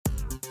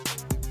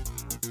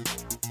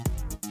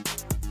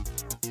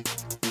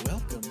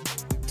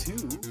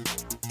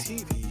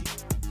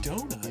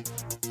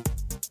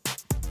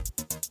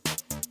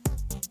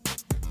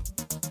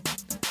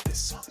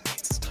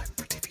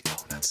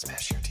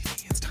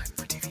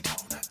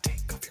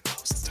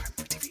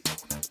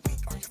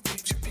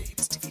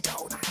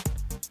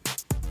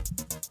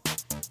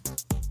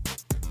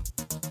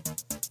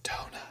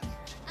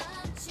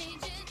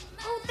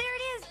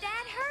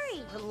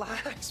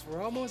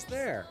We're almost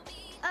there.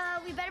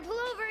 We better pull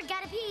over.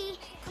 Gotta pee.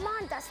 Come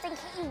on, Dustin.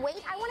 Can't you wait?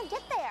 I want to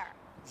get there.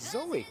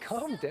 Zoe,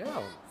 calm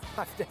down.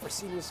 I've never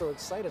seen you so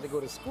excited to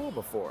go to school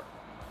before.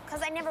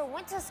 Because I never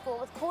went to school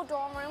with cool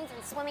dorm rooms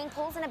and swimming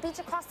pools and a beach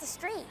across the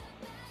street.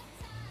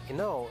 You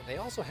know, they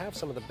also have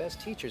some of the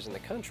best teachers in the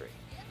country.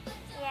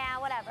 Yeah,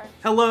 whatever.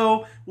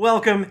 Hello,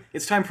 welcome.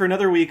 It's time for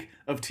another week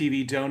of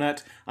TV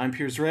Donut. I'm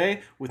Piers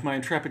Ray with my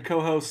intrepid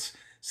co-hosts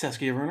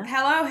Saskia Werner.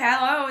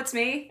 Hello, it's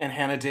me. And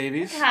Hannah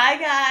Davies. Hi,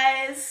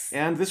 guys.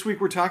 And this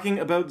week we're talking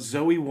about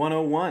Zoe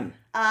 101.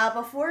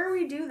 Before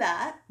we do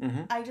that,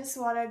 I just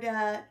wanted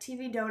a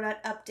TV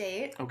Donut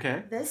update.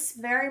 Okay. This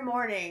very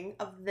morning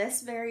of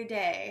this very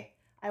day,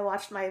 I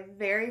watched my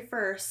very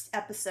first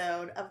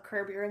episode of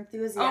Curb Your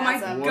Enthusiasm. Oh my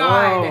God.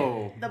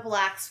 Whoa. The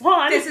Black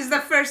Swan. This is the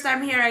first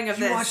I'm hearing of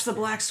You this. watched The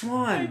Black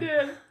Swan. I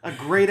did. A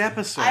great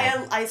episode.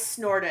 I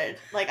snorted.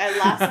 Like, I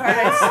laughed hard,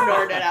 I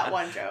snorted at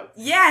one joke.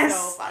 Yes.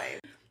 So funny.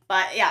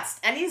 But yes,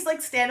 any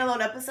like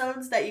standalone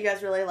episodes that you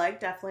guys really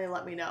like, definitely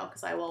let me know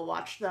because I will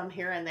watch them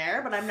here and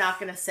there. But I'm not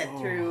gonna sit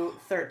through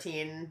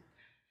 13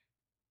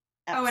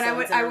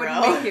 episodes. I would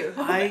make you.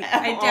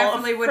 I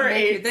definitely would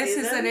make you. This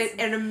is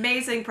an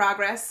amazing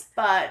progress.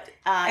 But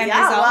End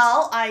yeah, result.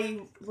 well,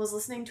 I was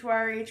listening to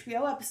our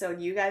HBO episode.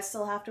 You guys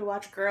still have to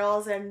watch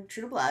Girls and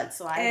True Blood,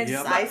 so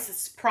I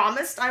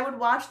promised I would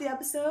watch the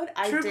episode.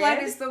 I True did.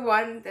 Blood is the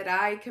one that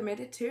I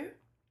committed to.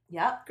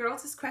 Yep.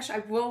 Girls is question. I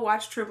will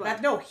watch True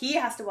Blood. No, he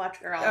has to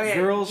watch Girls. Oh, yeah.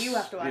 Girls, You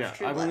have to watch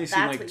True I've Blood. only seen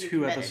That's like what you 2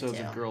 committed episodes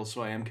to. of Girls,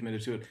 so I am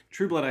committed to it.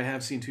 True Blood I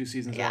have seen 2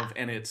 seasons of,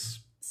 and it's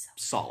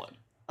solid.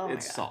 Oh my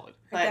it's God. solid.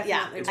 But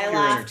yeah, Definitely It's I pure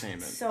laughed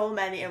entertainment. so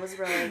many. It was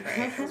really great.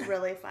 It was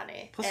really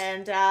funny. Plus-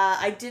 And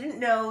I didn't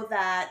know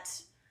that.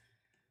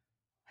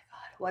 Oh my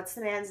God, what's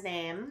the man's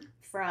name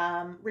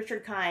from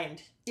Richard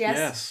Kind?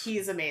 Yes.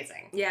 He's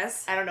amazing.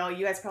 Yes. I don't know.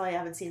 You guys probably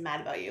haven't seen Mad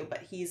About You,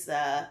 but he's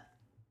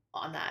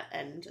on that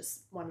and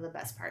just one of the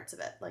best parts of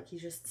it. Like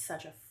he's just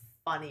such a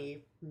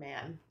funny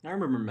man. I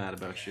remember Mad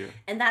About You.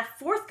 And that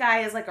fourth guy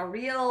is like a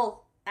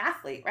real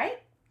athlete, right?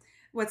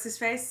 What's his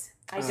face?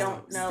 I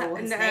don't know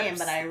his name,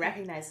 but I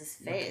recognize his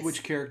face.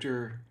 Which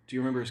character? Do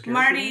you remember his character?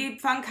 Marty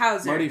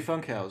Funkhauser. Marty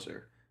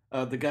Funkhauser.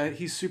 The guy,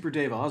 he's Super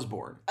Dave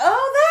Osborne.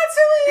 Oh, that's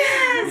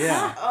who he is!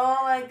 Yeah. Oh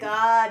my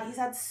God. He's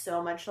had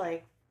so much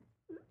like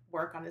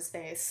work on his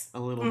face. A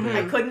little Mhm.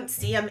 I bit. couldn't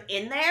see him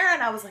in there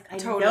and I was like, I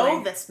Totally.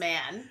 know this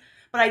man.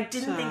 But I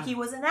didn't think he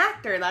was an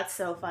actor. That's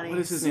so funny. What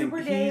is his Super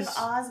name? Dave He's-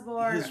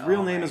 Osborne. His real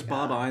Oh name my is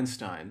Bob God.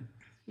 Einstein.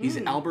 He's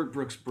Mm. Albert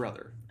Brooks'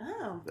 brother.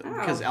 Oh.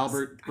 Because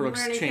Albert I'm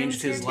Brooks learning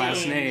changed things his here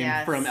last too. name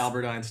Yes. from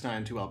Albert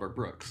Einstein to Albert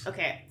Brooks.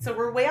 Okay, so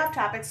we're way off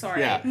topic.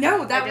 Sorry. Yeah.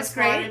 No, that I was just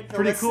great. wanted the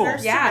Pretty cool.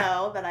 listeners Yeah. to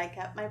know that I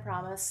kept my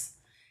promise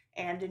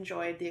and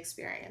enjoyed the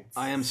experience.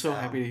 I am so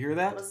happy to hear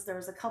that. There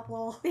was a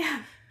couple.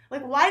 Yeah.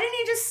 Like, why didn't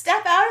he just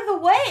step out of the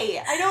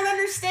way? I don't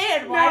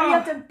understand. Why do you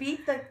No. have to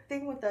beat the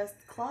thing with the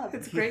club?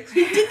 It's great.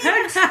 He didn't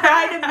even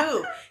try to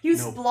move. He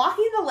was Nope.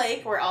 blocking the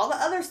lake where all the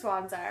other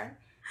swans are.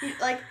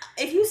 Like,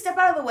 if you step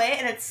out of the way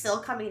and it's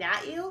still coming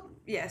at you,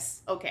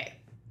 Yes. okay.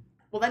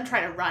 Well, then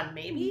try to run,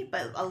 maybe.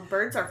 But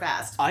birds are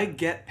fast. I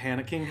get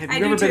panicking. Have I you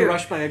do ever been too.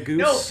 rushed by a goose?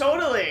 No,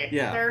 totally.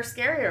 Yeah. They're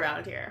scary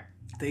around here.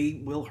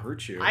 They will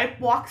hurt you. I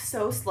walk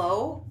so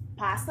slow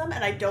past them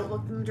and I don't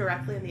look them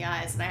directly in the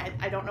eyes. And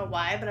I don't know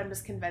why, but I'm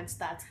just convinced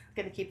that's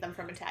going to keep them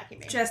from attacking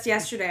me. Just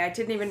yesterday, I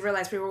didn't even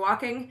realize we were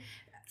walking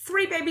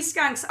 3 baby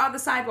skunks on the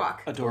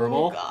sidewalk.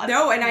 Adorable. Oh, God.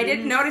 No, and I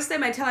didn't notice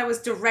them until I was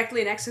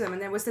directly next to them.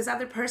 And there was this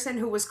other person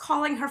who was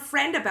calling her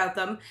friend about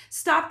them,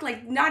 stopped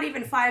like not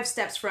even 5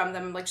 steps from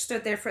them, like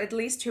stood there for at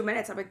least 2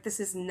 minutes. I'm like, this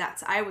is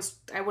nuts. I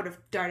would have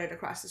darted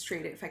across the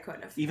street if I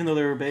could have. Even though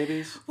they were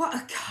babies? What?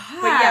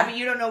 God. But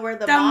you don't know where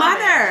the The mom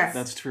mother. is.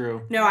 That's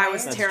true. No, I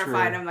was That's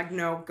terrified. true. I'm like,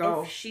 no,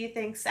 go. If she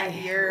thinks that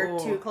you're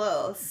too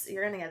close,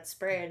 you're going to get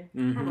sprayed.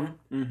 Mm-hmm.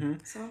 Mm-hmm.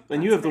 So,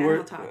 And you that's have the animal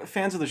worst... talk.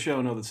 Fans of the show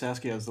know that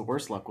Saskia has the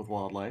worst luck with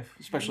wildlife,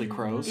 especially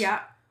crows. Yeah.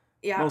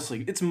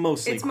 Mostly. It's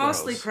mostly It's crows.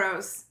 mostly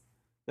crows.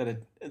 Crow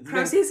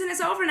That season is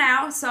over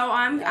now, so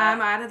I'm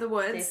out of the They've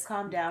woods.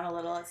 calmed down a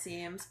little, it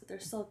seems, but they're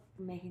still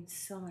making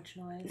so much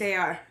noise. They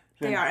are.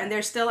 They are, and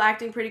they're still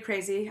acting pretty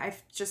crazy. I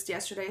just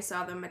yesterday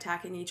saw them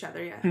attacking each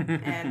other,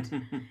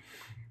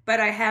 but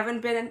I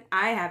haven't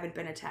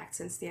been attacked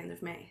since the end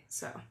of May.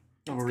 So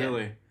Oh,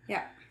 really?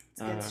 yeah,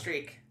 It's a good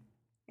streak.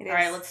 it is. All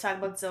right, let's talk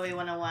about Zoe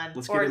 101.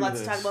 Let's get Or into let's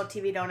this. talk about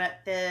TV Donut,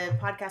 the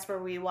podcast where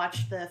we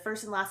watched the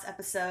first and last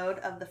episode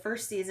of the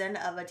first season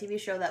of a TV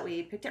show that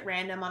we picked at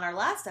random on our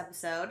last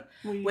episode,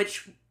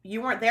 which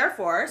you weren't there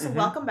for, so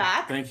welcome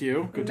back. Thank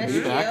you. Good to miss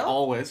be back. you.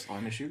 Always. Oh,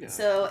 I miss you guys.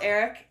 So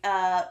Eric,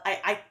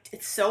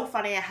 it's so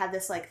funny. I had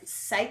this like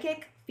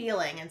psychic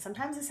feeling, and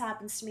sometimes this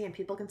happens to me, and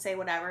people can say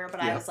whatever,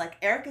 but I Yeah. was like,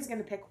 Eric is going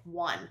to pick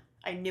one.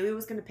 I knew he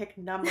was going to pick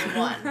number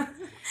 1.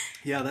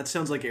 Yeah, that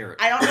sounds like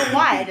Eric. I don't know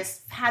why. I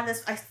just had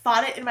this. I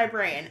thought it in my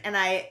brain, and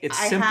It's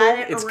I simple. had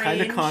it It's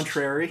kind of arranged-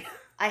 contrary.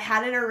 I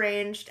had it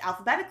arranged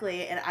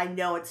alphabetically, and I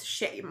know it's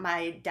shit.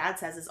 My dad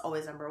says is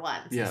always number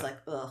 1. So Yeah. he's like,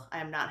 ugh, I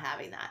am not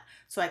having that.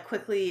 So I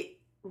quickly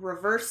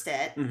reversed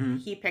it. Mhm.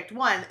 He picked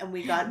 1, and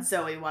we got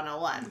Zoe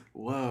 101.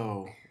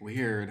 Whoa,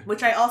 weird.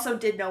 Which I also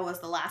did know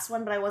was the last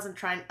one, but I wasn't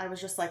trying. I was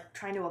just like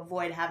trying to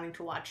avoid having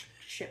to watch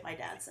shit my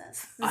dad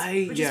says.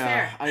 which is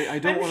fair. I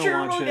don't want I'm to sure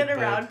watch we'll it. get but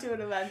around to it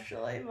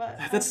eventually, but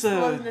That's, I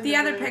just wasn't in The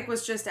other mood. pick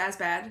was just as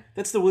bad.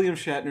 That's the William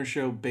Shatner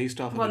show based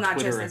off of Well, a not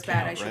Twitter just as account,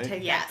 bad. I should right?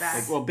 take Yes. that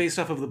back. Like, well, based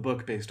off of the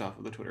book, based off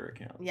of the Twitter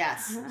account.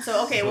 Yes.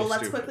 So okay, well,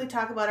 let's stupid. quickly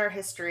talk about our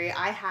history.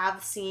 I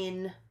have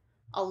seen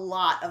a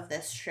lot of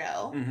this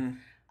show. Mm-hmm.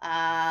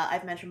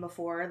 I've mentioned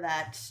before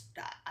that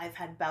I've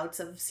had bouts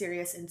of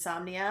serious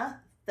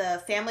insomnia.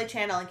 The Family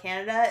Channel in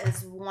Canada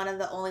is one of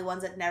the only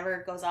ones that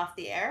never goes off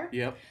the air.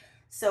 Yep.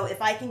 So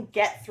if I can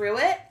get through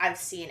it, I've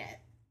seen it.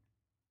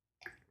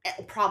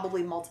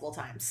 Probably multiple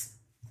times.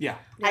 Yeah.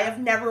 I have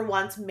never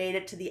once made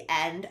it to the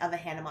end of a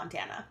Hannah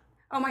Montana,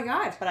 Oh my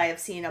god. but I have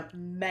seen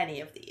many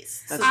of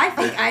these. That's- I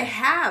think I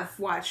have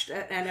watched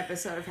an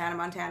episode of Hannah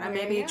Montana. There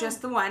you Maybe go.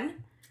 just the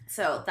one.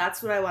 So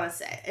that's what I want to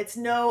say. It's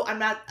no, I'm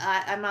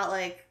not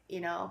like,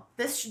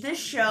 this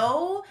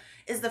show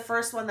is the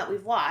first one that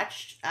we've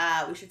watched.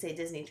 We should say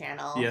Disney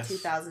Channel, Yes.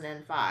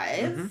 2005.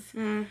 Mhm.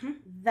 Mm-hmm.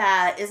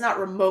 That is not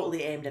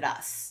remotely aimed at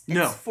us. It's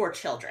No. for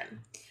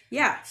children.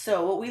 Yeah.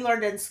 So what we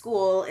learned in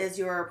school is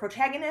your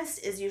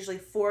protagonist is usually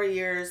 4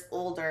 years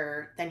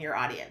older than your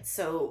audience.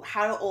 So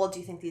how old do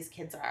you think these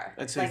kids are?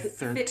 I'd say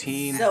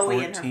 13, Zoe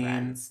and her 14.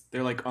 friends.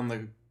 They're like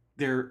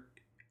they're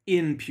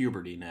in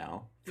puberty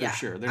now, for Yeah.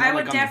 sure. They're I not,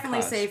 would like, on the definitely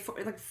cusp. say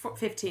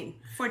 15.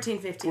 14,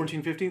 15.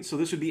 14, 15. So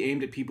this would be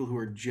aimed at people who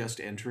are just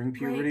entering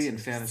puberty Right. and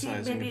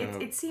fantasizing Maybe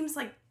about... it seems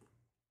like...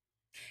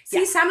 Yeah.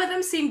 See, some of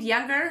them seemed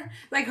younger.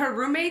 Like, her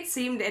roommate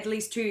seemed at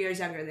least 2 years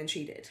younger than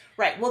she did.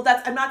 Right. Well,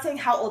 I'm not saying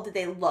how old did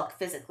they look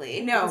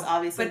physically. No, because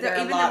obviously but they're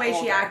even a the lot way she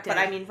older. acted. But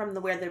I mean, from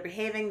the way they're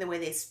behaving, the way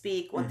they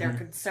speak, what they're Mhm.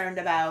 concerned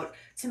about.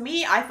 To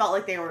me, I felt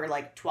like they were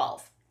like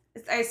 12.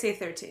 I say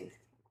 13.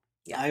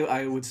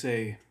 I would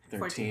say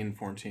 13,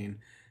 14.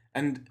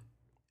 And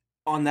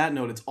on that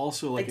note, it's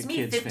also like to a me,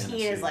 kid's 15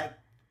 fantasy. is like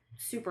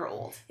super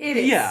old. It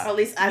is. Yeah. Or at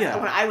least Yeah.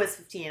 when I was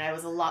 15, I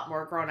was a lot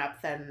more grown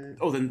up than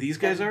Oh, then these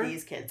guys than are?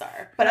 these kids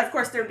are. But of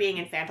course, they're being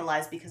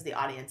infantilized because the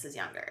audience is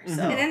younger. So Mhm.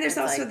 And then there's it's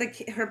also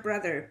like, her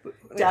brother.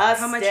 Like,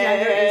 how much Dustin.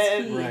 younger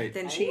is he Right.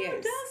 than she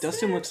is?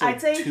 Dustin looks like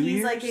I'd say 2 he's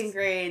years? like in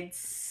grade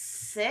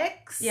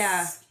 6.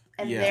 Yeah.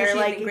 And Yeah. they're So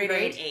she's like in in grade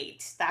grade eight.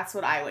 8. That's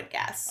what I would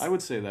guess. I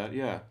would say that,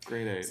 yeah.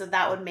 Grade 8. So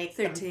that would make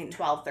 13. them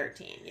 12,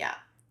 13, yeah,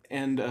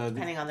 and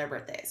depending on their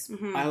birthdays.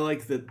 Mhm. I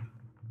like that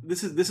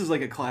this is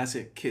like a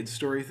classic kids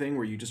story thing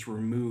where you just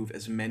remove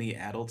as many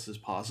adults as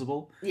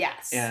possible.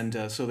 Yes. And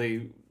so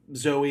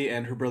Zoe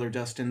and her brother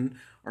Dustin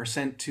are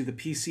sent to the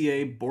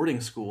PCA boarding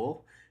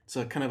school. It's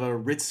a kind of a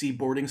ritzy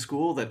boarding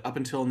school that up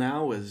until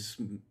now was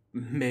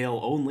male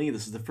only.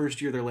 This is the first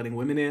year they're letting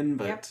women in,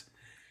 but Yep.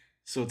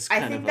 so it's I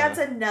kind think of that's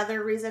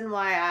another reason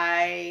why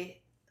I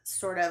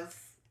sort of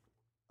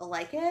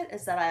like it,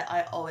 is that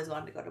I always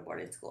wanted to go to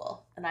boarding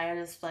school. And I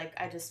just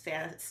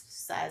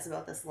fantasize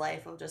about this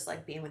life of just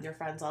like being with your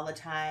friends all the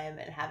time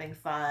and having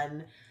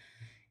fun.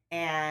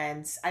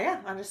 And I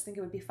just think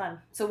it would be fun.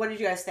 So what did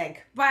you guys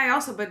think? But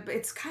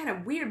it's kind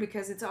of weird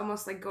because it's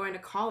almost like going to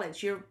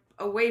college. You're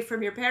away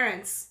from your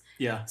parents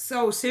yeah.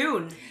 so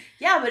soon.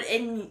 Yeah, but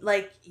in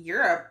like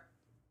Europe,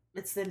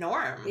 it's the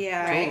norm.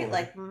 Yeah. Right? Totally.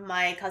 Like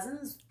my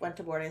cousins went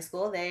to boarding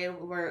school. They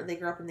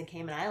grew up in the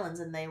Cayman Islands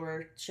and they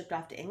were shipped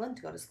off to England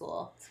to go to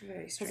school. It's very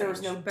Because strange. there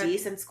was no but-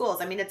 decent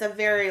schools. I mean, it's a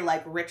very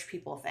like rich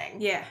people thing.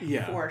 Yeah,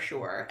 Yeah. For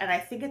sure. And I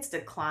think it's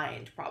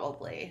declined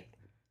probably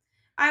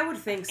I would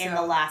think so. in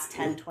the last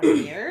 10,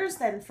 20 years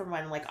than from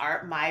when like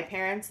my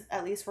parents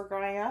at least were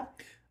growing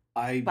up.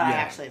 But I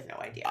actually have no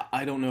idea.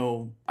 I don't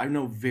know. I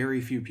know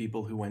very few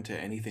people who went to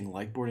anything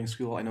like boarding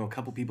school. I know a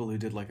couple people who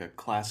did like a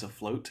class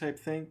afloat type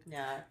thing.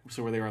 Yeah.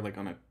 So where they were like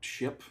on a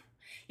ship.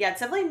 Yeah, it's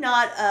definitely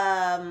not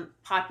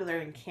popular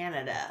in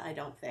Canada, I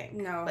don't think.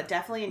 No. But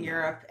definitely in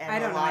Europe and I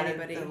don't a know lot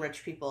anybody. of the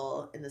rich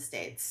people in the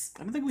States.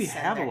 I don't think we Send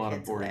have a their lot of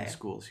kids boarding away.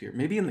 schools here.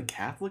 Maybe in the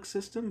Catholic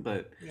system,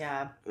 but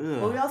Yeah. ugh.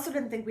 Well, we also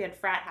didn't think we had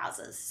frat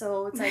houses.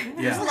 So it's like,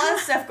 Yeah. there's a lot of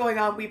stuff going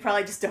on we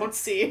probably just don't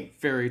see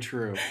Very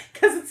true.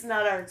 because it's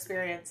not our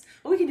experience.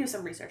 But we can do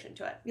some research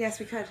into it. Yes,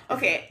 we could.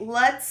 Okay,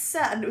 let's.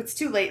 It's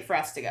too late for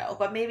us to go,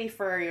 but maybe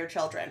for your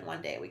children,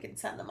 one day we can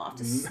send them off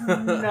to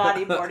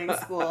snotty boarding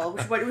school,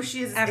 which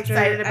she is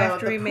excited about.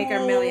 After the we make our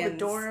pool, millions.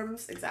 the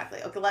dorms,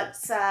 exactly. Okay,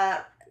 let's.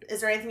 Is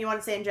there anything you want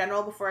to say in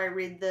general before I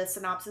read the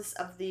synopsis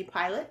of the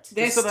pilot?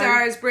 This So then-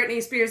 stars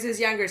Britney Spears'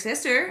 younger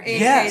sister, in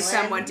Yes. case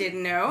someone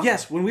didn't know.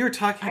 Yes, when we were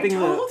talking, I having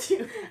told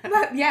you.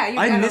 But yeah, you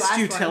I got the missed last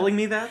you one. telling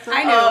me that. Though.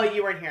 I know. Oh,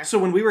 you weren't here. So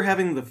when we were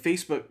having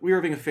we were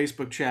having a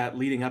Facebook chat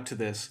leading up to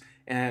this,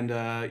 and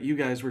you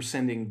guys were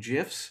sending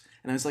GIFs,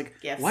 and I was like,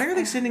 GIFs. "Why are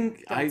they sending?"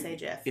 Don't say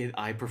GIF.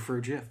 I prefer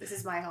GIF. This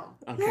is my home.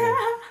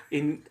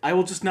 Okay. I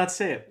will just not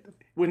say it.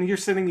 When you're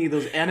sending me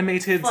those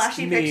animated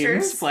Flashy memes,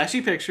 pictures.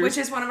 flashy pictures, Which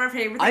is one of our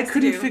favorite I things to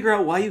couldn't do. figure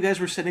out why you guys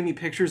were sending me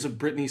pictures of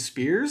Britney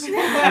Spears, and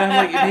I'm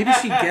like, maybe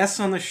she guests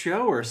on the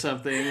show or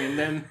something, and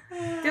then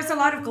There's a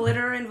lot of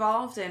glitter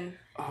involved and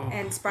Oh.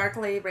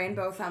 sparkly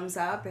rainbow thumbs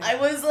up. And I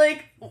was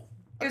like,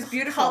 It was a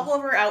beautiful. couple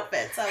of her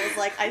outfits. I was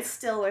like, I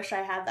still wish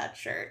I had that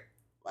shirt.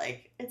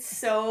 Like, it's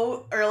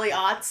so early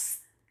aughts,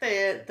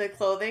 the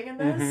clothing in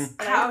this.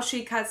 And How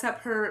she cuts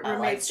up her I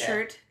roommate's liked it.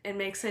 shirt and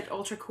makes it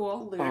ultra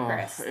cool.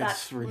 ludicrous. Oh, That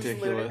it's was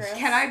ridiculous. ludicrous.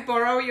 Can I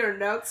borrow your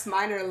notes?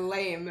 Mine are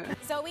lame.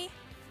 Zoe,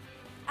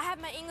 I have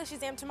my English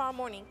exam tomorrow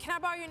morning. Can I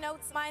borrow your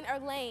notes? Mine are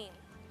lame.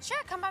 Sure,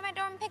 come by my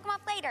dorm and pick them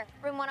up later.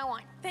 Room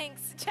 101.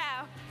 Thanks.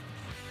 Ciao.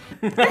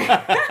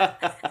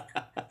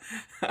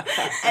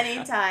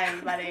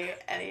 Anytime, buddy.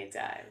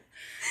 Anytime.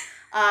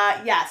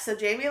 So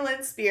Jamie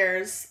Lynn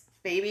Spears,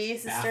 baby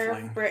sister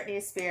Baffling. of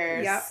Britney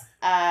Spears. Yep.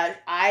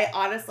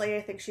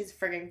 I think she's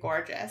friggin'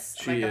 gorgeous.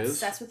 I'm She like is.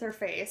 obsessed with her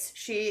face.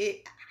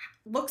 She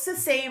looks the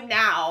same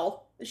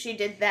now as she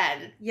did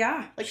then.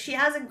 Yeah. Like, she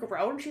hasn't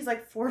grown. She's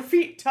like 4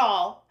 feet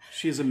tall.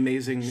 She has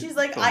amazing. She's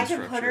like, bone I can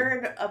put structure. her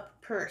in a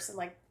purse and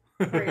like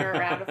bring her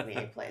around with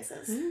me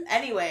places.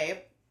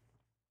 Anyway,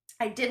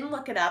 I didn't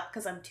look it up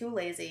because I'm too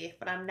lazy,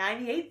 but I'm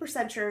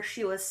 98% sure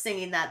she was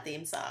singing that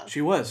theme song. She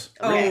was.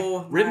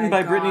 Oh, Written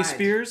my by Britney God.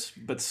 Spears,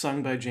 but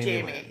sung by Jamie.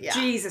 Jamie, Lynn. yeah.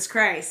 Jesus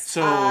Christ.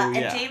 So And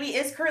yeah. Jamie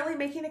is currently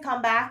making a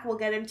comeback. We'll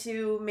get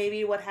into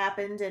maybe what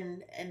happened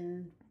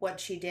and what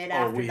she did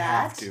after we that.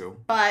 have to.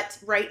 But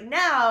right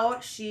now,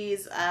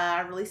 she's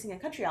releasing a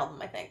country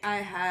album, I think. I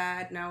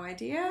had no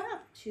idea. Yeah,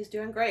 she's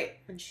doing great,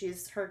 and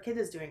her kid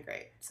is doing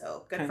great.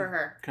 So good for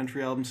her.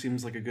 Country album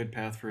seems like a good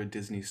path for a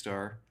Disney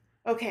star.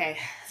 Okay,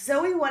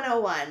 Zoe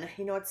 101.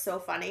 You know what's so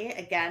funny?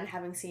 Again,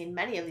 having seen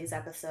many of these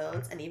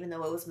episodes, and even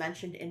though it was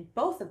mentioned in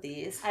both of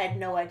these, I had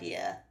no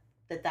idea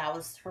that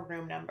was her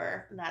room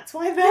number, and that's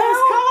why that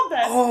was called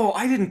this. Oh,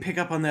 I didn't pick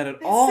up on that at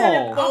They all.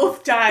 said it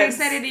both They times.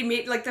 said it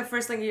immediately, like the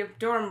first thing, your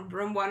dorm,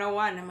 room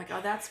 101. I'm like, oh,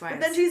 that's why.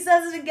 But then she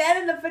says it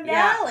again in the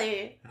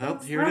finale. Oh,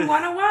 here it room is.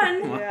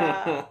 101.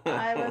 Yeah,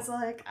 I was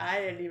like, I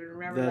didn't even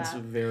remember That's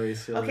that. very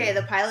silly. Okay,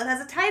 the pilot has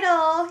a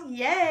title.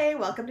 Yay!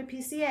 Welcome to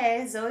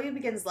PCA. Zoe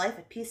begins life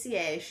at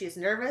PCA. She is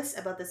nervous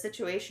about the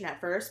situation at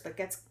first, but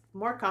gets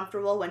more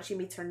comfortable when she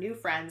meets her new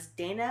friends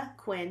Dana,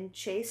 Quinn,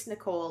 Chase,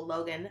 Nicole,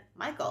 Logan,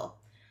 Michael.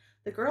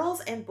 The girls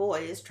and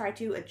boys try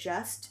to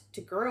adjust to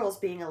girls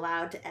being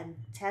allowed to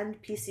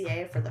attend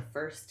PCA for the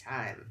first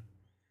time.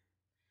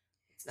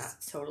 It's not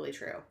totally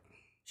true.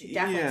 She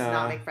definitely does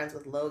not Yeah. make friends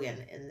with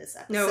Logan in this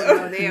episode.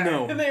 No, they are.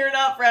 No. They were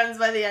not friends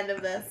by the end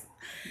of this.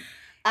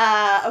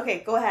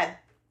 Okay, go ahead.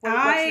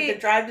 What's the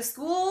drive to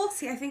school?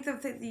 See, I think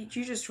that you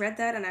just read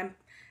that, and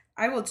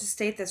I will just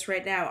state this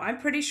right now. I'm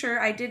pretty sure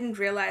I didn't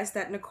realize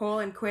that Nicole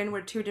and Quinn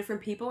were two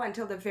different people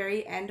until the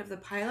very end of the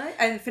pilot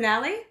and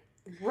finale.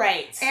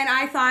 Right. And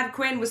I thought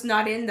Quinn was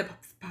not in the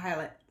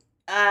pilot.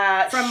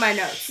 From my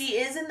notes. She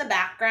is in the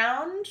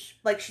background.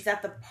 Like, she's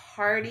at the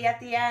party at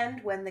the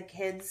end when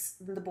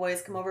the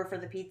boys come over for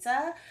the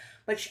pizza.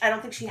 But I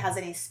don't think she has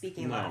any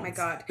speaking No. lines. Oh my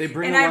god. They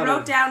bring and a I lot wrote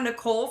of- down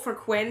Nicole for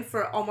Quinn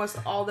for almost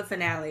all the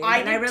finale. I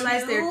and I did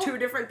realized too. they're two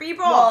different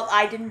people. Well,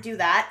 I didn't do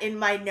that. In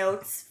my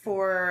notes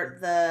for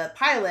the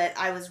pilot,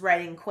 I was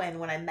writing Quinn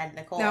when I meant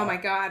Nicole. oh my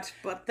god.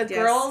 But The yes.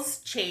 girls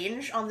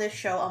change on this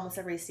show almost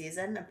every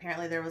season.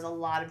 Apparently, there was a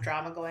lot of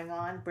drama going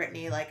on.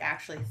 Brittany,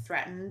 actually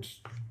threatened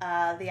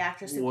the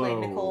actress who played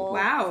Whoa. Nicole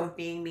Wow. for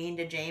being mean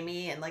to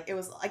Jamie. And, it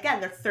was,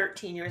 again, they're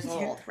 13 years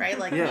old, right?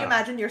 Can Yeah. you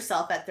imagine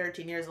yourself at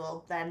 13 years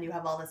old? Then you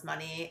have all this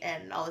money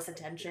and all this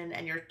attention,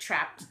 and you're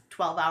trapped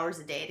 12 hours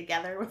a day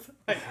together with,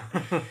 I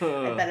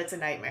bet it's a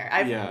nightmare.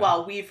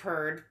 Yeah. We've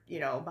heard,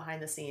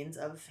 behind the scenes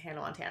of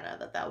Hannah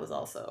Montana that was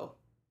also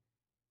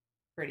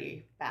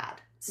pretty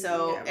bad.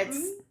 So Yeah. it's...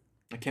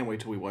 I can't wait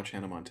till we watch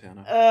Hannah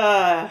Montana. I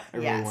I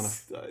really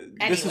yes. want to.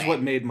 This is Anyway.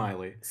 what made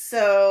Miley.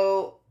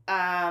 So,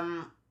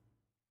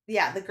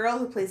 the girl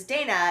who plays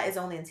Dana is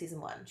only in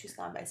season 1. She's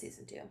gone by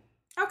season 2.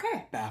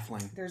 Okay.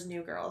 Baffling. There's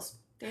new girls.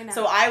 Dana.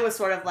 So I was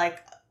sort of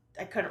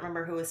I couldn't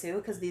remember who was who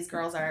because these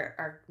girls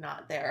are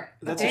not there.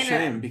 That's Dana- a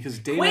shame because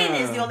Dana. Quinn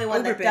is the only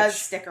one that Uber does bitch.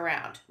 stick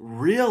around.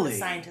 Really? The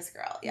scientist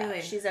girl. Yeah,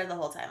 Really? she's there the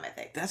whole time, I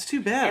think. That's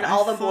too bad. And I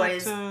all the thought,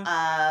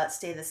 boys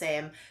stay the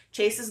same.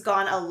 Chase has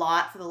gone a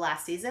lot for the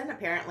last season.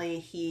 Apparently,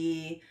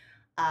 he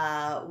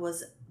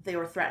they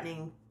were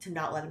threatening to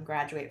not let him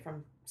graduate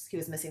from. He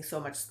was missing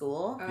so much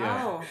school. Oh,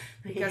 Yeah.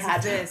 because he had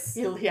of this.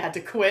 he had to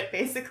quit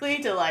basically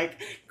to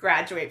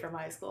graduate from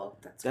high school.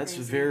 That's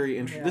crazy. very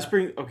interesting. Yeah. This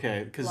bring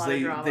because Lot of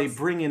they dramas.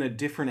 bring in a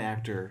different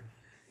actor.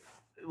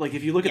 Like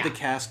if you look at Yeah.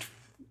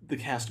 the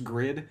cast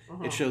grid,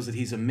 Uh-huh. it shows that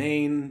he's a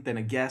main, then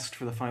a guest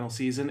for the final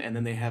season, and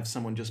then they have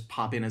someone just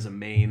pop in as a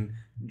main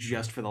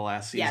just for the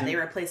last season. Yeah, they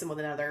replace him with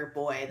another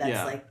boy that's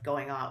Yeah.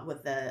 going on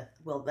with the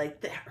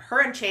her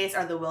and Chase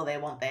are the will they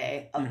won't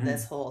they of Mhm.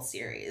 this whole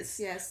series.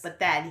 Yes. But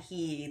then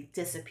he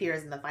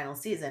disappears in the final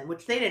season,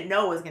 which they didn't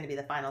know was going to be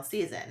the final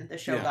season. The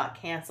show Yeah. got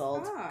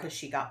canceled Ah. because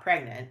she got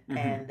pregnant, Mhm.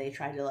 and they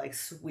tried to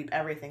sweep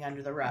everything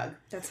under the rug.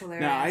 That's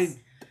hilarious.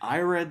 Now I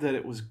read that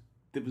it was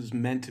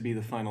meant to be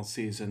the final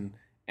season,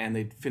 and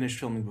they finished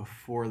filming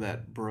before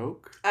that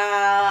broke.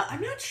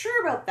 I'm not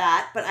sure about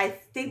that, but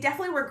they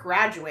definitely were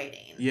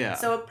graduating. Yeah.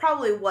 So it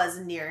probably was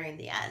nearing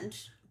the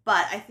end.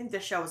 But I think the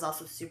show was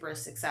also super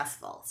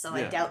successful. So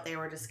I Yeah. doubt they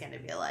were just going to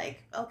be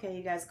like, okay,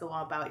 you guys go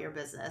on about your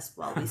business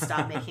while we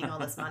stop making all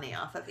this money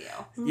off of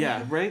you.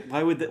 Yeah, right?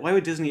 Why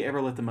would Disney ever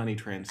let the money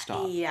train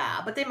stop?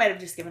 Yeah, but they might have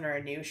just given her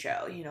a new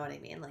show. You know what I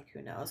mean? Like,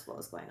 who knows what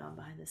was going on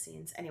behind the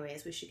scenes.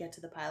 Anyways, we should get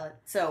to the pilot.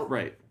 So,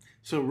 Right.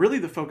 So really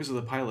the focus of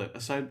the pilot,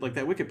 aside, like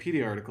that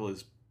Wikipedia article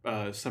is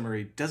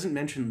summary, doesn't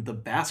mention the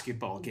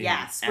basketball game.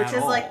 yes, which at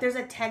is like, all. there's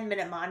a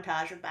 10-minute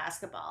montage of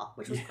basketball,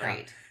 which was Yeah.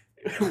 great.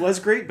 It was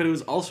great, but it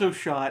was also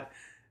shot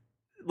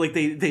like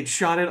they'd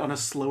shot it on a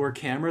slower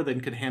camera than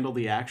could handle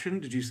the action.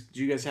 Did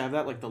you guys have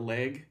that, like the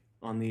leg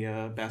on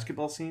the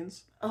basketball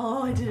scenes?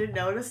 Oh, I didn't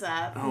notice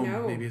that. Oh,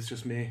 No. maybe it's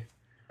just me.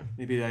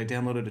 Maybe I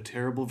downloaded a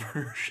terrible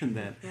version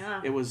then.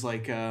 Yeah. It was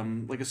like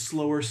a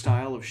slower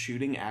style of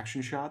shooting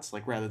action shots,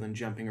 like rather than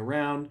jumping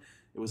around,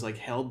 it was like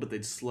held, but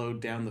they'd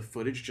slowed down the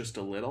footage just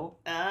a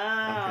little. Oh.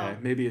 Okay,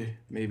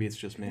 maybe it's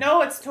just me.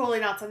 No, it's totally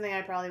not something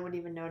I probably would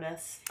even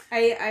notice.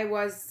 I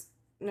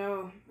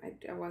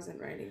wasn't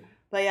writing.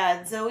 But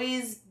yeah,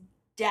 Zoe's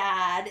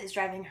dad is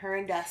driving her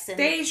and Dustin.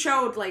 They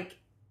showed like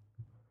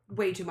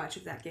way too much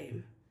of that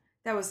game.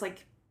 That was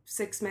like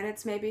 6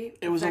 minutes maybe.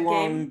 It of was a that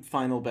long game,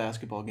 final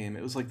basketball game.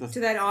 It was like to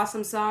that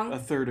awesome song. a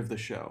third of the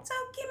show. So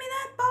give me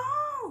that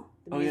ball.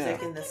 the Oh, music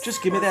yeah. in this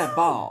Just give me that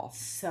ball.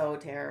 so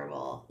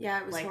terrible. Yeah,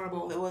 it was Like,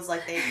 horrible. it was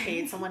like they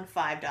paid someone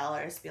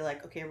 $5 to be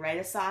like, okay, write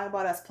a song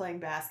about us playing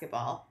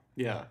basketball.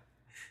 Yeah.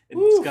 It's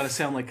Oof. got to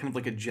sound like kind of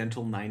like a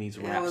gentle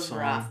 90s rap It was song.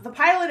 rough. The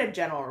pilot in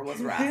general was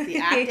rough. The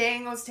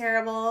acting was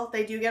terrible.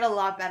 They do get a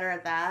lot better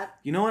at that.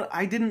 You know what?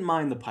 I didn't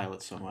mind the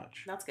pilot so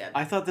much. That's good.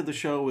 I thought that the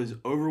show was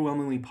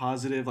overwhelmingly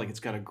positive. Like, it's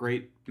got a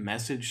great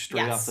message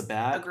straight off the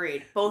bat.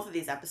 Agreed. Both of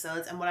these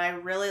episodes. And what I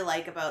really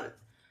like about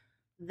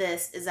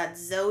this is that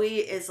Zoe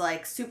is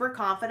like super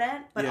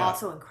confident, but Yeah.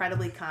 also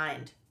incredibly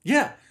kind.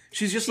 Yeah.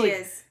 She's just She like,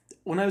 is.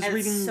 when I was And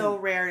reading it's so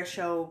rare to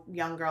show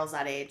young girls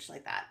that age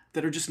like that.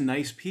 that are just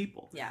nice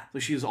people. Yeah.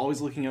 Like, she was always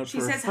looking out She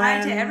for her says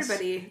hi friends. to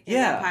everybody in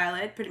Yeah. the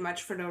pilot, pretty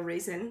much for no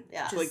reason.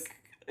 Yeah. Just, Like,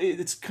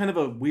 it's kind of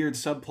a weird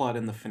subplot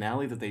in the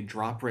finale that they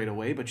drop right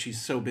away, but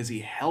she's so busy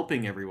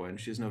helping everyone,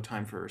 she has no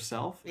time for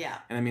herself. Yeah.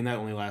 And I mean, that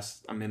only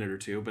lasts a minute or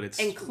two, but it's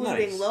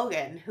Including nice.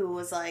 Logan, who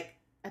was like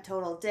a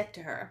total dick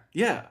to her.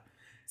 Yeah.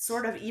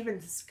 Sort of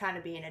even kind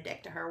of being a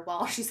dick to her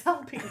while she's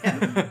helping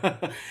him.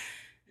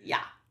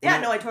 Yeah. Yeah,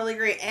 no, I totally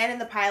agree. And in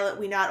the pilot,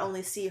 we not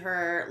only see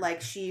her,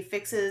 like, she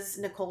fixes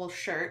Nicole's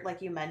shirt,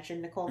 like you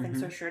mentioned. Nicole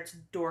thinks her shirt's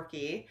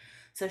dorky.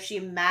 So she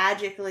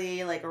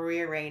magically, like,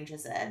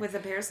 rearranges it. with a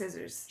pair of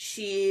scissors.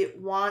 She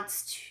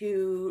wants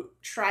to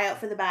try out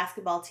for the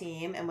basketball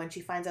team. And when she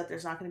finds out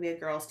there's not going to be a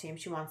girls' team,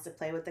 she wants to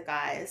play with the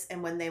guys.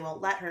 And when they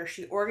won't let her,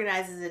 she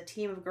organizes a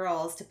team of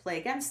girls to play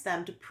against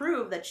them to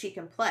prove that she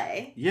can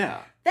play.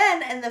 Yeah.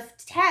 Then in the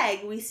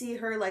tag, we see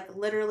her like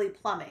literally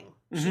plumbing.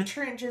 She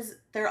turns,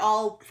 they're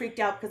all freaked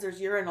out because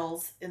there's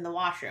urinals in the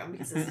washroom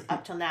because this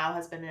up till now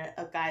has been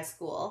a guy's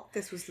school.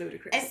 This was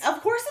ludicrous. And of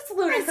course it's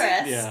ludicrous.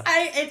 Yeah.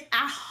 It's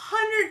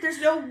 100,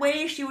 there's no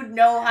way she would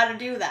know how to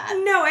do that.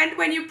 no, and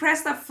when you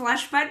press the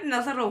flush button,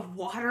 the little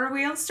water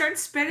wheel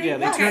starts spinning. Yeah,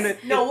 they Yes. turned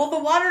it. No, well the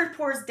water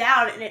pours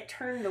down and it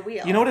turned the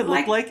wheel. You know what it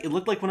looked Like- like? It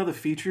looked like one of the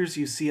features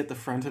you see at the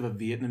front of a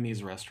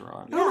Vietnamese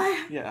restaurant. Yeah.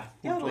 Yeah.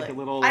 Totally. Like a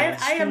little. I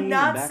screen am and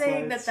not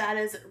saying backlights. that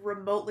is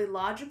remotely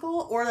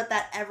logical or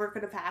that ever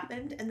could have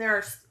happened. And there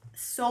are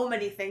so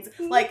many things.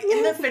 Like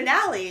in the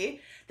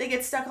finale, they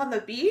get stuck on the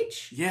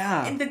beach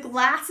Yeah. and the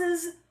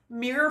glasses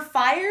mirror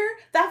fire.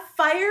 That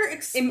fire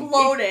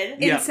exploded.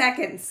 in Yeah.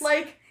 seconds.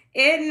 Like,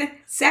 in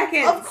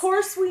seconds. of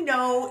course we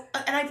know.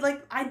 And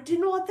I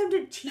didn't want them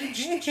to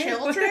teach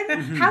children.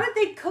 Mm-hmm. How did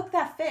they cook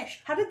that fish?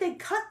 How did they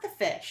cut the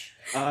fish?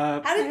 How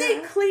did they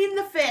Yeah. clean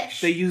the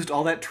fish? They used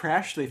all that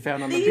trash they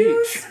found on They the beach.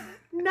 used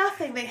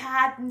nothing. They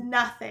had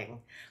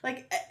nothing.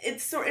 Like,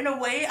 it's sort in a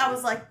way, I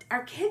was like,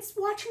 are kids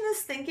watching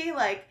this thinking,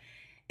 like,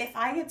 if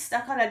I get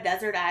stuck on a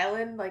desert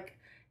island, like,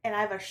 and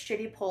I have a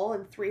shitty pole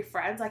and 3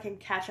 friends, I can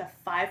catch a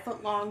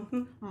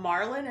 5-foot-long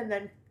marlin and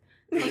then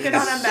cook it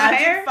on a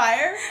magic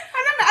fire?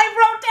 I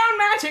wrote down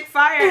magic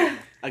fire.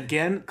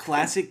 Again,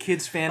 classic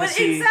kids But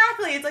fantasy.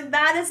 exactly, it's like,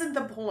 that isn't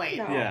the point.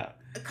 No. Yeah.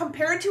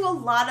 Compared to a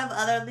lot of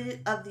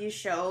of these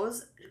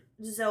shows,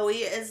 Zoe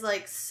is,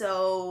 like,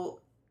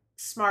 so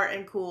smart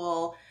and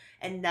cool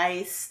and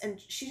nice, and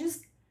she's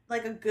just,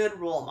 like, a good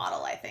role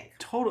model, I think.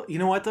 Total. You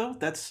know what though?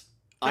 That's.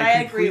 But I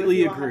agree with completely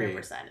you agree.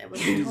 100%. It was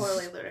She's-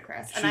 totally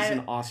ludicrous. She's And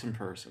an awesome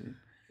person.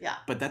 yeah.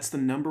 But that's the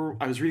number.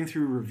 I was reading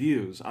through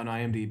reviews on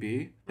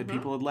IMDb that Mhm.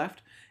 people had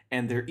left,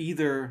 and they're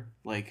either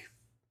like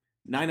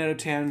 9 out of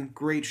 10,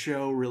 great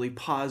show, really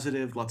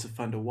positive, lots of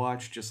fun to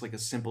watch, just like a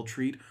simple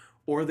treat,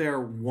 or they're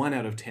 1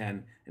 out of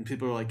 10, and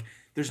people are like,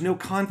 there's no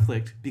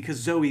conflict because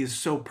Zoe is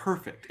so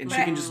perfect and she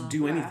can just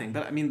do Right. anything.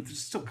 But I mean,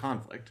 there's still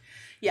conflict.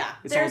 Yeah,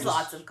 It's there's all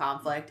just- lots of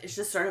conflict. It's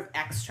just sort of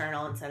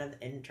external instead of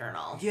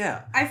internal.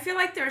 Yeah. I feel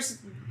like there's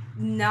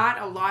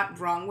not a lot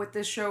wrong with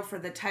this show for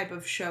the type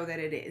of show that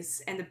it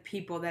is and the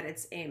people that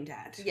it's aimed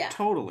at. Yeah.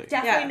 Totally.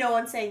 Definitely Yeah. no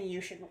one's saying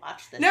you should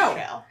watch this No.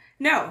 show.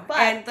 No, But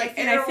and if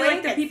and you're I feel like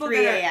awake the at people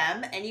 3 that are,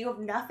 a.m. and you have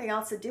nothing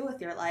else to do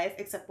with your life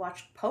except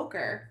watch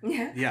poker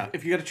yeah, Yeah,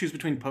 if you got to choose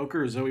between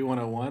poker or Zoe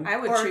 101. I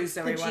would or choose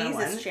Zoe the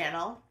 101. Jesus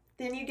channel,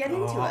 then you get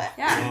into Oh, it.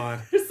 Yeah.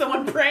 God. There's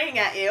someone praying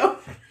at you.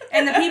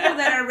 And the people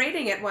that are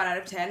rating it 1 out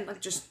of 10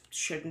 like just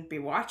shouldn't be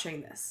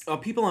watching this.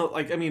 People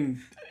like, I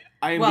mean,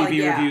 IMDb Well,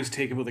 yeah. reviews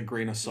take it with a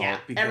grain of salt. Yeah,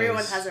 because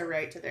everyone has a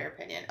right to their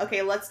opinion.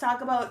 Okay, let's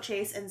talk about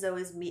Chase and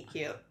Zoe's meet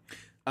cute.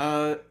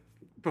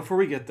 Before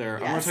we get there,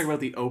 I want Yes. to talk about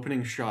the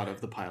opening shot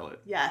of the pilot.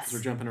 Yes. 'Cause we're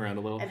jumping around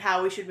a little. And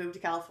how we should move to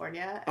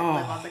California and Oh,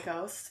 live on the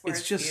coast where it's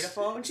it's, just-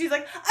 beautiful. And she's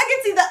like, I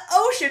can see the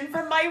ocean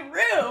from my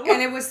room.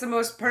 And it was the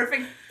most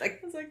perfect,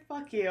 like, I was like,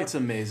 fuck you. It's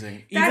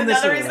amazing. That's this,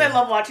 another reason I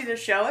love watching this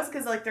show is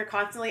because like they're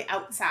constantly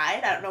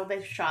outside. I don't know if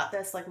they shot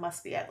this like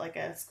must be at like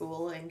a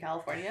school in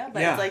California,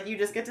 but Yeah. it's like you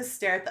just get to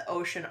stare at the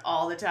ocean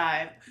all the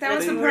time. that And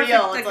was it's the perfect,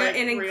 real. like, It's,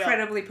 an real.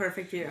 incredibly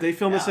perfect view. They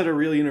filmed this Yeah. at a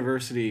real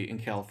university in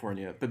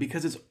California, but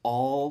because it's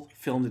all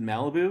filmed in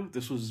Malibu,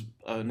 this was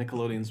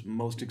Nickelodeon's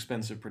most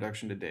expensive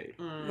production to date.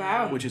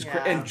 Wow. Which is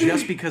Yeah. and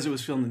just because it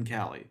was filmed in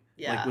Cali,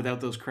 Yeah. like without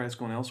those credits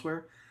going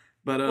elsewhere.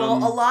 But Well,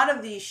 a lot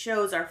of these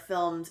shows are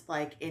filmed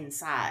like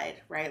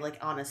inside, right? Like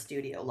on a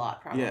studio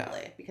lot, probably,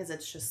 Yeah. because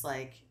it's just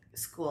like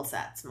school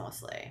sets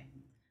mostly.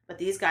 But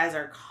these guys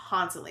are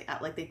constantly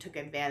at like they took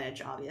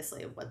advantage,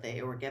 obviously, of what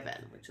they were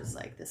given, which is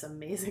like this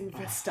amazing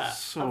vista.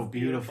 so of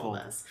beautiful.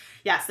 beautifulness.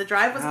 Yes, the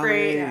drive was Cali.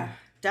 great. Yeah.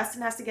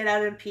 Dustin has to get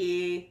out and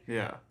pee.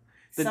 yeah.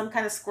 Some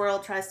kind of squirrel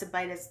tries to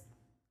bite his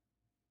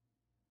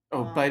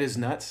Bite his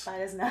nuts.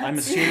 nuts. I'm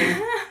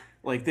assuming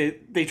like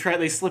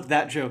they slipped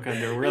that joke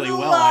under really There's a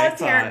well. lot I of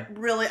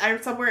thought. I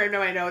somewhere in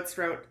my notes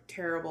wrote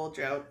terrible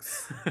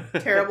jokes.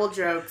 Terrible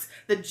jokes.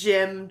 The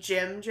Jim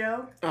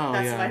joke. Oh,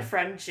 That's yeah. my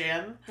friend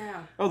Jim.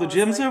 Yeah. Oh, the I was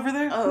Jim's like, over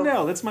there? oh.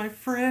 No, that's my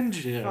friend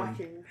Jim.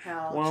 Fucking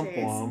hell, Womp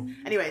Chase. womp.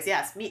 Anyways,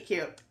 yes, meet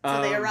cute.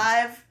 So they Um,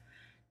 arrive.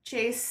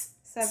 Chase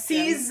Sup,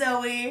 sees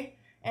Zoe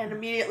and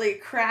immediately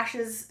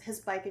crashes his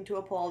bike into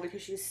a pole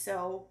because she's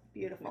so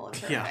beautiful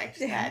and Yeah. perfect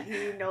that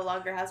he no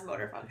longer has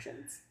motor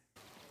functions.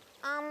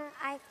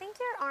 I think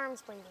your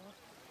arm's bleeding.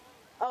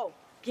 Oh,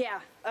 yeah.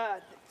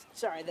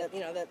 Sorry.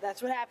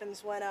 That's what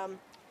happens when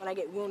I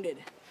get wounded.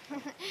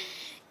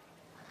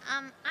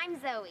 I'm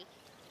Zoe.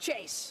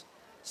 Chase.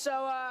 So,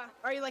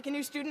 are you like a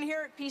new student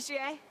here at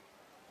PCA?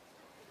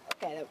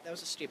 Okay, that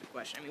was a stupid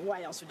question. I mean,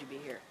 why else would you be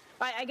here?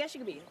 I guess you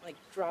could be like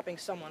dropping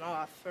someone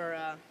off,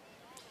 or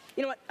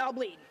you know what? I'll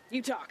bleed.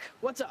 You talk.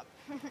 What's up?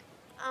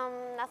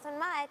 Nothing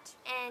much.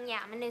 And yeah,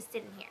 I'm a new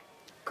student here.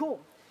 Cool.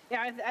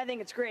 Yeah, I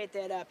think it's great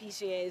that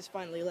PCA is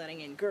finally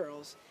letting in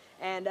girls,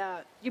 and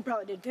you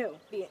probably did too,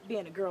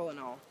 being a girl and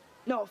all.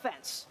 No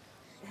offense.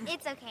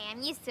 It's okay,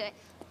 I'm used to it.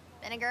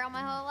 Been a girl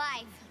my whole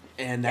life.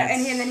 And Yeah,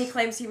 that's and then he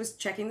claims he was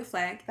checking the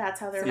flag. That's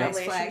how their It's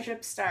a nice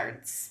relationship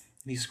starts.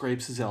 he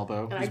scrapes his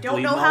elbow. And I He's don't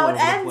bleeding know all how it over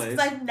the ends place.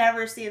 because I've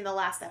never seen the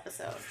last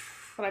episode.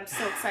 But I'm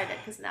so excited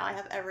because now I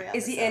have every episode.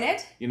 Is he in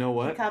it? You know He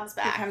what? comes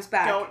back. comes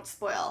back. Don't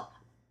spoil.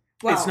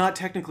 Well, It's not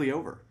technically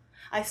over.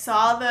 I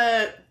saw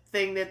the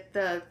thing that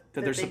That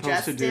they're they supposed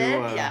just to do.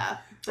 did. Yeah.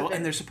 Oh,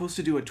 and they're supposed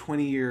to do a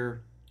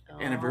 20-year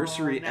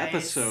anniversary nice.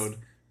 episode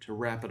to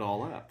wrap it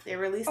all up. They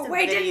released Oh a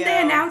wait, video. didn't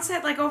they announce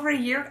it like over a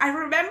year? I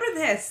remember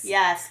this.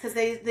 Yes, because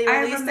they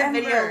I released a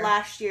video remember.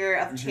 last year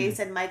Mm-hmm. of Chase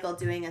and Michael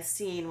doing a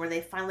scene where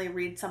they finally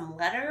read some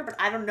letter, but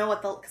I don't know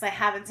what because I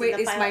haven't seen Wait,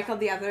 the is final. Michael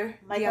the other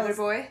Michael's-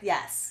 boy?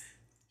 Yes.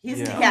 He's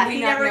Yeah. yeah, Do we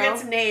he not never know?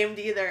 gets named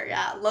either.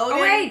 Yeah. Logan,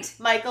 wait.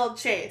 Michael,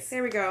 Chase.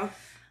 There we go.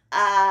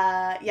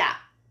 Yeah.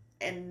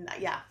 And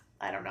yeah,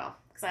 I don't know.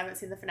 Because I haven't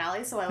seen the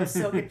finale, so I was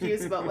so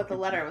confused about what the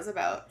letter was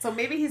about. So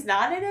maybe he's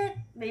not in it.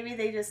 Maybe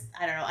they just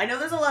I don't know. I know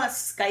there's a lot of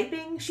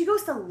Skyping. She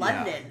goes to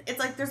London. It's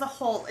like there's a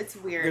whole it's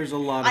weird. There's a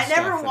lot of I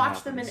never stuff that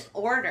watched them in happens.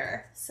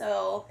 order,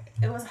 so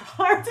it was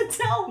hard to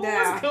tell what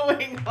Yeah. was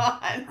going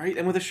on. Right?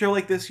 And with a show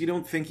like this, you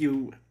don't think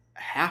you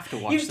have to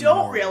watch You them in don't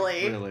order,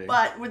 really,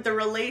 but with the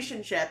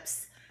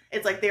relationships,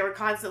 it's like they were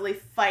constantly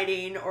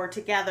fighting or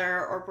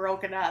together or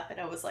broken up, and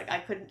it was like I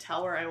couldn't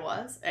tell where I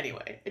was.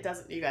 Anyway, it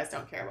doesn't. You guys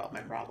don't care about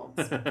my problems.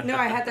 No,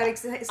 I had that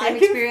same I can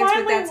experience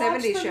with finally that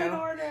watch 70s them in show.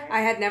 order.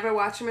 I had never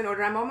watched them in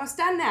order. I'm almost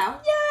done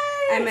now.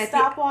 Yay! I'm at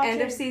Stop the watching.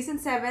 end of season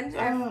 7.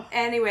 Ugh.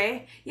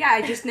 Anyway, yeah,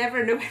 I just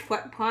never knew at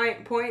what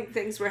point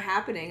things were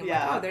happening. I'm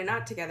Yeah. like, oh, they're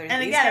not together.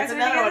 And These again, guys it's are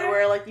another one together?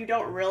 where like you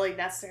don't really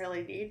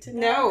necessarily need to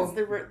know. No. 'cause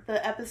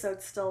the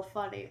episode's still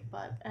funny,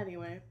 but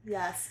anyway,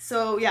 yes.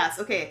 So yes,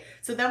 okay.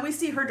 So then we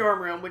see her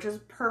dorm room, which is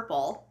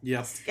purple.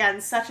 Yep,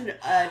 Again, such an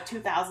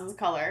 2000s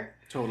color.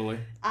 totally.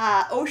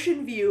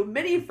 Ocean view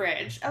mini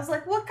fridge. I was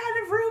like, what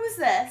kind of room is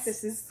this?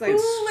 This is like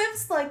Who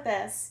lives like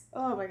this?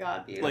 Oh my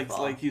god,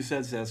 beautiful. Like you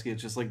said, Saskia,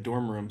 it's just like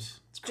dorm rooms.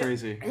 It's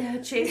crazy.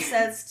 Chase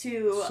says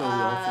to So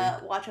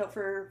wealthy. watch out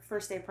for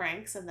first day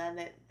pranks, and then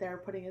they're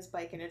putting his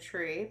bike in a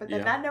tree. But then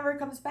Yeah. that never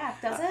comes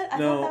back, does it? I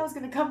no. thought that was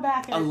going to come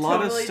back, and A it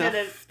lot totally of stuff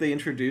didn't. they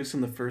introduce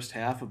in the first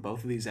half of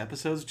both of these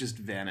episodes just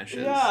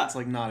vanishes. Yeah. It's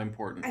like not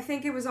important. I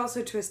think it was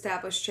also to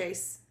establish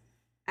Chase.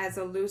 as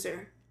a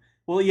loser.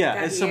 Well, yeah,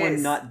 That as he someone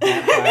is. not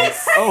that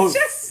high. Oh,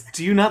 Just-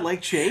 do you not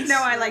like Chase?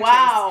 No, I like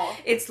Wow.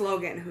 Chase. It's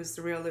Logan who's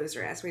the real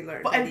loser, as we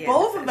learned. by And the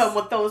both end of them this.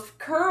 with those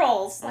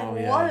curls. Like, Oh,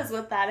 yeah. what is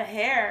with that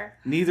hair?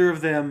 Neither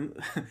of them.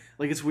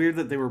 Like, it's weird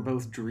that they were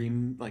both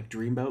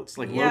dreamboats.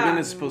 Like, Yeah. Logan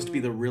is supposed to be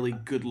the really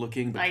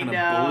good-looking but I kind of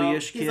know.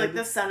 bullyish kid. He's like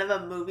the son of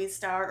a movie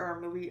star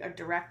or a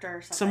director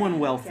or something. Someone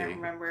wealthy. I can't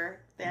remember.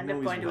 They end know up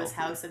he's going to his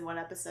wealthy. house in one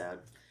episode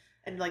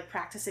and like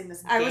practicing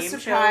this I game was show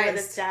that surprised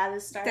his dad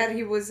is starting. that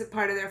he was a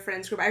part of their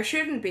friends group. I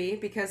shouldn't be,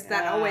 because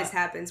that Yeah. always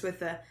happens with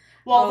the.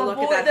 well, oh, the look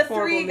at boy, that the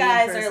horrible, three mean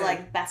guys are person.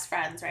 like best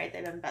friends, right?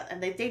 They've been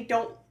and they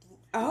don't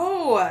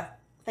Oh,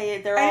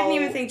 they're I all.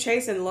 didn't even think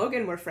Chase and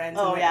Logan were friends.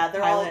 Oh in yeah, the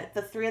they're pilot. all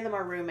the three of them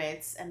are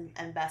roommates and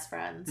best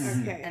friends.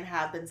 Okay. And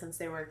have been since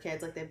they were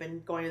kids. Like they've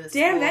been going to the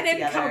Damn, school that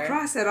didn't come together.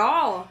 across at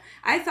all.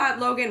 I thought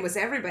Logan was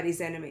everybody's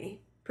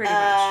enemy, pretty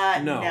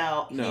much.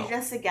 No. He's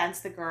just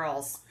against the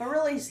girls. But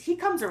really, he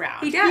comes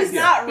around. He does. He's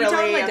Yeah. not He really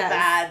totally a does.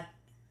 bad.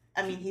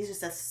 I mean, he's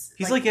just a.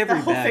 He's like every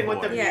the whole bad thing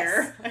with the boy. Yes.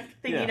 mirror.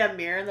 Like, they Yeah. need a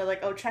mirror, and they're like,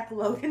 "Oh, check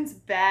Logan's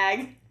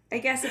bag." I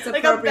guess it's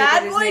Like appropriate a that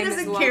bad his boy name is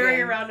doesn't carry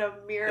Logan. around a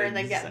mirror and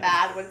then get Exactly.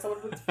 mad when someone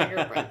puts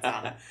fingerprints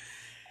on it.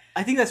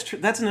 I think that's true.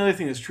 That's another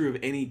thing that's true of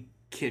any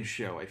kid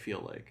show. I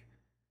feel like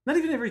not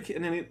even every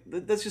kid.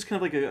 That's just kind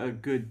of like a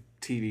good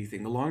TV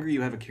thing. The longer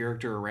you have a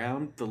character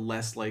around, the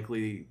less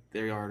likely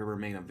they are to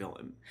remain a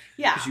villain.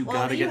 Yeah, 'Cause you well,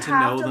 gotta you get to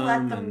have know to let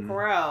them them and-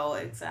 grow.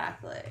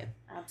 Exactly,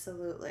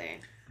 absolutely.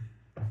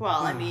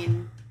 Well, I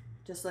mean,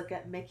 just look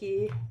at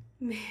Mickey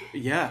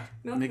Yeah,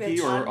 Milk Mickey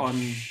bitch. or on.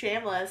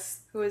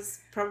 Shameless. Who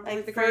is probably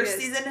Like the first greatest.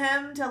 season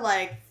him to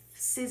like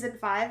season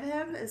 5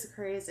 him is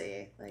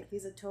crazy. Like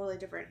he's a totally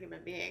different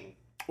human being.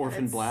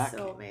 Orphan It's Black,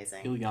 so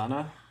amazing.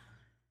 Ilyana.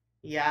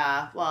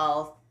 Yeah,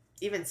 well,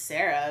 even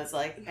Sarah is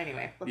like.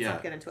 Anyway, let's Yeah,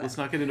 not get into it. let's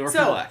not get into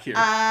Orphan So, Black here.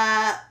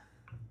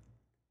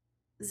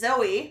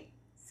 Zoe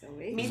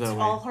Zoe. meets Zoe.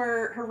 all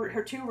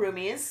her two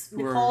roomies.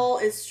 Who are- Nicole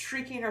is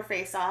shrieking her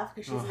face off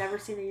because she's Ugh. never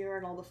seen a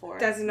urinal before.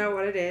 Doesn't know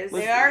what it is.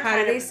 They are How do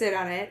kind they of- sit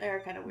on it?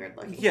 They're kind of weird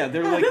looking. Yeah,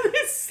 they're like-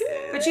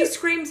 But she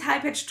screams high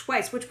pitched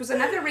twice, which was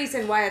another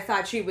reason why I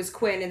thought she was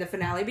Quinn in the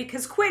finale,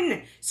 because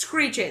Quinn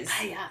screeches.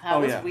 Yeah, that Oh,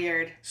 was yeah.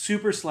 weird.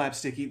 Super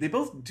slapsticky. They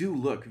both do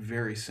look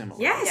very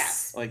similar.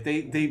 Yes. Like they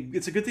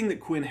it's a good thing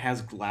that Quinn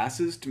has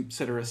glasses to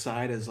set her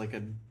aside as like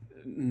a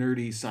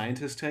nerdy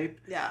scientist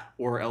type, Yeah.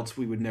 or else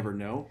we would never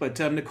know. But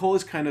Nicole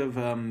is kind of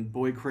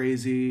boy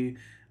crazy,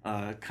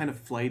 kind of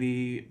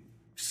flighty,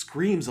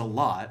 screams a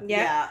lot.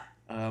 Yeah.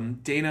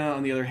 Dana,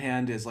 on the other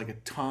hand, is like a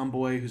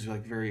tomboy who's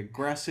like very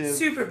aggressive.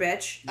 Super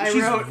bitch. I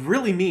She's wrote-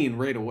 really mean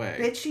right away.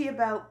 Bitchy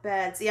about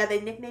beds. Yeah,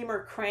 they nickname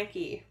her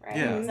Cranky, right?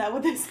 Yeah. Is that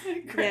what they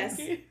say? Yes.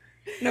 Cranky?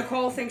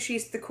 Nicole thinks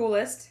she's the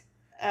coolest.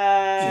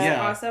 Yeah.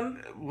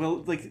 Awesome.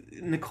 Well, like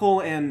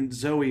Nicole and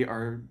Zoe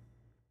are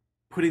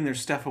putting their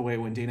stuff away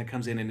when Dana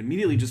comes in and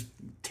immediately just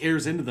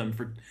tears into them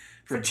for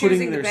For putting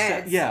choosing the their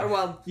beds. Yeah. Or,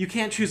 well, You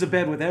can't choose a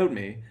bed without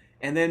me.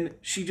 And then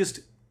she just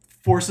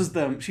forces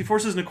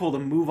Nicole to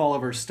move all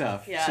of her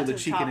stuff Yeah, so to that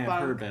she top can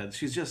have her bunk. bed.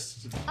 She's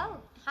just Oh,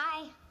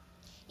 hi.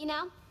 You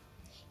know,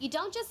 you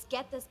don't just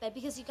get this bed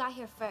because you got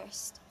here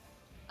first.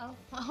 Oh,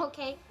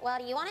 okay. Well,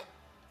 do you want it?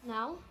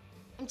 No,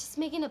 I'm just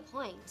making a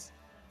point.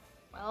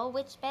 Well,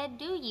 which bed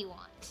do you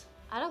want?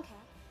 I don't care.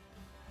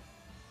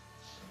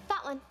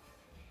 That one.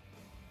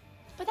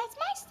 But that's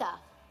my stuff.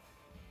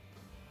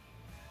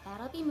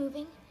 That'll be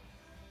moving.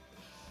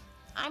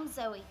 I'm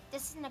Zoe.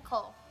 This is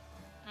Nicole.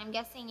 I'm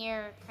guessing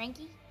you're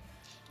Cranky?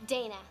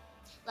 Dana.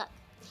 Look,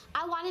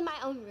 I wanted my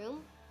own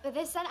room, but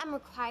they said I'm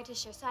required to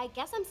share, so I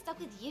guess I'm stuck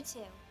with you two.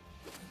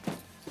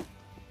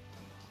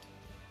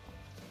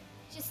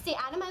 Just stay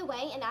out of my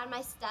way and out of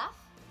my stuff,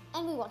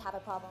 and we won't have a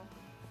problem.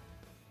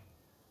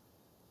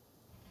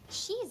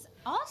 She's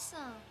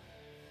awesome.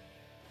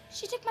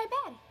 She took my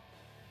bed.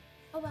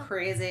 Oh well.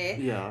 Crazy.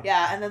 Yeah.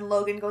 Yeah, and then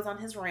Logan goes on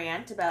his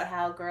rant about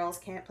how girls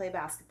can't play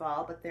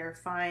basketball, but they're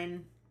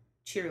fine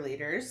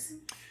cheerleaders.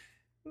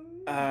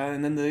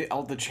 and then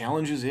all the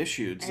challenge is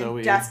issued. And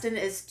Zoe. Dustin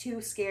is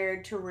too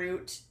scared to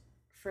root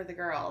for the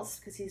girls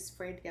because he's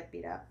afraid to get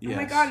beat up. oh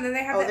my Yes. god, and then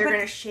they have Oh, that, they're but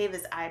gonna shave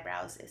his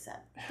eyebrows. They said.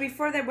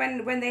 before they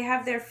when they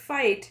have their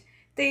fight,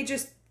 they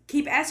just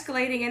keep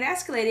escalating and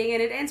escalating,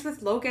 and it ends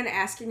with Logan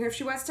asking her if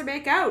she wants to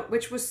make out,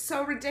 which was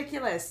so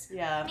ridiculous.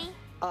 Yeah.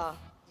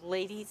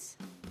 Ladies,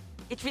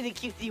 it's really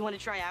cute that you want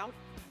to try out,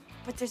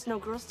 but there's no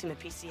girls team at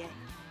PCA.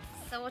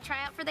 So we'll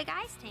try out for the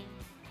guys' team.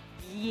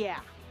 Yeah,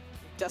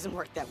 doesn't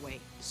work that way.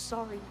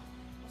 Sorry.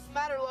 What's the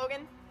matter,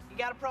 Logan? You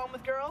got a problem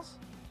with girls?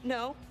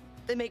 No,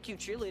 they make cute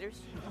cheerleaders.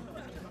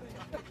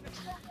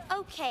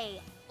 Okay,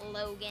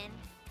 Logan.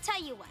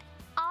 Tell you what,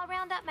 I'll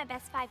round up my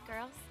best 5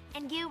 girls,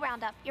 and you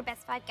round up your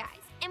best 5 guys,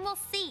 and we'll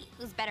see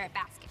who's better at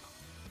basketball.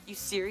 You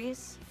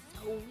serious?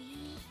 Zoe.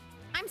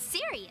 I'm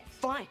serious.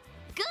 Fine.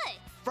 Good.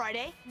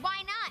 Friday, Why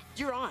not?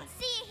 you're on.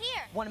 See you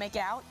here. Want to make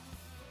out?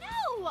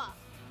 No.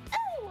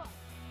 Ooh.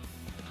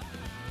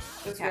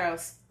 It's Yeah.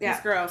 gross. Yeah.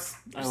 It's gross.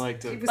 I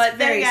liked It it. was But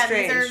then very again,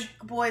 strange. these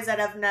are boys that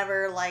have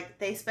never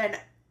they spend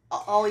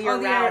all year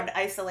All year. round,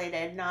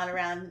 isolated, not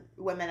around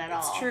women at all.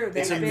 It's true.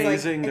 It's They've been-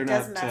 amazing. It They're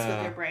does not, mess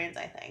with your brains,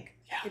 I think.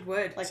 It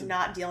would. Like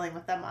not dealing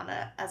with them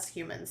as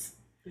humans,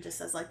 just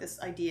as like this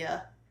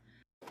idea.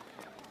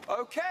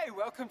 Okay,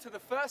 welcome to the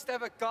first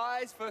ever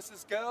guys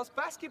versus girls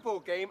basketball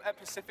game at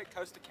Pacific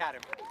Coast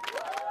Academy.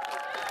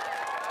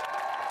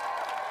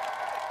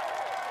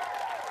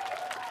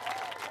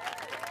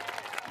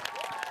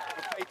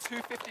 Okay, 2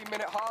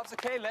 15-minute halves.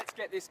 Okay, let's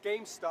get this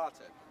game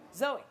started.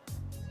 Zoe,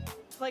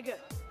 play good.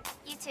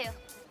 You too.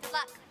 Good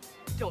luck.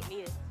 Don't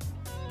need it.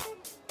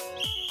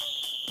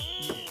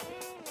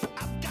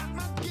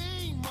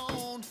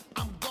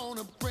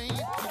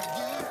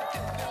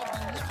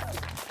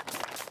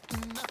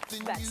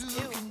 That's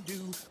two.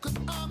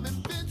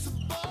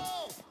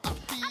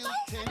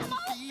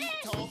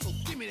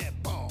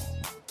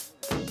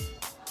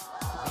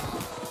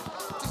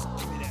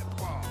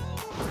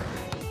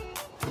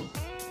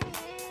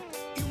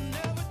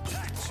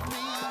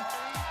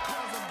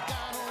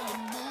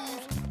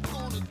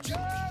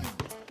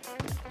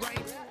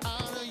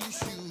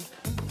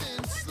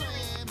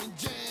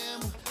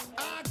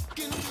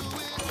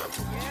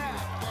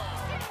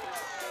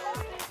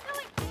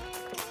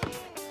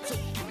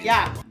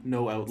 Yeah.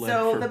 No outlet.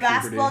 So for the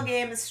basketball puberty.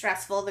 game is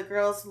stressful. The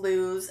girls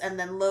lose, and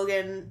then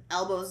Logan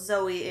elbows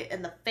Zoe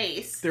in the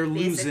face. They're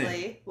losing.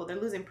 basically. Well, they're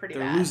losing pretty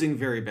They're bad. losing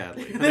very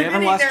badly. And They're they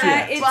haven't getting lost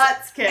their yet.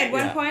 butts kicked. At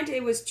one Yeah. point,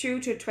 it was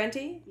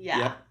 2-20. Yeah.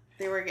 Yep.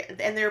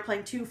 They were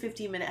playing 2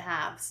 15-minute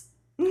halves,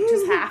 which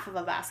is half of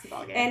a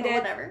basketball game. And but it-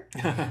 whatever.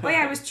 Oh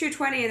yeah, it was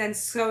 2-20, and then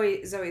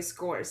Zoe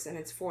scores, and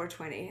it's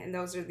 4-20, and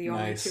those are the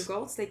only Nice. 2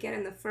 goals they get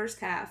in the first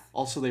half.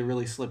 Also, they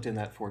really slipped in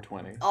that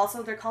 420.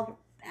 Also, they're called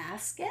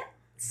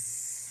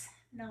baskets,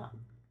 not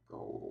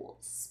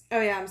goals.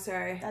 Oh yeah, I'm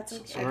sorry. That's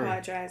okay. I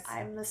apologize.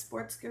 I'm the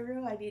sports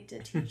guru. I need to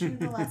teach you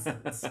the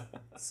lessons.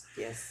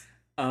 Yes.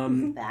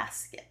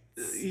 Baskets.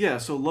 Yeah,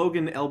 so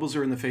Logan elbows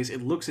her in the face.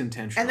 It looks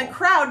intentional. And the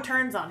crowd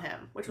turns on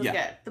him, which was Yeah,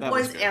 good. The that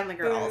was boys good. and the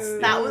girls.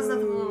 That was the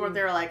one where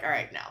they were like, all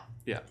right, no.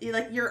 Yeah.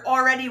 You're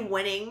already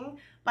winning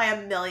by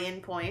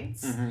 1,000,000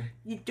 points. Mhm.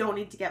 You don't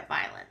need to get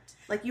violent.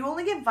 Like, you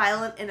only get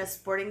violent in a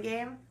sporting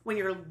game when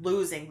you're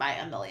losing by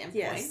 1,000,000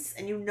 Yes. points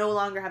and you no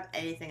longer have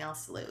anything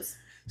else to lose.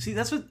 See,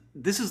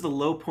 this is the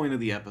low point of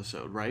the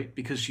episode, right?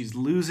 Because she's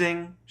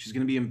losing, she's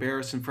going to be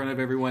embarrassed in front of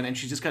everyone, and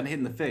she's just gotten hit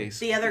in the face.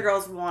 The other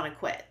girls want to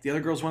quit. The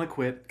other girls want to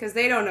quit. Because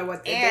they don't know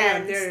what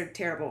And they're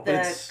terrible.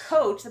 The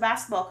coach, the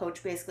basketball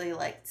coach, basically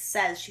like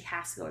says she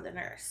has to go to the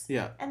nurse.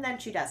 Yeah. And then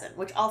she doesn't,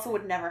 which also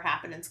would never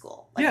happen in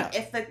school. Like, Yeah.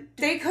 if the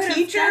They could have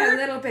teacher, done a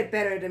little bit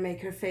better to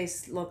make her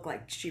face look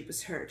like she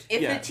was hurt.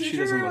 if Yeah, the she teacher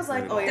doesn't was look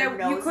like, right "Oh, at your all.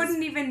 nose You is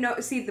couldn't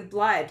even see the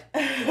blood.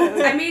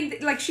 I mean,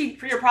 like she.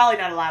 You're probably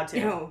not allowed to.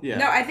 No, Yeah.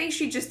 no. I think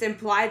she just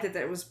implied that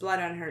there was blood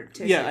on her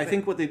tissue. Yeah, I but-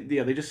 think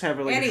they just have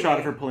like a Anyway. shot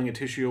of her pulling a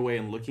tissue away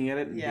and looking at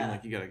it and Yeah. being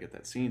like, you gotta get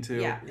that scene too.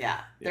 Yeah. Yeah,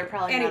 they're Yeah.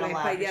 probably Anyway, not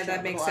allowed but to yeah, show that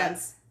the makes blood.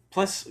 sense.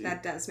 Plus,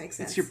 That does make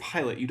sense. it's your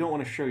pilot. You don't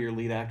want to show your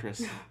lead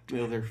actress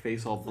with their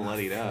face all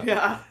bloodied up.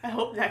 Yeah, I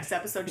hope next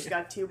episode she's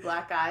got 2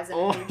 black eyes and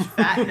Oh. a huge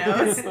fat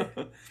nose.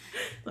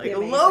 Like, Be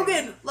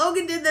amazing.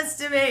 Logan did this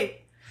to me.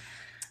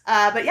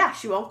 But yeah,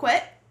 she won't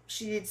quit.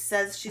 She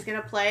says she's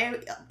gonna play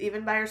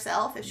even by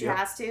herself if she Yep.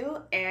 has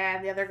to,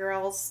 and the other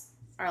girls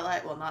are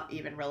like, well, not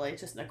even really,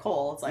 just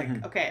Nicole. It's like,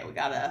 okay, we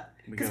gotta,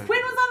 because gotta-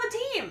 Quinn was on the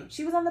team.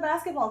 She was on the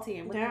basketball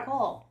team with Yeah.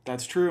 Nicole.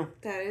 That's true.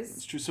 That That's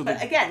is. true. So But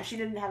they, again, she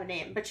didn't have a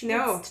name, but she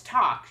No. gets to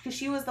talk because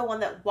she was the one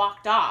that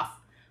walked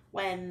off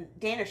when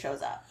Dana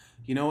shows up.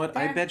 you know what?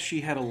 I Fair. bet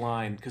she had a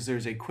line because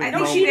there's a quick I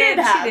think moment. she did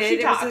have. She She did.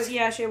 It was talked.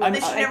 yeah, she I'm- was.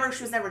 But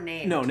she was never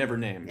named. No, never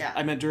named. Yeah.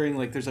 I meant during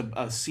there's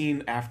a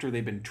scene after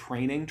they've been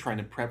training, trying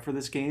to prep for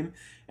this game,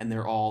 and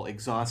they're all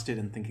exhausted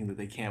and thinking that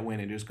they can't win.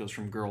 It just goes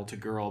from girl to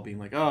girl, being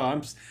like,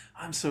 "Oh,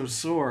 I'm so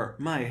sore.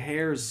 My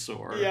hair's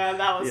sore." Yeah,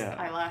 that was. Yeah.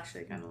 I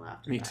actually kind of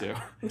laughed. At Me that. too.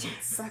 It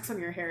sucks when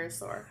your hair is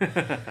sore.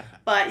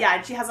 But yeah,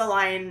 and she has a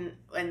line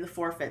in the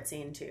forfeit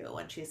scene too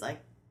when she's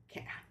like,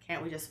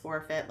 "Can't we just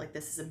forfeit? Like,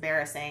 this is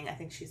embarrassing." I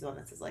think she's the one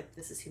that says like,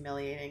 "This is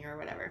humiliating" or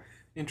whatever.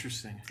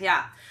 Interesting.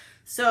 Yeah.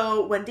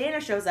 So when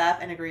Dana shows up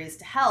and agrees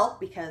to help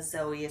because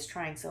Zoe is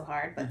trying so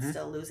hard but Mm-hmm.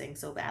 still losing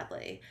so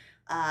badly,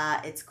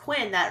 it's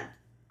Quinn that.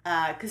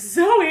 Because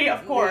Zoe,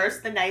 of course,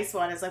 the nice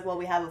one, is like, well,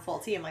 we have a full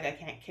team. Like, I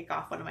can't kick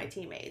off one of my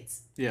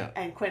teammates. Yeah.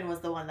 And Quinn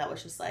was the one that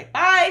was just like,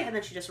 bye, and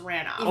then she just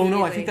ran off. Oh no, I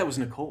Immediately. think that was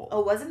Nicole. Oh,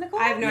 was it Nicole?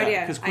 I have no Yeah,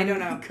 idea. 'cause I Quinn- don't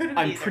know. Could've been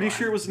I'm either pretty one.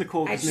 sure it was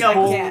Nicole. 'Cause No,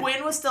 Nicole, yeah.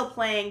 Quinn was still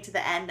playing to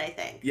the end, I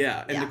think.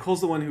 yeah, and Yeah. Nicole's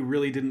the one who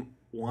really didn't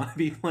want to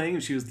be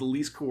playing. She was the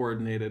least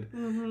coordinated.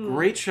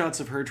 Great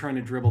shots of her trying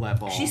to dribble that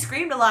ball. She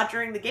screamed a lot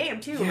during the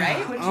game, too, Yeah.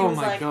 right? When she Oh was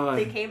my like, God.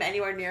 they came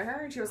anywhere near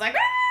her, and she was like,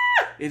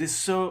 ah! It is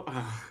so.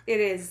 It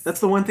is. That's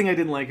the one thing I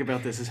didn't like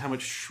about this is how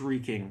much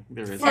shrieking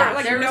there is. For,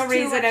 like, there no was too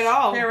reason much- at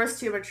all. There was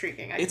too much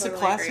shrieking. I It's totally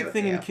a classic agree with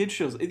thing you. in kids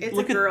shows. It's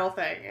Look a girl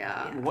thing,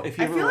 yeah. If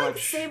you I ever feel like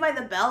watch Saved by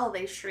the Bell,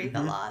 they shriek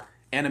a lot.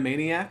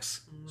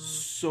 Animaniacs,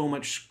 so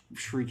much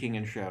shrieking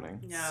and shouting.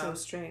 Yeah. So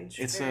strange.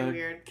 It's Very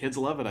weird. kids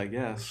love it, I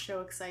guess.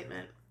 Show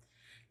excitement.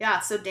 Yeah,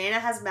 so Dana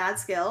has mad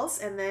skills,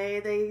 and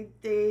they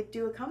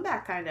do a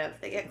comeback, kind of.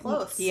 They get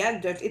close.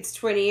 Yeah, it's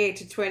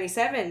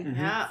 28-27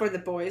 Yeah. for the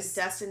boys.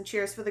 Destin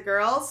cheers for the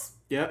girls.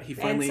 Yeah, he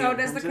And finally. so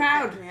does the comes in.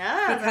 crowd.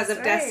 Yeah, Because that's of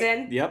right.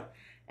 Destin. Yep.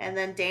 And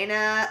then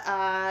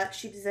Dana,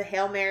 she does a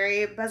Hail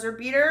Mary buzzer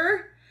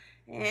beater,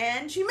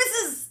 and she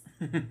misses.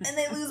 And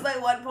they lose by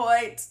 1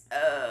 point.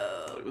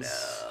 Oh,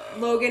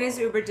 no. Logan is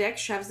uber dick,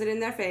 shoves it in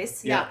their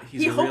face. Yeah,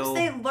 he's he a hopes real-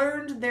 they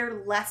learned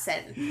their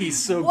lesson.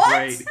 He's so What?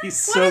 great. He's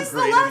so What is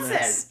great the in lesson?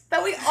 this.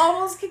 That we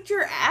almost kicked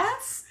your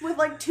ass with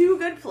like 2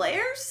 good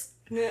players?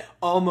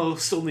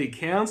 Almost only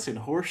counts in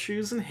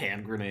horseshoes and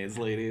hand grenades,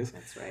 ladies.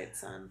 That's right,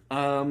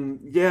 son.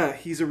 Yeah,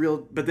 he's a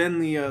real. But then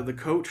the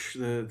coach,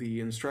 the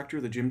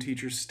instructor, the gym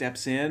teacher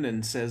steps in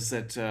and says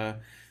that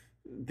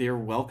they're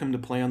welcome to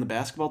play on the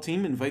basketball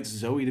team. Invites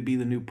Zoe to be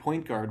the new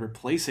point guard,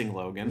 replacing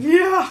Logan.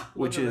 Yeah,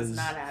 which Logan is was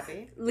not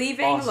happy.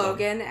 Leaving awesome.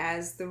 Logan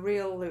as the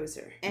real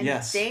loser. And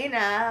Yes.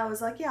 Dana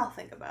was like, "Yeah, I'll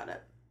think about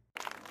it."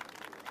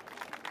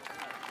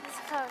 Miss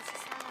Post,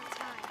 it's not on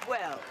time.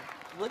 Well,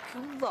 look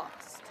who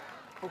lost.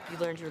 Hope you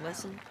learned your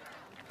lesson.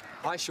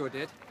 I sure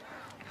did.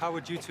 How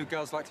would you two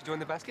girls like to join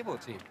the basketball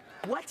team?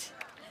 What?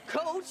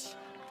 Coach?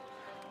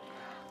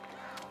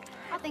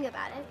 I'll think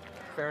about it.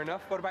 Fair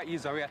enough. What about you,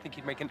 Zoe? I think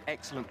you'd make an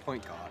excellent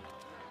point guard.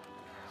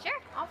 Sure,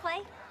 I'll play.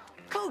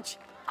 Coach,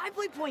 I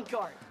play point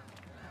guard.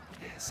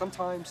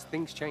 Sometimes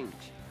things change.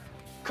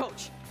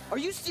 Coach, are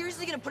you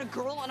seriously gonna put a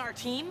girl on our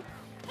team?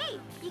 Hey,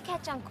 you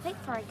catch on quick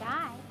for a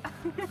guy.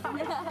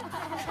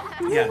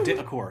 Yeah,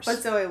 of course. But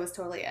Zoe was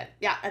totally in.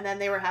 Yeah, and then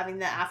they were having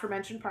the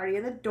aforementioned party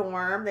in the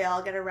dorm. They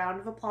all get a round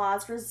of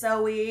applause for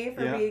Zoe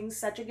for Yeah. being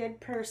such a good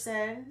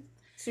person.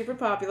 Super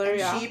popular, And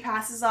yeah. she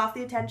passes off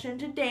the attention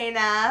to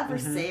Dana for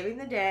Mm-hmm. saving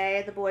the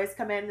day. The boys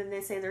come in and they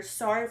say they're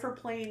sorry for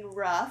playing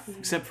rough.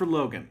 Except for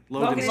Logan.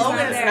 Logan Logan's is not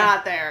Logan's there.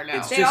 not there, no.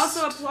 It's They just-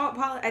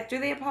 also do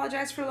they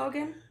apologize for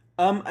Logan?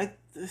 I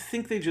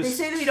think they just. They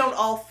say that we don't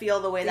all feel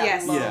the way that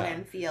Yes. Logan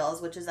Yeah.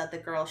 feels, which is that the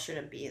girl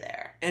shouldn't be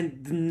there.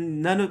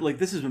 And none of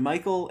this is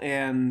Michael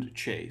and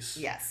Chase.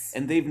 Yes.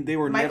 And they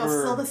were Michael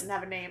never. still doesn't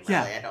have a name, really,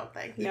 Yeah. I don't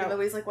think. Even No. though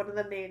he's like one of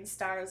the main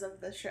stars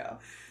of the show.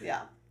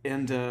 Yeah.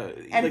 And And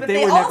like but they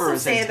they were never also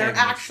as say they're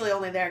antagonists, actually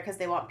only there because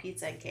they want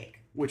pizza and cake.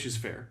 which is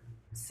fair.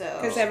 So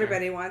Because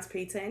everybody wants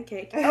pizza and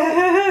cake.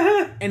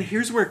 And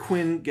here's where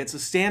Quinn gets a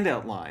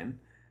standout line.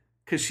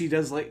 Because she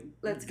does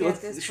Let's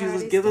get this she's like,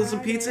 party give us some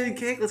pizza started." and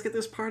cake. Let's get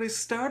this party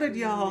started,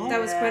 y'all. That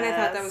was Quinn. I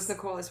thought that was Yes.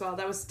 Nicole as well.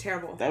 That was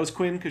terrible. That was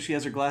Quinn because she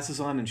has her glasses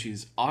on and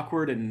she's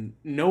awkward and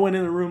no one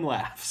in the room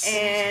laughs.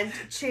 And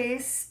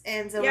Chase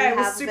and Zoe Yeah, it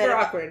was have, super a bit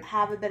awkward.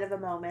 have a bit of a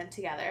moment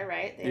together,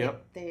 right?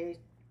 Yep. They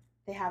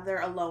have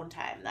their alone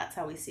time. That's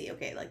how we see,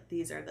 okay, like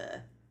these are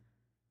the...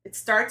 It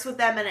starts with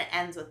them and it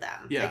ends with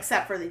them. Yeah.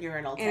 Except for the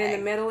urinal tag. And in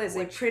the middle is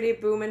a pretty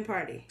booming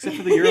party. Except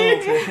for the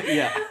urinal tag.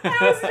 Yeah.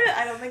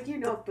 I don't think you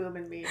know what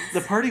booming means.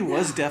 The party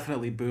was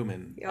definitely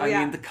booming. Oh, I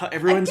yeah. mean,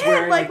 everyone's Again,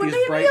 wearing like, like when these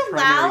they bright be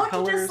primary allowed to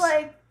colors. just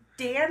like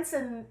dance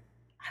and...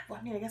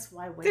 I mean, I guess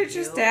why would They're you?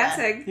 just But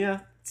dancing. Yeah.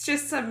 It's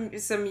just some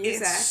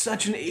music. It's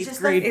such an It's eighth just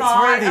grade the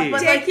thought party. of,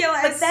 but, like,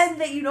 Ridiculous. but then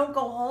that you don't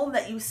go home,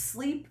 that you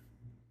sleep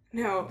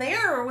No.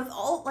 there with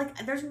all, like,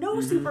 there's no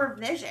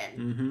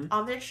supervision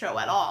on this show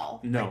at all.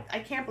 No. Like, I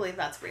can't believe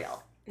that's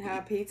real.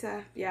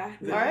 Pizza. Yeah.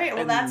 All right,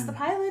 well, And- that's the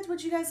pilot.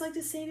 Would you guys like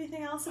to say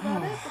anything else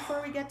about it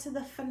before we get to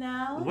the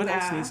finale? What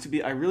else Nah. needs to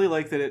be? I really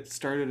like that it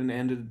started and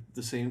ended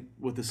the same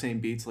with the same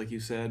beats, like you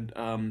said.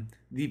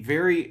 The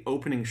very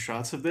opening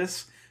shots of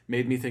this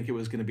made me think it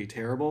was going to be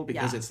terrible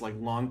because Yeah. it's like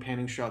long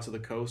panning shots of the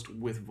coast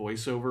with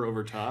voiceover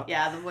over top.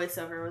 Yeah, the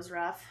voiceover was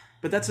rough.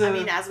 But that's I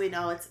mean, as we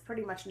know, it's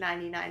pretty much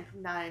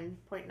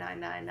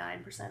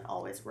 99.999%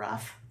 always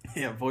rough.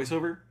 yeah,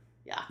 voiceover.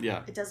 Yeah.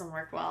 Yeah. It doesn't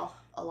work well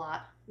a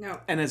lot. No.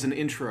 And as an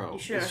intro, You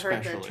should have heard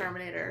especially. the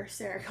Terminator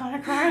Sarah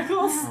Connor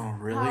Chronicles. Oh,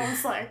 really? I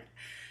was like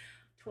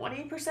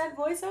 20%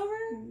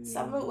 voiceover.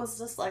 Some of it was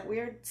just like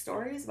weird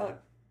stories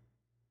about.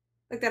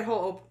 Like that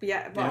whole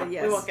Yeah.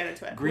 yes. We won't get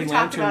into it. Green we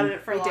talked Lantern- about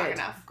it for We long did.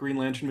 enough. Green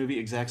Lantern movie,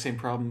 exact same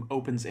problem.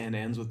 Opens and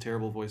ends with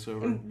terrible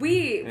voiceover. And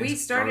we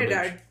It's started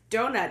garbage. our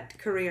donut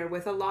career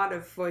with a lot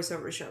of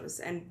voiceover shows,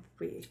 and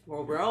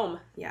Well, Rome.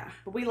 yeah.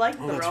 But we liked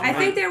Oh, the that's Rome. I right.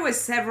 think there was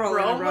several in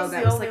Rome a row was that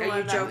the was only like, are one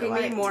you that we joking me?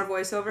 liked. More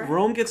voiceover?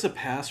 Rome gets a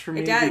pass for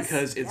me does,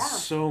 because it's yeah.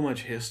 so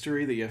much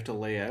history that you have to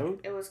lay out.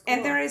 It was cool.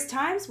 And there is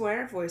times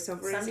where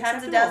voiceover is Sometimes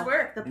acceptable. it does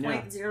work. The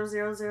Yeah.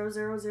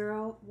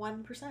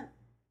 0.00001%.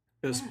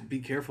 Just be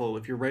careful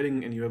if you're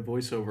writing and you have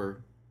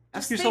voiceover.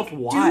 Ask Just yourself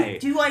think, why.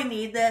 Do I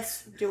need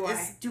this? Do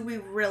Do we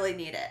really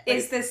need it?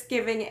 Is this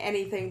giving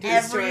anything to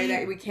the story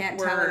that we can't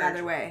tell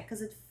another way?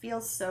 Because it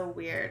feels so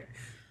weird.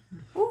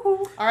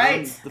 All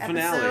right, the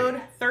finale.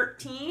 episode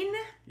 13.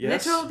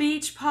 Yes. Little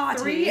Beach Party.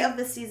 3 of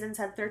the seasons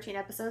had 13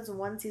 episodes, and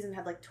one season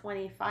had like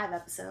 25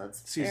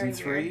 episodes. Season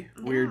Very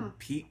 3, weird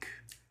peak.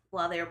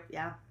 Well,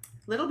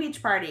 Little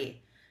Beach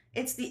Party.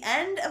 It's the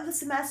end of the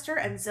semester,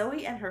 and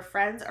Zoe and her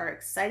friends are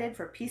excited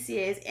for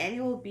PCA's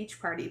annual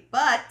beach party,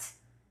 but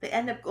they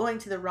end up going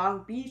to the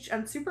wrong beach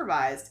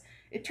unsupervised.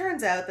 It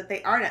turns out that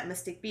they aren't at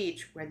Mystic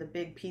Beach, where the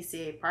big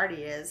PCA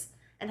party is,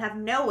 and have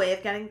no way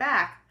of getting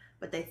back.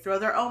 but they throw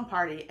their own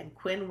party, and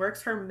Quinn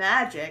works her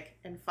magic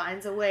and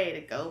finds a way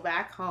to go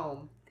back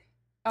home.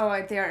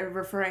 Oh, they're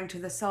referring to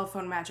the cell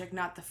phone magic,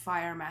 not the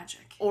fire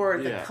magic. Or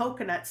the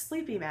coconut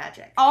sleepy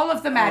magic. All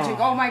of the magic.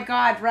 Oh my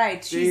god,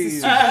 right.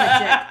 She's super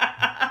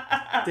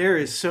legit. There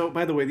is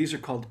by the way, these are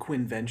called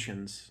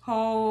Quinventions.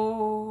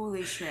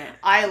 Holy shit.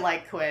 I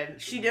like Quinn.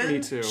 She Me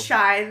doesn't too.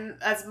 shine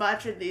as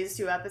much in these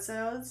 2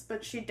 episodes,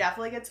 but she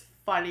definitely gets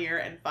funnier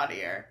and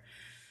funnier,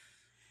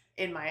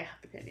 in my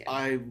opinion.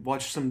 I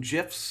watched some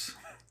GIFs.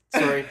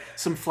 Sorry,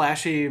 some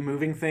flashy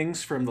moving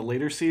things from the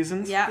later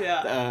seasons.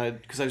 Yeah.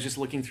 Because I was just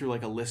looking through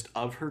like a list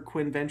of her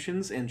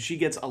Quinventions, and she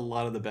gets a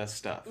lot of the best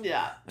stuff.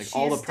 Yeah. Like She's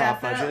all the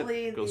prop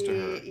definitely budget goes to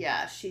her.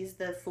 Yeah, she's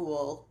the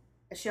fool.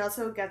 She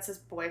also gets this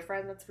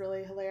boyfriend that's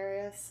really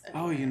hilarious.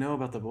 Oh, you know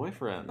about the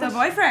boyfriend. The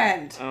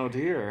boyfriend. Oh,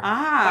 dear.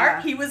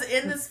 Mark, he was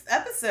in this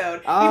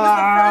episode. He Oh.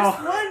 was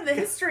the first one in the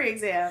history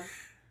exam.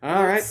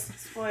 All right.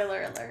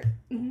 Spoiler alert.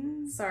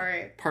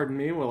 Sorry. Pardon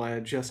me while I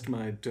adjust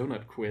my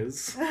donut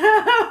quiz.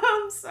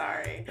 I'm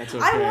sorry. That's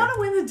okay. I want to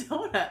win the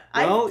donut.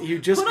 Well, you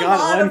just put a got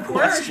lot one of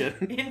work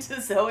question.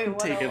 into Zoe 101.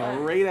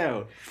 Taken right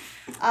out.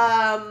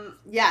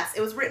 Yes,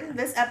 it was written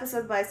this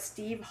episode by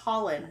Steve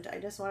Holland. I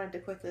just wanted to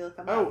quickly look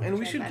him up. Oh, and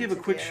we should give a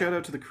quick shout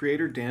out to the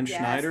creator, Dan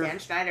Schneider. Dan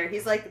Schneider.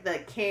 He's like the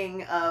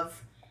king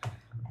of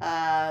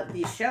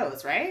these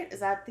shows, right? Is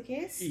that the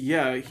case?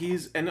 Yeah,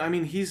 he's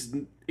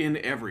in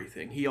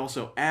everything. He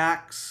also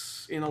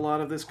acts in a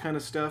lot of this kind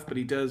of stuff, but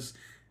he does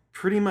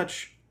pretty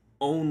much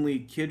only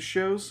kids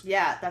shows.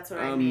 Yeah, that's what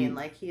I mean.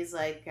 Like, he's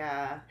like...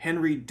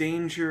 Henry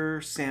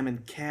Danger, Sam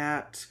and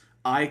Cat,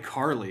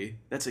 iCarly.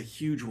 That's a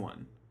huge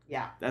one.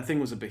 Yeah. That thing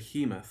was a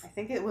behemoth. I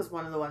think it was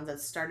one of the ones that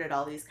started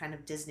all these kind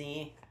of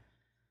Disney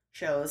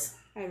shows.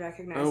 I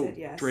recognize it,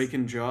 yes. Drake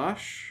and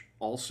Josh,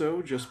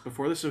 also, just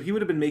before this. So he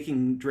would have been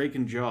making Drake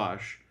and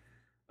Josh,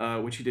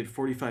 which he did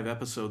 45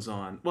 episodes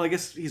on. Well, I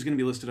guess he's going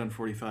to be listed on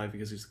 45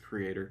 because he's the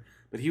creator.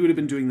 But he would have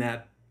been doing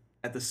that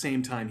at the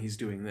same time he's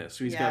doing this.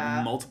 So he's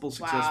got multiple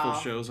successful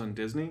shows on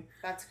Disney.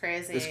 That's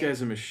crazy. This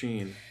guy's a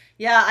machine.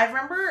 Yeah, I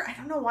remember, I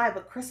don't know why,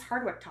 but Chris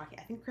Hardwick talking.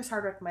 I think Chris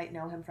Hardwick might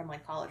know him from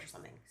like college or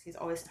something. Because he's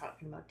always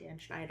talking about Dan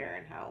Schneider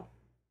and how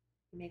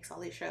he makes all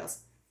these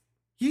shows.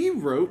 He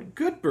wrote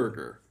Good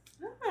Burger.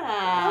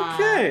 Ah,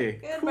 Okay.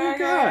 Good Cool Burger.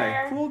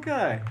 guy. Cool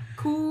guy.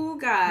 Cool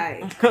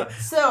guy.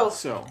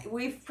 So,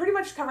 we've pretty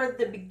much covered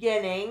the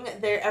beginning.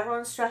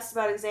 Everyone's stressed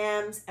about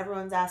exams.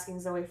 Everyone's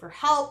asking Zoe for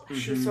help.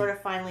 She Mhm. sort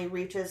of finally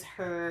reaches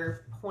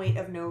her point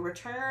of no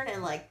return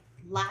and like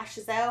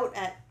lashes out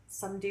at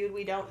some dude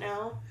we don't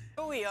know.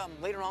 Zoe,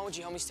 later on, would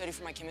you help me study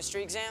for my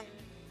chemistry exam?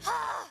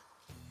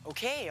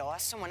 Okay, I'll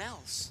ask someone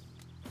else.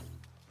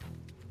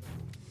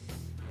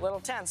 Little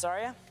tense, are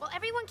you? Well,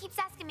 everyone keeps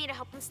asking me to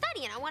help them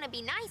study, and I want to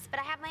be nice, but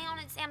I have my own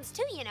exams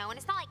too, you know, and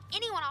it's not like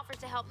anyone offers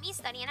to help me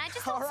study, and I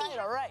just don't see...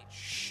 All right.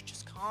 Shh,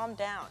 just calm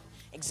down.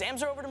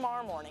 Exams are over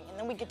tomorrow morning, and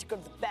then we get to go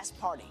to the best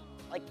party,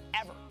 like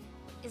ever.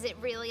 Is it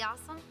really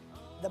awesome?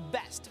 The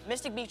best.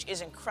 Mystic Beach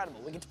is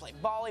incredible. We get to play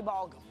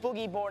volleyball, go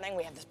boogie boarding,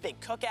 we have this big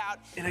cookout.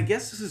 And I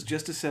guess this is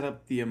just to set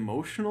up the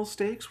emotional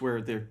stakes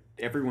where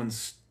everyone's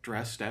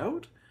stressed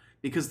out.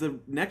 Because the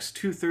next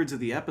 2/3 of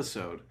the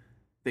episode,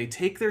 they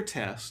take their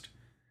test,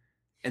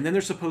 and then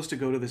they're supposed to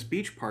go to this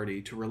beach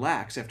party to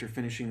relax after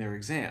finishing their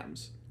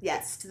exams.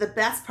 Yes, to the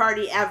best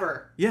party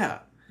ever. Yeah.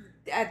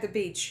 At the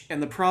beach.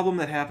 And the problem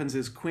that happens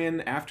is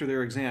Quinn, after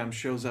their exam,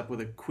 shows up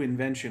with a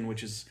Quinvention,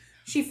 which is...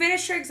 She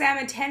finished her exam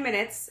in 10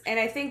 minutes, and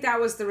I think that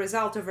was the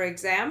result of her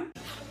exam.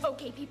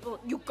 Okay, people,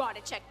 you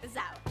gotta check this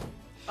out.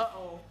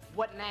 Uh-oh,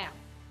 what now?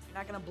 You're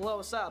not gonna blow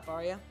us up,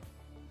 are you?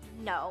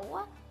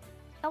 No.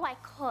 Oh, I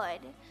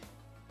could.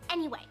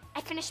 Anyway,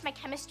 I finished my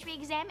chemistry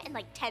exam in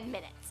like 10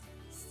 minutes.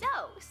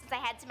 So, since I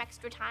had some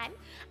extra time,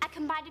 I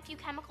combined a few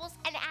chemicals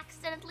and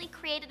accidentally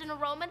created an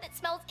aroma that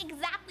smells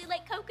exactly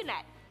like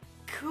coconut.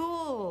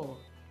 Cool.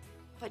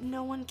 But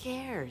no one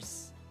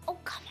cares. Oh,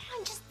 come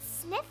on, just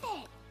sniff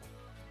it.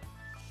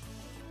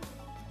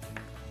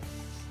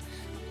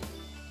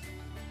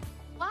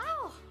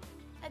 Wow,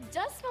 that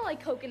does smell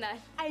like coconut.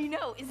 I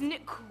know, isn't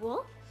it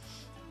cool?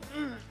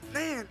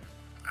 Man,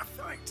 I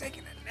feel like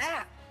taking a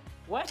nap.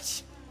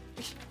 What?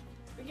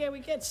 We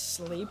get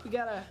sleep. We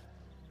gotta...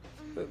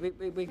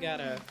 We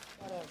gotta...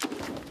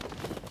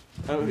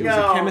 Oh, it was a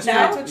No, chemistry?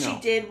 that's what No.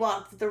 she did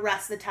the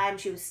rest of the time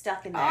she was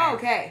stuck in there. Oh,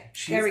 okay.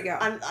 There we go.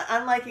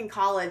 Unlike in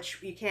college,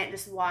 you can't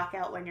just walk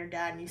out when you're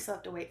done. You still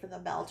have to wait for the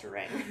bell to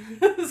ring.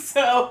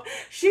 So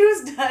she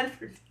was done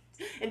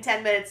in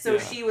 10 minutes. So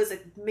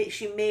Yeah.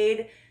 she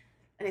made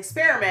an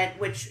experiment,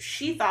 which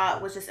she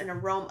thought was just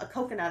a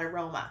coconut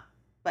aroma,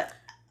 but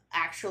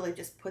actually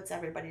just puts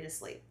everybody to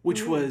sleep.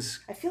 Which was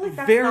I feel like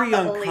that's very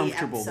not the only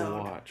uncomfortable to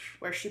episode watch.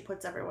 where she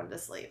puts everyone to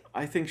sleep.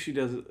 I think she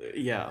does,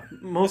 yeah.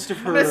 Most of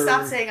her... I'm gonna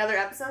stop saying other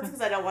episodes because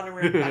I don't want to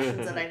ruin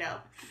questions that I know.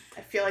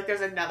 I feel like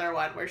there's another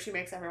one where she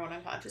makes everyone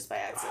unconscious by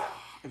accident.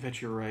 I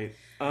bet you're right.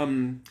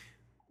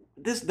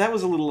 That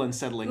was a little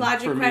unsettling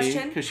Logic for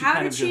question. me.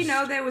 How did she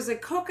know there was a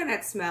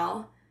coconut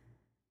smell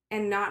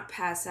and not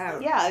pass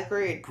out? Yeah,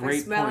 agreed. By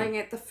smelling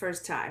it the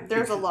first time.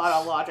 There's a lot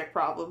of logic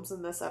problems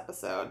in this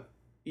episode.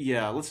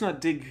 Yeah, let's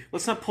not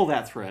pull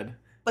that thread.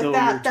 But Though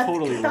that's you're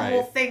totally the right.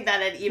 whole thing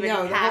that it even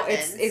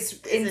happens. It's is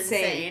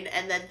insane.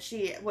 And then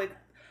she, like,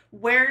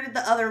 where did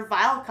the other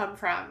vial come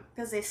from?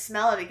 Because they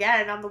smell it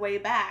again on the way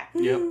back.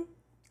 Yep.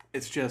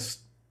 It's just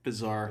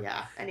bizarre.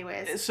 Yeah.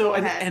 Anyways. So go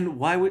ahead. and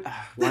why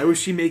was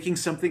she making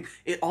something?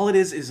 All it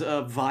is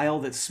a vial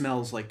that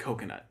smells like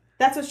coconut.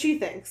 That's what she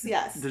thinks.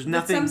 Yes. There's With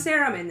nothing. some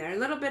serum in there, a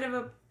little bit of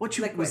a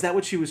liquid. Was that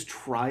what she was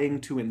trying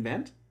to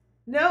invent?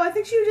 No, I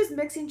think she was just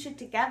mixing shit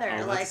together,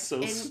 Oh, like that's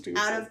so stupid.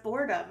 out of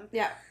boredom.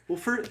 Yeah. Well,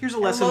 here's a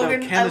lesson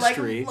about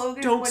chemistry.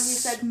 Logan Don't when he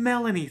said,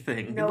 smell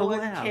anything in the no one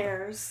lab.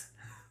 cares.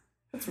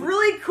 It's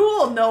really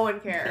cool. No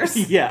one cares.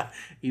 Yeah,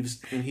 he's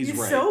He's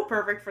right. so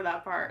perfect for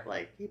that part.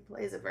 Like, he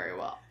plays it very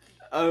well.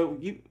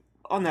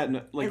 On that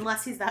note, like,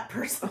 Unless he's that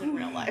person in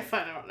real life,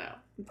 I don't know.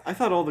 I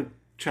thought all the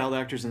child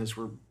actors in this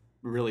were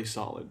really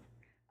solid.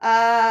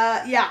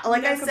 Yeah,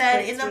 like No I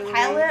said, in complaints, the really.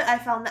 pilot, I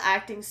found the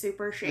acting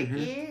super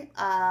shaky.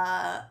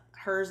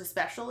 Hers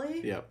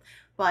especially. Yep.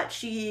 But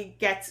she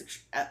gets,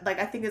 like,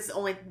 I think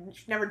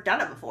she's never done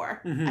it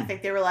before. Mhm. I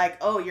think they were like,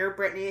 oh, you're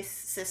Brittany's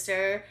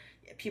sister.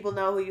 People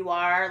know who you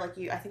are. Like,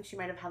 I think she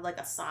might have had, like,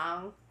 a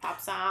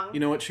pop song. You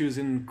know what? She was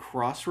in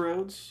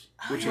Crossroads,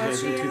 which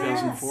is in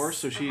 2004.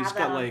 So I she's have got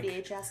that on like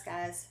VHS,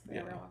 guys. If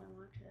you ever want to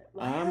watch it.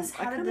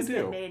 I How did kinda this do.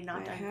 get made?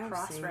 Not I done have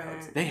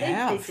Crossroads. seen They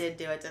have. They did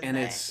do it, didn't and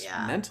they? it's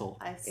Yeah. mental.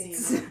 I've seen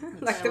It's it.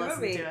 like I the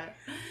listened movie. to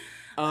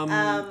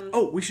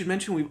it. We should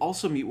mention we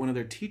also meet one of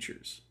their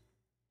teachers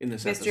in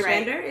this Mr. episode.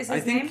 Bender is his I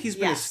think name? he's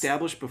been Yes.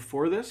 established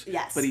before this.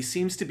 Yes. But he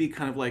seems to be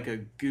kind of like a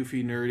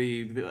goofy,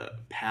 nerdy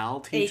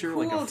pal teacher,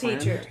 like cool a friend.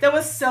 teacher. That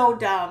was so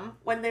dumb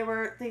when they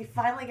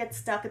finally get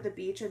stuck at the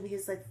beach and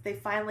he's like, they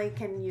finally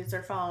can use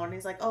their phone.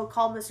 He's like, oh,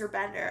 call Mr.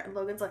 Bender. And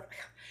Logan's like,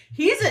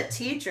 he's a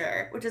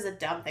teacher, which is a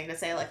dumb thing to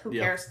say. Like, who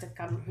Yep. cares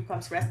who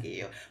comes to rescue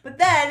you? But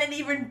then an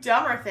even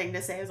dumber thing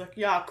to say is like,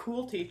 yeah,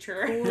 cool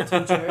teacher. Cool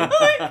teacher.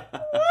 Like,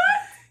 what?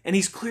 And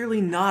he's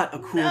clearly not a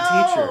cool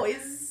No, teacher.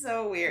 he's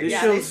so weird. This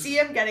Yeah, they shows- see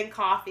him getting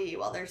coffee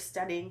while they're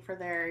studying for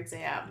their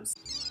exams.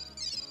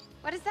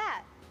 What is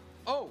that?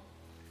 Oh,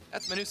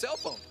 that's my new cell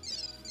phone.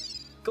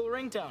 Cool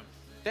ringtone.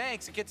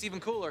 Thanks, it gets even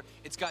cooler.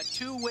 It's got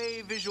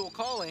two-way visual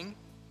calling,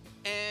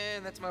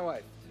 and that's my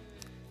wife.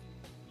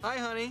 Hi,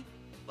 honey.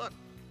 Look,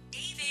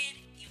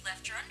 David, you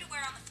left your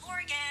underwear on the floor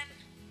again.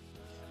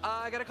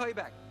 I gotta call you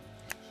back.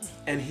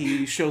 And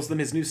he shows them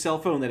his new cell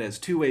phone that has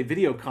two-way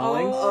video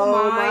calling.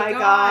 Oh my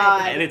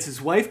God. And it's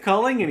his wife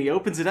calling, and he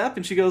opens it up,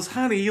 and she goes,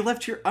 "Honey, you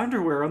left your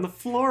underwear on the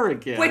floor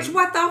again." Which,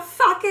 what the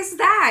fuck is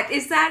that?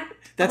 Is that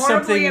That's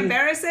horribly something-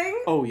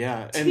 embarrassing? Oh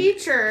yeah, and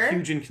Teacher,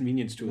 huge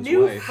inconvenience to his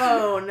new wife.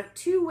 phone,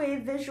 two-way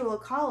visual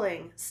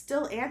calling,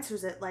 still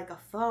answers it like a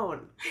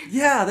phone.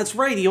 Yeah, that's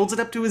right. He holds it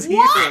up to his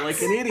What? ear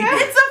like an idiot.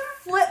 It's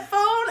a flip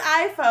phone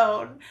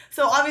iPhone.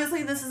 So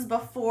obviously this is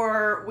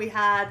before we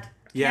had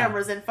Yeah.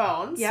 cameras in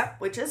phones. Yep.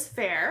 Which is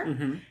fair.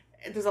 Mm-hmm.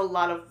 There's a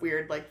lot of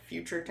weird like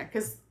future tech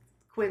because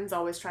Quinn's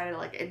always trying to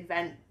like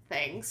invent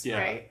things, Yeah.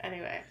 right?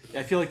 Anyway.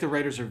 I feel like the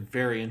writers are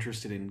very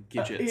interested in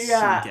gadgets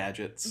yeah. and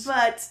gadgets.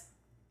 But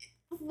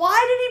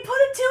why did he put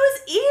it to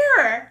his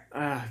ear?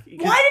 Why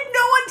did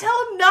no one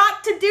tell him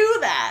not to do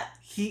that?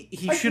 He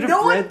Like, should have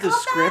no one read the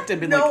caught script that?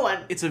 and been No like,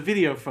 one. "It's a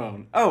video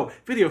phone. Oh,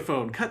 video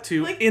phone. Cut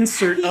to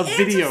insert He a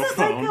video answers it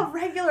phone." like a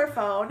regular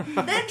phone,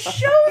 then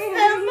shows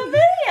them the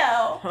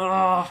video.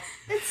 Oh,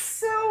 It's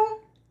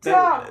so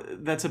dumb.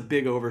 that's a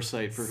big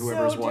oversight for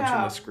whoever's So watching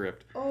dumb. the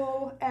script.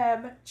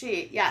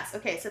 OMG. Yes.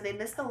 Okay. So they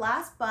missed the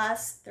last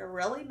bus. They're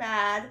really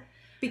mad.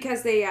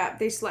 Because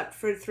they slept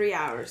for 3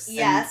 hours.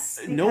 Yes.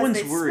 And no because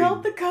one's they worried.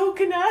 smelled the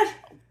coconut.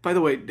 By the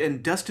way,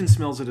 and Dustin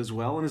smells it as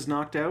well and is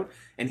knocked out,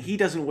 and he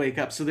doesn't wake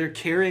up. So they're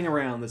carrying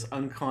around this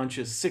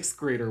unconscious 6th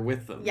grader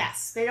with them.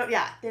 Yes. They don't.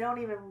 Yeah. They don't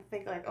even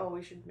think like, oh,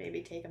 we should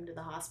maybe take him to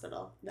the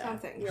hospital. No,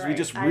 Something. you're We right.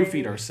 just I roofied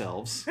didn't-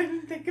 ourselves. I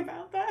didn't think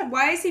about that.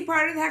 Why is he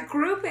part of that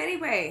group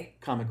anyway?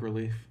 Comic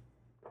relief.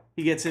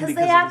 He gets in Because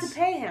because they of have his... to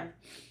pay him.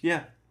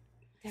 Yeah.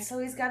 So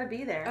he's got to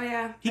be there. Oh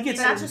yeah. He gets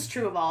That's in- just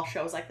true of all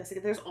shows like this.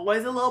 There's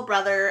always a little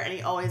brother, and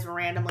he always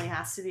randomly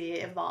has to be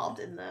involved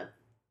in the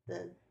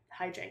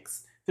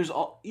hijinks. There's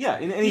all... Yeah,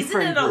 in any He's in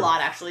friend it a group.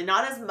 lot, actually.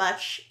 Not as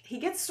much. He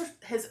gets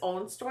his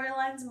own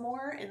storylines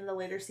more in the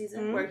later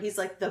season, where he's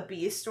like the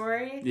B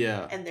story,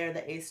 Yeah. and they're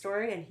the A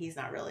story, and he's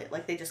not really.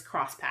 Like, they just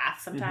cross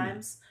paths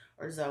sometimes.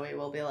 Or Zoe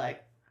will be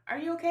like, "Are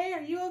you okay?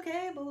 Are you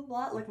okay?" Blah, blah,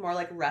 blah. Like, more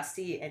like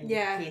Rusty and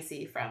Yeah.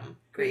 Casey from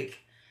Greek.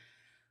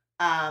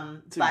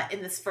 But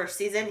in this first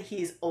season,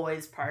 he's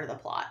always part of the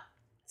plot.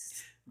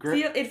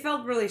 It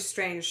felt really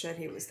strange that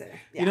he was there.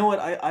 You know what?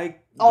 I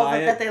Oh, buy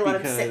but it that they let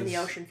him sit in the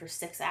because ocean for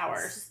 6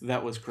 hours.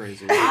 That was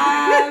crazy.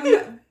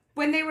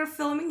 When they were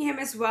filming him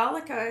as well,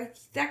 like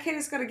that kid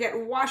is gonna get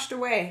washed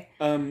away.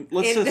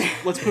 Let's In-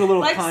 let's put a little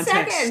like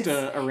context seconds.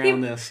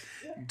 around this.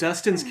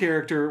 Dustin's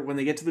character, when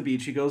they get to the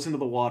beach, he goes into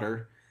the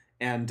water,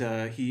 and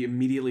he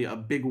immediately, a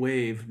big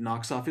wave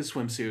knocks off his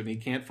swimsuit, and he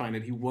can't find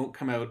it. He won't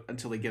come out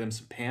until they get him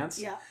some pants.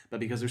 Yeah. But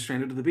because they're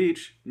stranded to the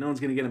beach, no one's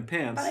gonna get him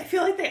pants. But I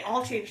feel like they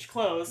all changed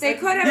clothes. They Like,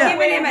 could have no given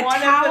way him a one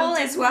of them towel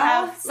didn't as well.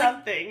 have Like,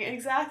 something,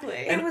 exactly.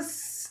 it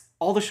was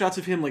all the shots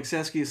of him, like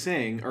Saskia is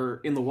saying,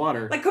 are in the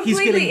water. Like He's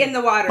completely getting in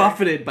the water.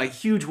 buffeted by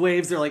huge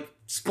waves. They're like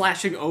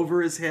splashing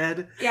over his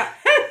head. Yeah.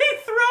 And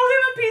they throw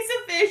him a piece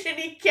of fish and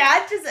he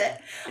catches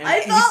it. And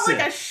I thought eats like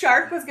it. a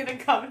shark was gonna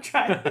come and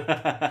try.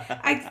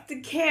 I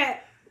can't.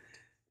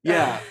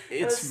 Yeah,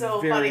 It was it's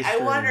so very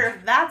funny. I wonder strange.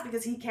 if that's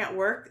because he can't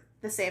work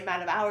the same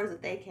amount of hours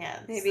that they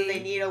can. Maybe. So they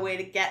need a way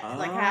to get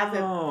like have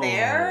Oh. him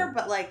there,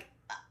 but like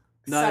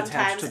Not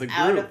attached sometimes to the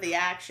out group. of the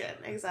action.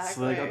 Exactly.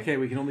 So like, okay,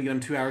 we can only get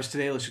him 2 hours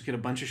today. Let's just get a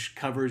bunch of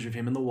coverage of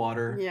him in the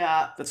water.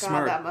 Yeah, That's God,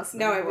 smart. That must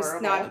No, be it was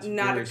horrible.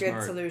 not a Very good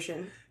smart.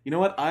 solution. You know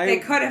what? They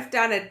could have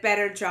done a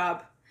better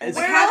job. As-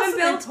 Where Have else him did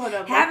build- they put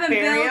him? have Like,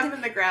 him bury build him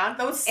in the ground.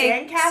 Those a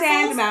sandcastles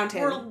sand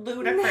mountain. were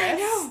ludicrous. I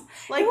know.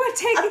 Like It would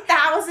take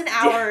 1,000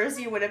 hours,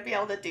 you wouldn't be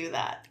able to do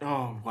that.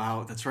 Oh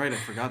wow, that's right. I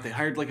forgot they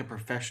hired like a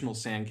professional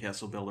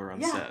sandcastle builder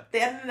on Yeah, set. they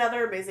had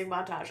another amazing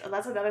montage, and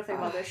that's another thing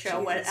about Oh, this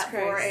show. When Jesus at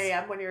 4 Christ.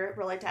 a.m. when you're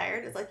really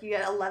tired, it's like you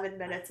get 11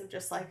 minutes of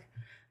just like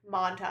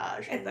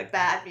montage and like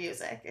bad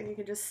music, and you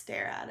can just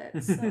stare at it.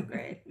 It's so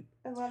great.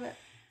 I love it.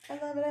 I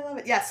love it. I love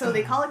it. Yeah. So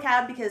they call a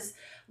cab because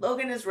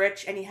Logan is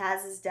rich and he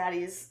has his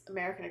daddy's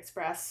American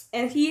Express.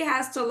 And he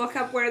has to look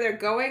up where they're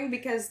going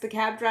because the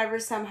cab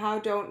drivers somehow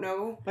don't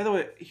know. By the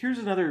way, here's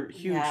another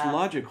huge Yeah.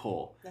 logic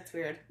hole. That's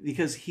weird.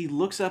 Because he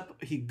looks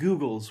up, he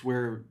Googles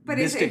where But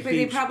Mystic they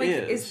Beach probably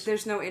is.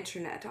 there's no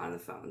internet on the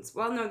phones.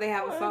 Well, no, they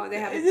have a phone. They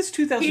have. It is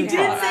He 2012.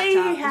 did say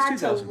laptop. he had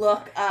It's to 2000.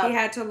 look up. He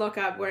had to look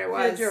up where it the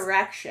was.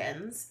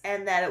 directions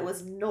and that it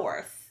was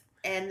north.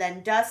 And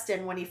then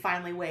Dustin, when he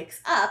finally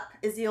wakes up,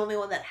 is the only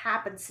one that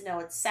happens to know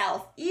it's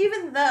south,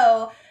 even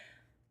though,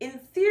 in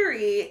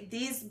theory,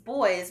 these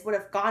boys would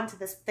have gone to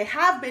this. They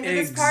have been to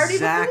this party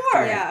Exactly,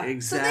 before. Yeah.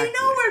 Exactly. So they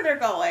know where they're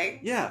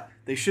going. Yeah,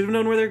 they should have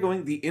known where they're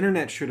going. The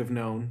internet should have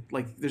known.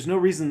 Like, there's no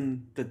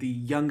reason that the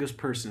youngest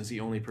person is the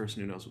only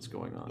person who knows what's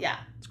going on. Yeah.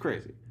 It's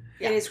crazy.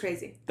 It is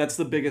crazy. That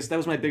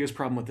was my biggest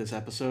problem with this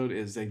episode,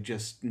 is they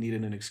just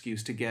needed an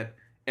excuse to get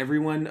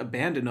everyone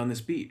abandoned on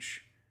this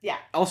beach. Yeah.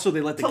 Also,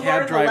 they let the To cab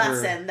learn driver...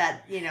 the lesson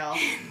that,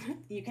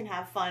 you can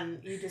have fun.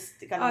 You just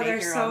gotta Oh, make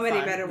there's your so own many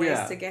fun. better ways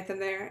Yeah. to get them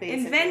there.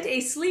 Basically. Invent a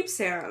sleep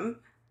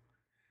serum.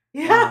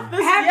 Yeah.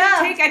 Have yeah.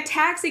 to take a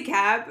taxi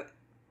cab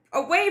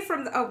away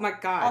from the. Oh my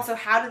god. Also,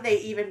 how did they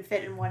even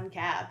fit in one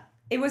cab?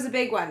 It was a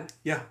big one.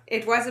 Yeah.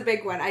 It was a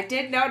big one. I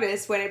did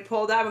notice when it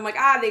pulled up. I'm like,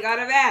 they got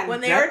a van.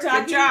 When they Yep. were Good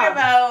talking job.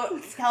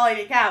 about calling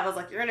a cab, I was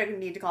like, you're going to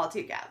need to call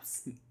 2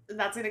 cabs. And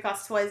that's going to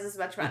cost twice as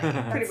much money.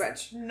 Pretty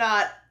That's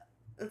much.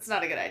 It's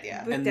not a good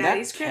idea. With And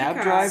Daddy's that credit cab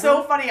card. driver...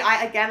 So funny.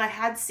 I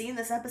had seen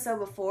this episode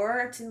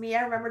before. To me,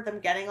 I remember them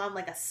getting on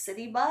like a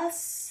city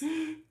bus.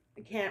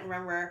 I can't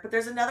remember. But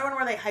there's another one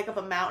where they hike up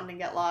a mountain and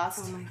get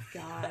lost. Oh my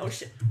god. Oh,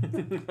 shit.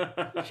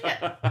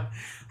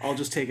 I'll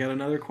just take out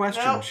another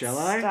question, Nope, shall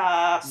I?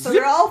 Stop. So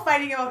they're all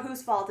fighting about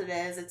whose fault it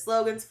is. It's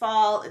Logan's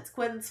fault. It's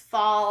Quinn's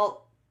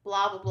fault.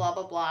 Blah, blah, blah,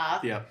 blah, blah.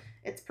 Yeah.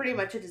 It's pretty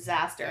much a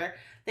disaster.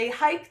 They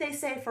hike, they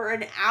say, for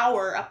an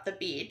hour up the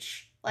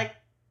beach. Like,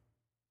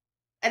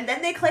 and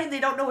then they claim they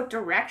don't know what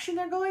direction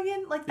they're going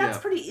in. Like, that's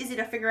Yeah. pretty easy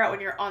to figure out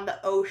when you're on the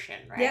ocean,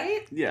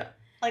 right? Yeah.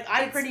 Like,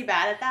 I'm It's- pretty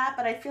bad at that,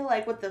 but I feel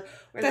like with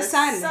where The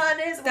sun. is,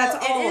 That's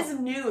well, all. it is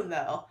noon,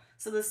 though.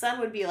 So the sun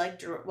would be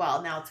like,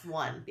 well, now it's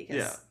 1 because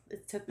Yeah.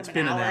 it took them It's an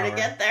been an hour to hour.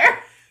 get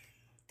there.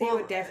 They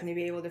would definitely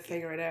be able to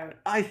figure it out.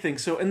 I think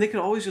so. And they could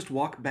always just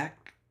walk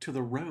back to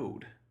the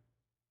road.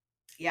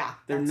 Yeah,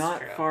 They're that's not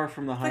true. far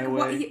from the Like,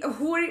 highway.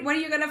 what are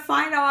you gonna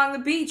find along the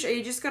beach? Are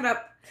you just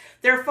gonna?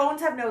 Their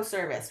phones have no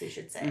service, we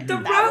should say. The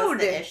That was road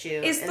the issue.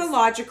 is the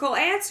logical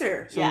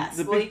answer. So yes.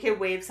 the Well, big- you could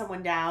wave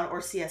someone down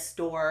or see a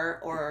store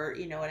or,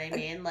 you know what I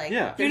mean? Like,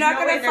 Yeah. You're there's not no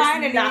gonna way there's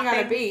find anything on a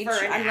nothing beach for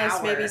an unless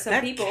hour. maybe some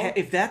That people.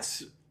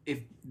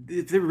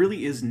 if there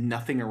really is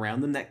nothing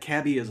around them, that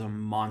cabbie is a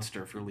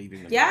monster for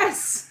leaving them.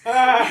 Yes.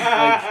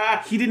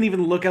 Like, he didn't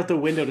even look out the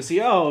window to see,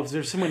 is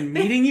there someone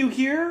meeting you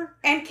here?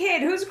 And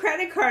kid, whose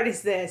credit card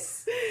is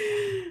this?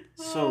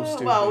 So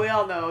stupid. Well, we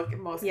all know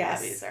most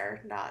Yes. cabbies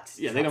are not.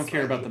 Yeah, they don't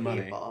care about the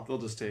money. people. They'll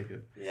just take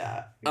it.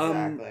 Yeah, Um,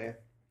 exactly.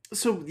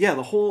 So yeah,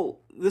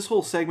 this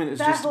whole segment is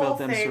That just whole about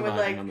them thing with,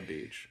 surviving like, on the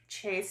beach.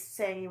 Chase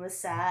saying he was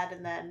sad,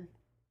 and then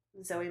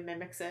Zoe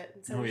mimics it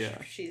and says Oh,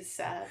 yeah. she's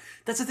sad.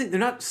 That's the thing. They're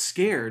not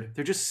scared.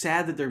 They're just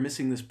sad that they're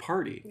missing this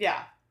party.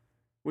 Yeah.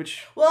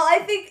 Which Well, I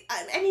think,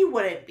 and you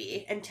wouldn't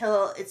be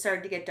until it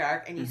started to get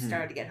dark and you Mhm.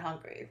 started to get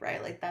hungry,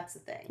 right? Like, that's the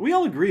thing. we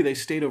all agree they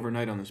stayed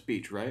overnight on this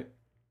beach, right?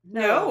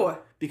 No.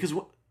 Because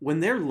when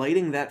they're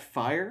lighting that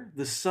fire,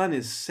 the sun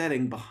is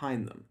setting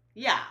behind them,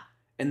 Yeah.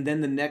 and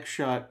then the next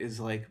shot is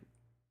like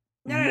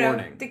No.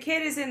 morning. The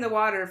kid is in the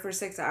water for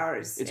 6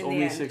 hours. It's in the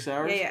only end. 6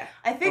 hours? Yeah.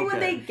 I think when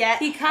Okay. they get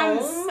He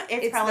comes- home,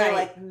 it's it's probably night.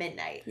 like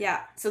midnight.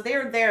 Yeah. So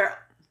they're there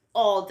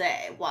all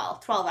day. Well,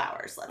 12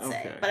 hours, let's say.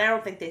 Okay. But I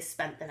don't think they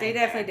spent the night They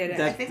definitely there.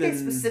 didn't. I think they Then-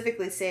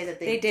 specifically say that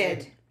They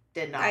did.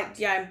 did not.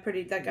 I'm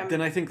pretty like I'm.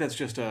 Then I think that's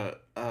just an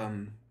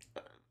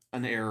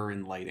error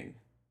in lighting,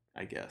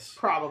 I guess.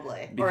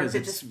 Probably. Or Because is it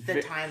it's just the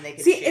ve- time they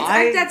could See, shoot?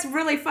 it's, that's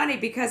really funny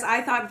because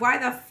I thought, why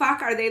the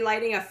fuck are they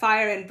lighting a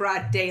fire in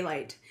broad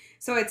daylight?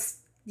 So it's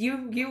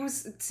You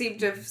seem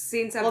to have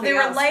seen something. Well, they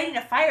were else. lighting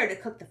a fire to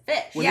cook the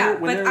fish.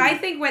 But I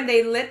think when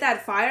they lit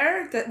that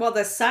fire,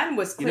 the sun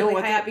was clearly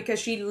high up because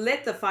she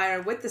lit the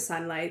fire with the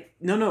sunlight.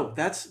 No,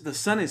 that's the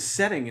sun is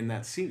setting in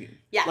that scene.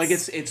 Yes. Like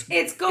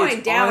it's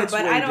going down, on its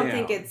but way I don't down.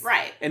 think it's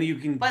right. And you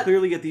can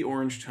clearly get the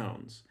orange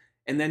tones.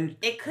 And then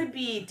it could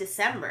be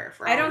December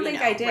for I all don't we think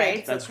know, I did.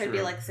 Right? So That's it could be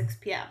true. like 6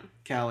 p.m.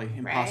 Cali,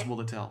 impossible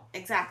to tell.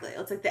 Exactly.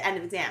 It's like the end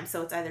of exam,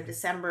 so it's either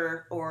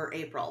December or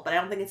April. But I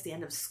don't think it's the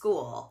end of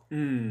school.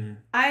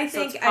 I So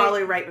think it's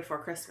probably right before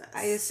Christmas.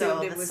 I assumed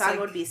so it the was sun like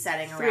would be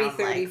setting around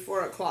 3:30,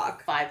 4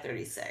 o'clock,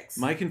 5:36.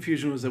 My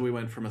confusion was that we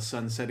went from a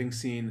sun setting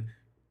scene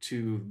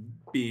to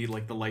be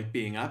like the light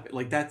being up.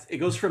 Like that, it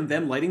goes from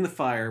them lighting the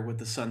fire with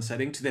the sun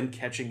setting to them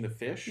catching the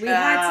fish. We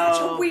had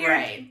such a weird,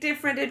 right.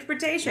 different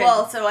interpretation.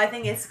 Well, so I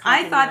think it's.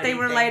 I thought they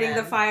were continuity lighting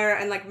thing the fire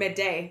in like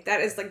midday.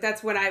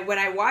 That's when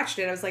I watched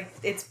it. I was like,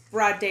 it's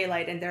broad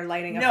daylight and they're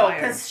lighting a No, fire.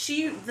 because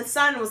the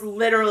sun was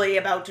literally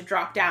about to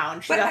drop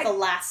down. She But got I- the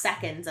last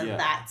seconds of Yeah.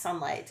 that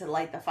sunlight to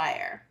light the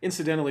fire.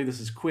 Incidentally, this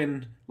is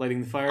Quinn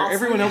lighting the fire. Also,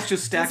 Everyone else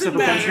just stacks up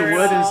doesn't a bunch of matter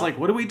wood at and it's all. like,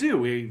 what do?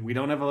 We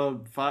don't have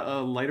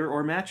a lighter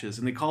or matches.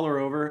 And they call her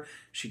over.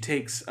 She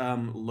takes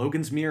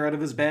Logan's mirror out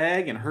of his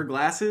bag and her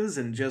glasses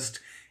and just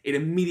it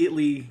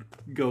immediately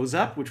goes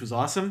up, which was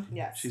awesome.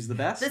 Yes. She's the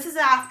best. This is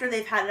after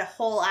they've had a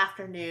whole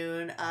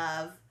afternoon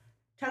of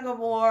tug of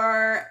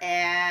war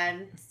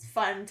and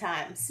fun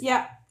times.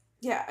 Yeah,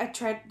 I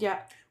tried. Yeah.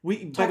 By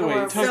the way,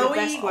 all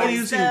gives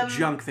using them-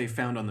 junk they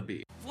found on the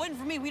beach. If it wasn't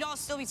for me, we'd all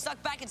still be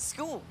stuck back at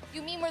school.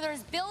 You mean where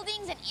there's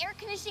buildings and air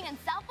conditioning and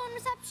cell phone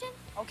reception?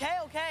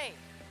 Okay.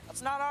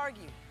 Let's not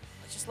argue.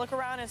 Let's just look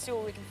around and see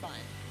what we can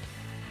find.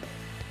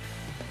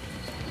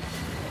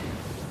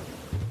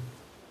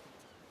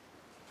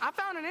 I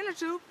found an inner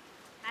tube.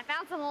 I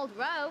found some old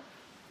rope.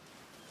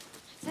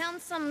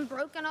 Found some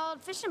broken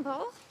old fishing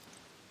pole.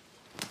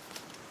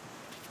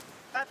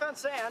 I found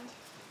sand.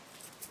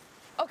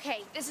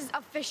 Okay, this is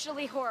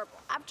officially horrible.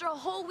 After a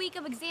whole week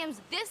of exams,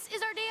 this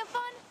is our day of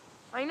fun?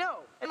 I know.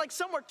 And like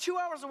somewhere 2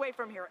 hours away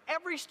from here,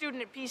 every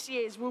student at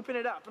PCA is whooping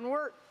it up, and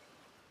we're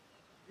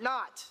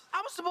not.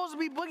 I was supposed to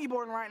be boogie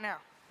boarding right now.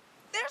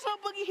 There's no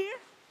boogie here.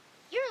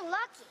 You're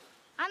lucky.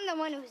 I'm the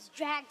one who was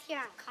dragged here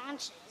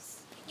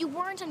unconscious. You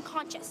weren't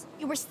unconscious.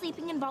 You were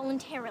sleeping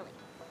involuntarily.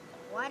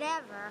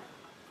 Whatever.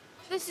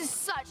 This is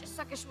such a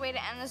suckish way to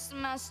end the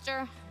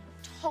semester.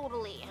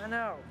 Totally. I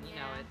know. You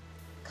know it.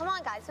 Come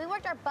on, guys. We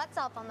worked our butts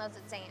off on those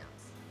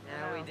exams.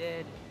 Yeah, we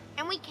did.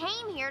 And we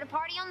came here to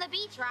party on the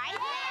beach, right?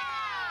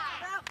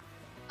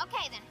 Yeah!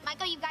 Okay, then.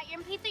 Michael, you've got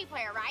your MP3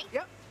 player, right?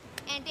 Yep.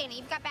 And Dana,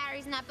 you've got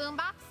batteries in that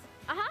boombox?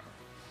 Uh-huh.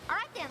 All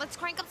right, then. Let's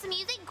crank up some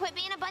music and quit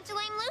being a bunch of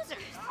lame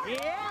losers.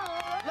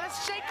 Yeah.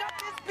 Let's shake up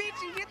this beach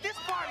and get this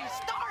party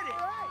started.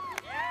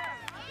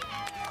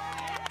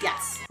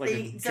 Yes. Like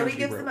Zoe a junkie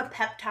gives them rope. a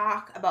pep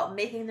talk about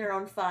making their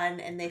own fun,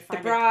 and they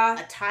find bra.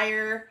 a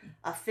tire,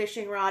 a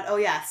fishing rod. Oh,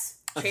 yes.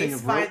 A thing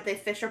of rope. They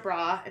fish a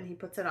bra, and he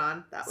puts it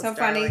on. That was So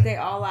darling. funny. They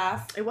all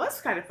laugh. It was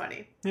kind of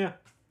funny. Yeah.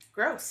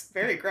 Gross.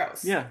 Very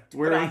gross. Yeah. To put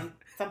Wearing on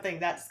something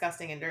that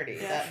disgusting and dirty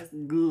that has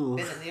Ugh. been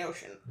in the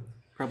ocean.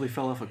 Probably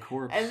fell off a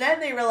corpse. And then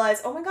they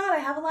realize, oh my god, I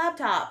have a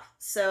laptop.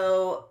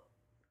 So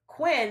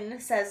Quinn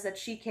says that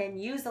she can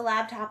use the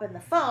laptop and the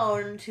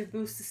phone to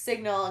boost the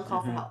signal and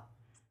call for Mhm. help.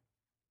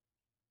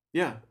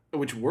 Yeah,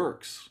 which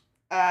works.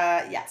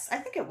 Yes, I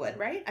think it would,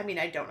 right? I mean,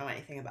 I don't know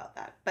anything about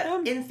that, but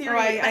in So theory,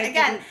 I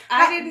again,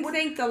 didn't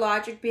think the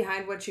logic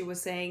behind what she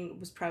was saying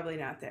was probably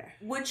not there.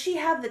 would she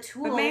have the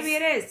tools? But maybe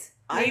it is.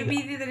 I-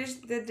 Maybe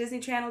the Disney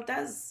Channel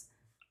does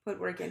put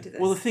work into this.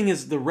 Well, the thing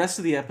is, the rest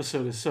of the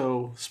episode is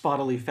so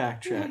spottily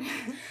fact checked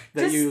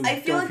that Just, you I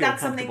feel don't like feel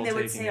that's something comfortable they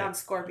would taking say it. on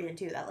Scorpion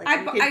too. That like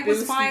I you could was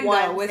boost fine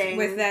one though with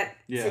thing that.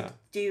 Yeah. to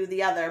do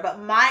the other. But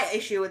my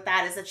issue with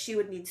that is that she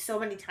would need so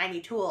many tiny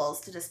tools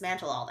to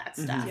dismantle all that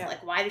Mm-hmm. stuff. Yeah.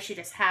 Like, why does she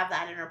just have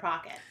that in her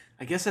pocket?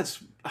 I guess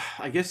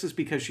it's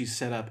because she's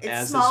set up It's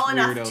as small this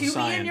enough weirdo to be in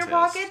scientist. your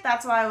pocket.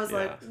 That's why I was Yeah.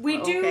 like, We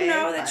do okay,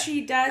 know that but-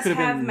 she does Could've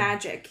have been-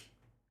 magic.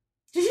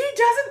 She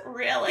doesn't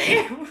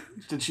really.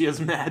 Did she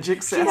has magic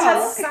She sense?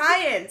 has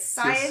science.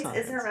 She has Science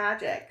is her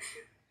science. magic.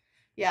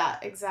 Yeah,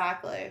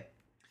 exactly.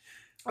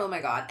 Oh my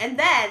god. And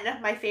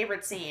then my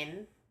favorite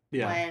scene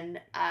Yeah.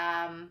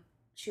 when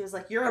she was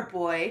like, "You're a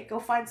boy. Go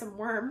find some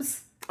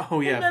worms."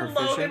 Oh yeah, and then for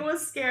Logan fishing.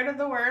 was scared of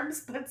the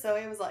worms, but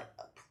Zoe was like,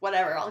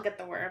 "Whatever, I'll get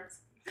the worms."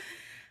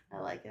 I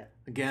like it.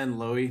 Again,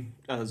 Zoe.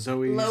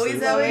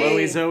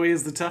 Zoe. Zoe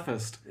is the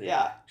toughest.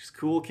 Yeah, She's a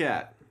cool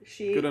cat.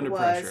 she Good under was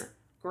pressure.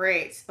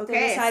 great. They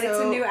Okay, decided so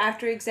it's a new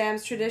after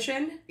exams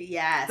tradition.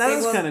 yes, That They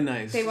is will- kind of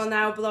nice. They will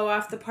now blow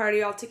off the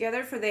party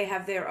altogether, for they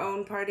have their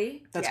own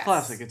party. That's Yes.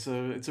 classic. It's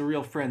a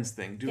real friends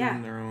thing. Doing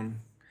Yeah. their own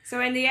So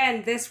in the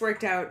end, this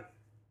worked out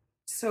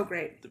so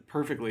great.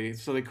 perfectly.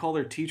 So they call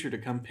their teacher to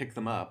come pick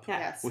them up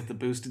Yes. with the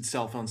boosted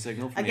cell phone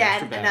signal from the Again,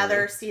 extra battery.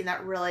 another scene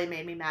that really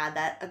made me mad,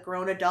 that a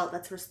grown adult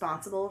that's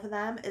responsible for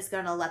them is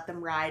going to let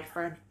them ride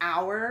for an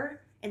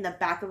hour in the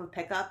back of a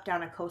pickup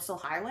down a coastal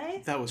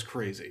highway. That was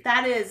crazy.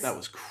 That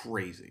was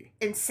crazy.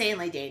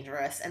 Insanely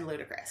dangerous and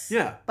ludicrous.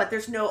 Yeah. But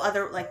there's no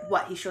other, like,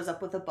 what, he shows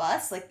up with a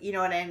bus? Like, you know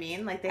what I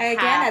mean? Like, they Again,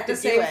 have at the to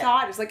same do it.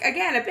 thought. It's like,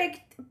 again, a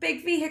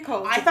big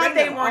vehicle. I to thought bring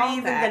they them weren't all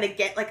even that. going to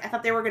get, like, I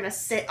thought they were going to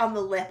sit on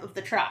the lip of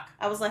the truck.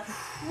 I was like,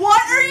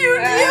 what are you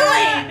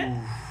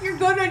doing? You're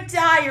going to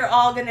die. You're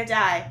all going to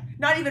die.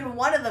 Not even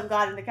one of them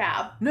got in the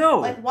cab. No.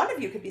 Like, one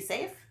of you could be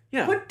safe.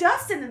 Yeah. Put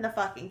Dustin in the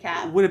fucking It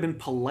cab. would have been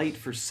polite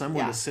for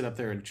someone Yeah. to sit up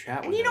there and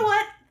chat And with you him. know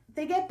what?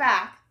 They get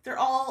back. They're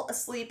all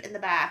asleep in the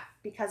back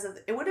because of.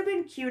 It would have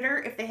been cuter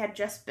if they had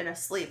just been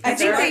asleep. I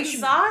think They're they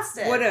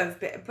exhausted. would have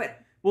been, but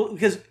Well,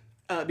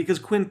 because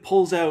Quinn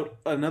pulls out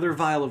another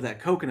vial of that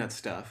coconut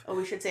stuff. Oh,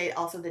 we should say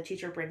also the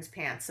teacher brings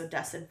pants, so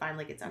Dustin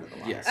finally gets out of the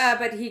water. Yes.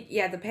 but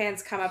the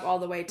pants come up all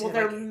the way to Well,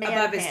 they're like, man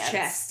above pants. his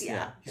chest.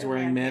 Yeah. He's they're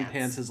wearing man pants.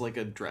 pants as like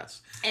a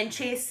dress. And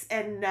Chase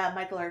and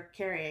Michael are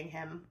carrying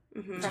him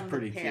Mhm. from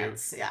pretty the cute.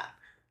 pants. Yeah.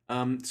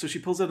 So she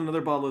pulls out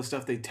another bottle of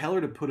stuff. They tell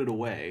her to put it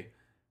away.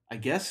 I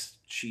guess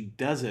she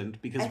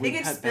doesn't because I think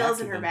it spills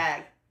in her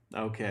bag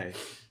Okay.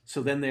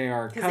 So then they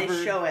are because covered.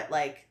 they show it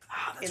like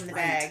that's in the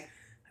right. bag.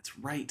 That's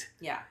right.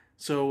 Yeah.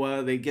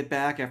 So they get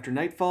back after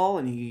nightfall,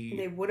 and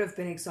They would have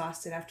been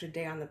exhausted after a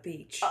day on the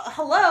beach.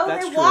 Hello,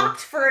 That's they true. walked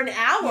for an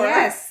hour.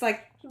 Yes,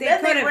 like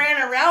then they could've-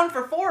 ran around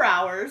for 4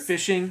 hours.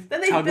 fishing, Then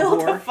they tug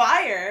built of war, a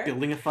fire.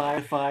 building a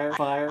fire.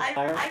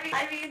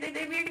 I mean,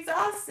 they'd be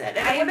exhausted.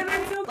 And it would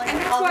have been so like, and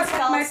that's all what just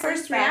fell my asleep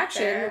first back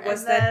reaction there, was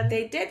and that then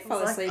they did it fall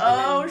was like, asleep.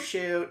 oh and then,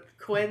 shoot,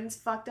 Quinn's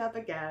fucked up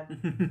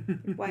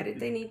again. why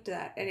did they need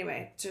that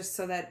anyway? Just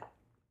so that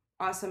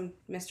awesome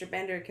Mr.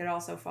 Bender could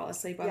also fall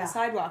asleep on Yeah, the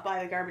sidewalk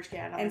by the garbage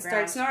can on and the start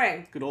ground.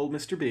 snoring Good old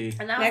Mr. B.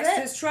 And that next was to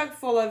it. his truck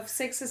full of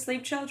 6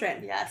 asleep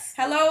children. Yes.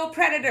 Hello,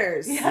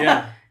 predators.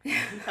 Yeah.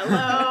 Hello.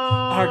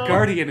 Our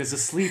guardian is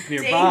asleep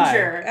nearby.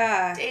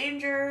 Danger.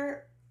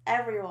 Danger.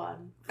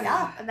 Everyone.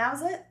 Yeah, and that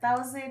was it. That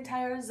was the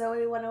entire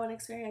Zoe 101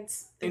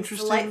 experience. It was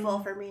Interesting. delightful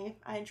for me.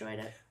 I enjoyed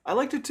it. I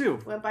liked it too.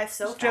 Went by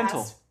so It's fast.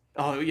 gentle.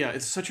 Oh yeah,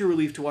 it's such a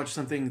relief to watch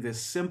something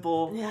this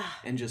simple Yeah.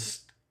 and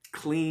just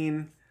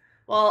clean.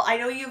 Well, I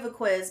know you have a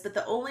quiz, but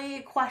the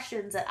only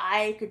questions that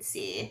I could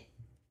see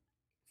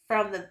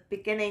from the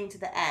beginning to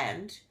the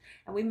end,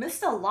 and we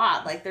missed a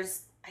lot. Like,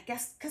 there's, I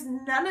guess, because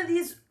none of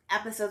these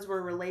episodes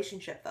were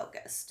relationship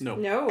focused.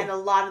 No. And a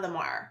lot of them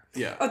are.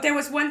 Yeah. Oh, there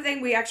was one thing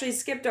we actually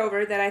skipped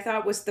over that I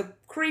thought was the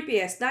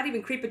creepiest. Not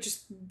even creepy,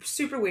 just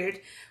super weird.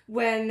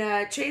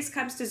 When Chase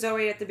comes to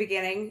Zoe at the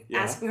beginning, Yeah.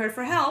 asking her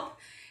for help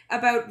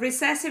about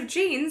recessive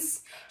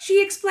genes,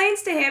 she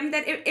explains to him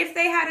that if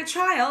they had a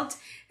child,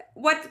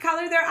 what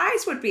color their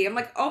eyes would be. I'm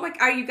like, oh my,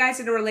 are you guys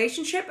in a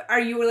relationship? Are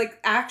you like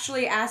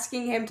actually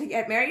asking him to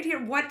get married here?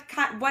 What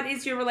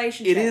is your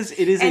relationship? It is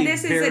and a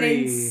this is an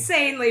very-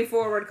 insanely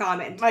forward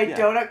comment. My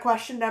donut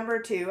question number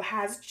 2,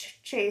 has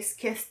Chase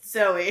kissed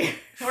Zoe?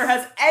 Or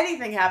has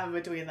anything happened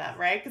between them,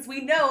 right? Because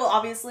we know,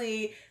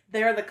 obviously,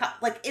 they're the,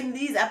 like, in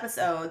these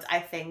episodes, I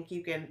think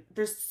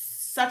there's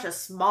such a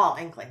small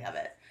inkling of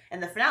it. In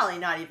the finale,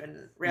 not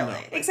even really. No.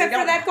 Like, Except they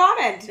for don't- that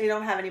comment. They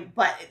don't have any,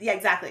 but yeah,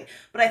 exactly.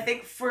 But I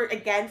think for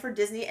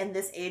Disney and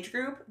this age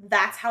group,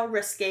 that's how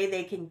risque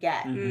they can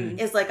get. Mhm.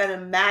 Is like an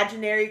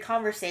imaginary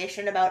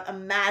conversation about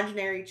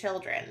imaginary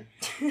children.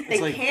 They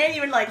like- can't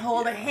even like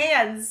hold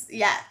hands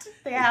yet.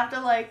 They have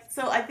to like,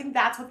 so I think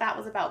that's what that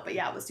was about. But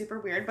yeah, it was super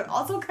weird, but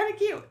also kind of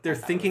cute. They're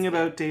thinking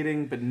about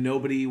dating, but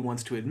nobody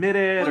wants to admit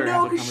it Well, or no,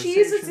 have a because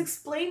conversation. she's just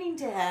explaining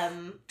to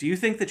him. Do you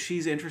think that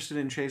she's interested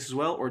in Chase as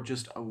well, or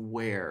just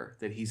aware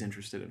that he's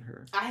interested in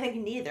her? I think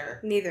neither.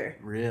 Neither.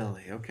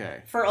 Really?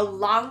 Okay. For a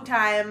long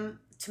time,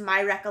 to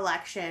my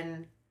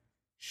recollection,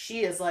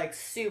 she is like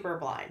super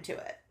blind to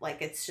it.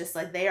 Like, it's just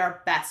like they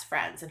are best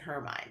friends in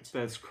her mind.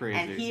 That's crazy.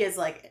 And he is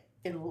like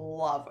in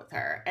love with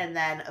her. And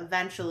then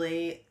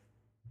eventually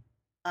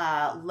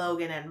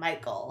Logan and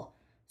Michael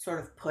sort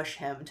of push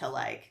him to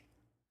like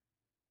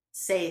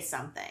say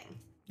something.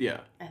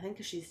 Yeah. I think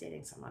because she's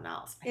dating someone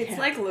else. It's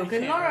like Luke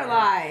and I can't remember.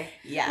 Lorelai.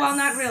 Yes. Well,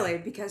 not really,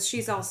 because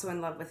she's also in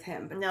love with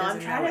him. But No, I'm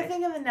doesn't trying know to it.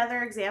 think of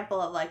another example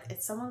of like,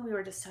 it's someone we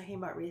were just talking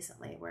about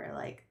recently where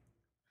like,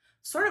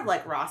 sort of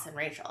like Ross and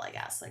Rachel, I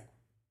guess. Like,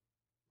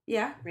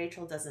 yeah,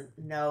 Rachel doesn't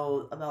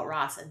know about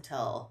Ross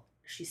until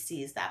she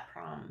sees that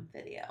prom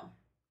video.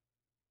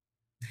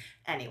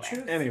 Anyway.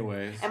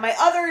 Anyways. And my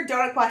other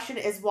donut question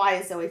is, why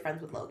is Zoe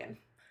friends with Logan?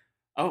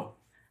 Oh.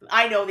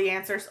 I know the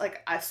answers,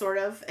 like, I sort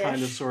of.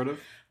 Kind of, sort of.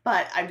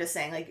 But I'm just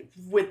saying, like,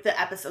 with the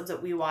episodes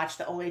that we watch,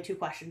 the only 2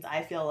 questions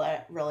I feel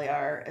that really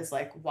are is,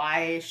 like,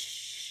 why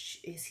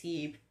is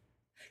he...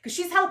 Because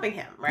she's helping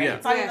him, right? Yeah.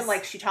 It's not Yes. even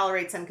like she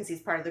tolerates him because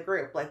he's part of the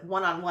group. Like,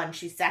 one-on-one,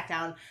 she sat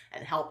down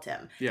and helped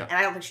him. Yeah. And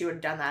I don't think she would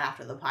have done that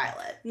after the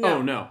pilot.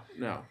 Oh, no.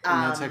 And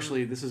that's Um,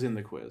 actually, this is in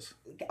the quiz.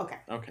 Okay.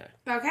 Okay.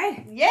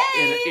 Okay.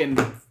 Yay!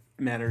 In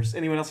manners.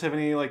 Anyone else have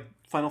any, like,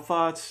 final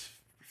thoughts,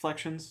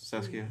 reflections?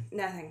 Saskia?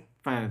 Nothing.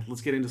 Fine,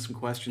 let's get into some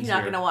questions You're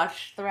not here. going to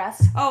watch the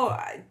rest? Oh,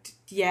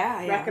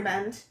 yeah.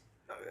 Recommend?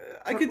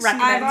 I could see...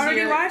 I've to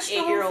already your watched the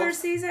whole 8-year-old first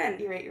season.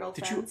 Your 8-year-old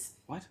Did friends?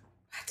 you... What?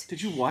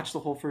 Did you watch the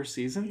whole first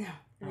season?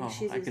 No. I think Oh,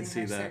 she's I can using see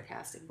her that.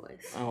 sarcastic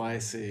voice. Oh, I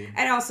see.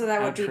 And also that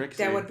How would be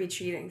tricksy.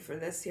 cheating for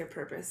this here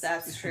purpose.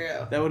 That's true.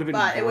 That would have been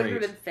But great. it wouldn't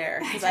have been fair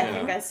because I Yeah.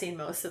 think I've seen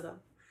most of them.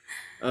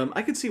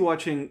 I could see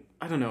watching.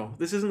 I don't know.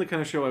 This isn't the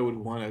kind of show I would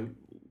want to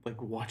like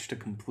watch to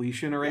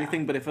completion or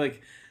anything. But if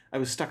like I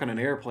was stuck on an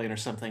airplane or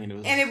something and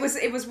it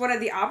was one of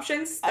the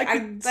options. I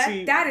could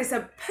see- that is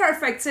a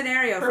perfect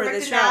scenario for Perfect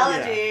this show.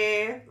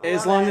 analogy.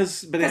 as long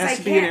as, but it 'Cause has I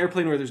to be an can't-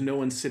 airplane where there's no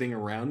one sitting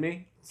around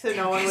me. So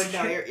no one would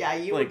know you're. Yeah,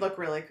 you Like- would look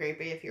really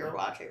creepy if you were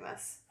watching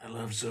this. I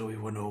love Zoe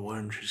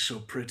 101. She's so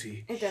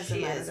pretty. It doesn't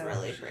She matter. is though.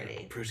 really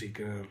pretty. Pretty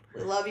girl.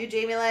 We love you,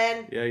 Jamie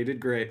Lynn. Yeah, you did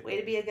great. Way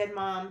to be a good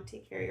mom.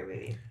 Take care of your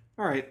baby.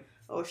 All right.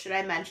 Oh, should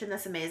I mention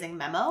this amazing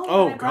memo?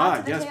 Oh that I brought to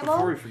God, the yes. table?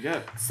 Before we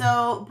forget.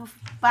 So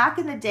back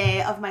in the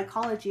day of my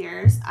college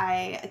years,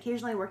 I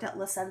occasionally worked at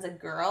La Senza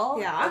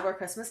Girl over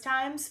Christmas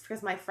times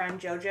because my friend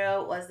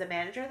JoJo was the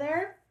manager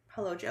there.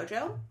 Hello,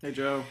 JoJo. Hey,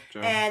 Joe. Joe.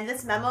 And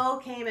this memo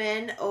came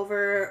in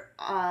over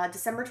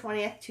December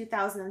 20th,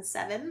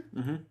 2007.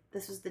 Mm-hmm.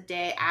 This was the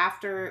day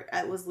after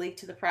it was leaked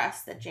to the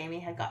press that Jamie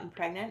had gotten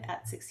pregnant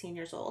at 16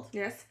 years old.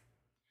 Yes.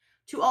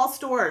 To all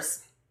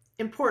stores,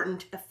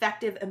 important,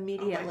 effective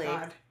immediately. Oh my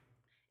God.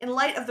 In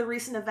light of the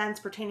recent events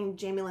pertaining to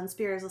Jamie Lynn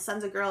Spears, La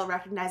Senza Girl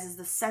recognizes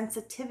the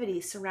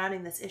sensitivity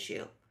surrounding this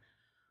issue.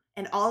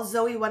 And all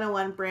Zoe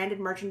 101 branded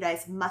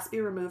merchandise must be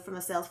removed from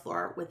the sales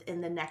floor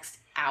within the next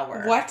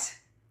hour. What?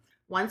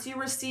 Once you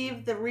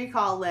receive the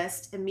recall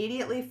list,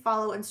 immediately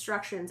follow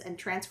instructions and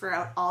transfer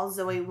out all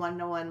Zoe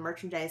 101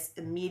 merchandise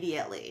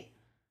immediately.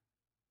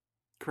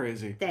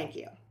 Crazy. Thank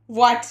you.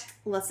 What?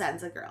 La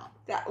Senza Girl.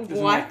 Isn't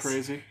that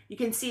crazy? You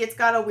can see it's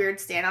got a weird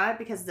stand on it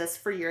because this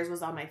for years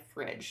was on my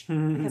fridge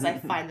because I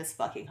find this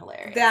fucking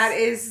hilarious. That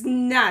is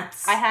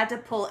nuts. I had to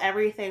pull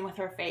everything with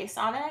her face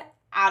on it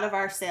out of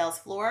our sales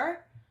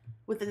floor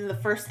within the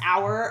first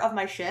hour of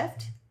my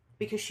shift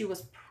because she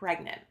was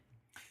pregnant.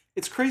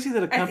 It's crazy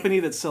that a company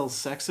that sells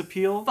sex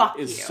appeal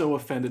is you. so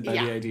offended by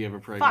Yeah. the idea of a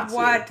pregnancy.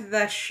 What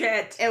the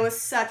shit? It was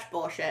such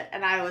bullshit,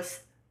 and I was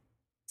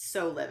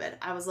so livid.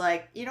 I was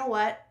like, you know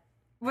what?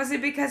 Was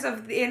it because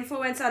of the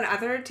influence on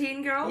other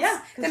teen girls? Yeah,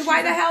 'cause Then she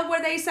why the was- hell were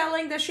they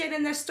selling the shit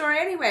in this store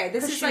anyway?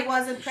 This 'Cause is she like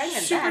wasn't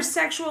pregnant super then.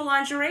 sexual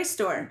lingerie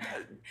store.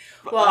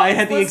 Well, I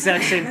had the listen-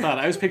 exact same thought.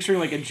 I was picturing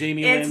like a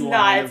Jamie It's Lynn not.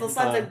 line It's of,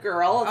 La Senza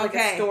Girl. It's like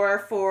Okay. a store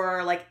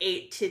for like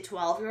 8 to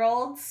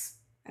 12-year-olds.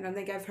 I don't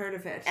think I've heard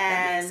of it.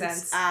 And that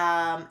makes sense.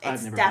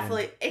 it's never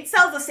definitely it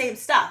sells the same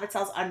stuff. It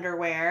sells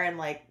underwear and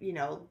like, you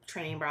know,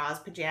 training bras,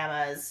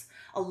 pajamas,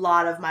 a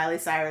lot of Miley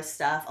Cyrus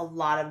stuff, a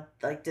lot of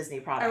like Disney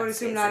products. I would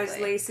assume not as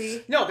basically.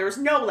 lacy. No, there was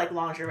no like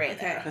lingerie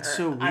there. That's or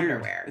so weird.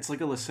 Underwear. It's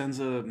like a La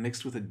Senza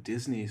mixed with a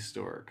Disney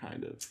store,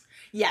 kind of.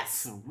 Yes.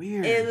 So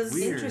weird. It was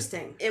weird.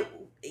 Interesting. It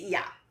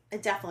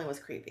it definitely was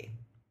creepy.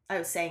 I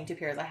was saying to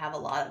Piers, I have a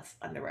lot of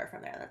underwear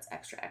from there that's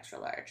extra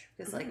large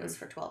because like it was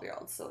for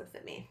 12-year-olds, so it would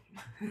fit me.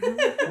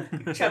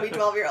 Chubby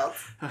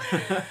 12-year-olds.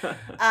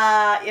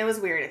 It was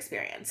a weird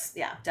experience.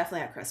 Yeah,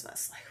 definitely at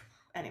Christmas. Like,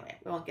 anyway,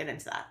 we won't get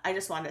into that. I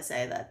just wanted to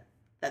say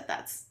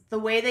that's the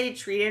way they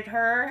treated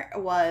her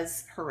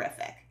was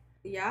horrific.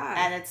 Yeah.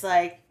 And it's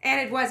like,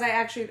 And it was,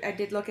 I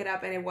did look it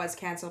up and it was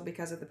canceled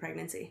because of the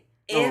pregnancy.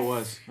 Oh, it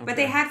was. But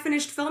they had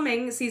finished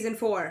filming season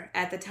 4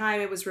 at the time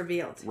it was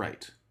revealed.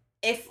 Right.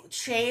 if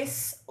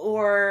Chase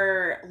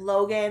or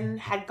Logan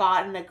had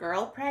gotten a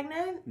girl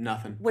pregnant,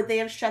 Nothing. would they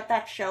have shut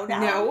that show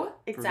down? No.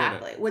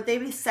 Exactly. Would they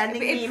be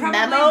sending It me probably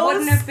memos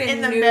wouldn't have been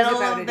in the news middle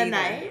about of it the either.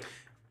 night?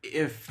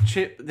 If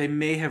they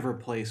may have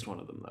replaced one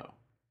of them though.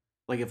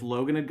 Like if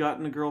Logan had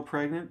gotten a girl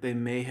pregnant, they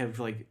may have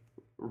like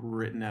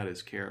written out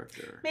his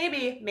character.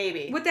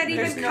 Maybe. Would that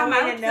There's even no come way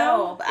out to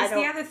know, but though? I Is the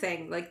don't- other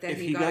thing like that If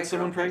he he got got a girl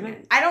someone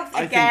pregnant? I don't. I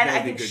think Again, that'd I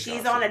be think good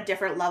she's gossip. on a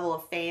different level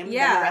of fame than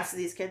Yeah. the rest of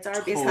these kids are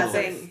because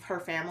Totally. of her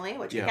family,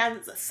 which Yeah.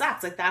 again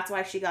sucks. Like that's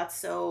why she got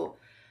so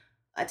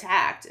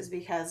attacked, is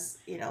because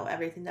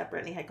everything that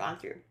Brittany had gone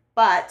through.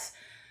 But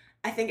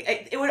I think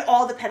it would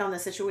all depend on the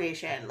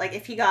situation. Like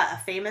if he got a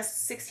famous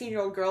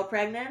 16-year-old girl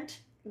pregnant,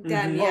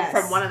 Then or yes.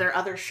 from one of their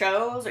other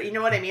shows, or you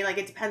know what I mean. Like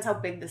it depends how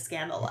big the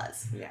scandal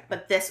was. Yeah.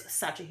 But this was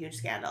such a huge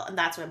scandal, and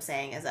that's what I'm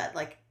saying is that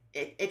like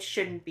it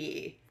shouldn't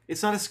be.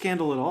 It's not a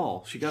scandal at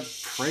all. She got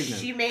pregnant.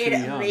 She made too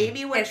young.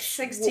 maybe At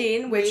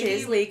 16, which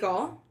is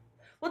legal.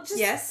 Well, just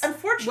Yes.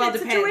 unfortunate Well,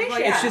 depends. situation. Well,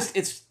 yeah.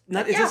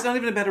 It's not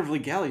even a matter of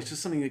legality. It's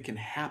just something that can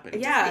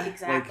happen. Yeah.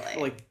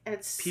 Exactly. Like and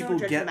it's people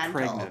so get judgmental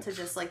pregnant, to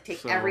just like take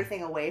so-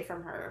 everything away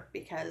from her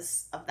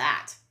because of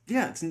that.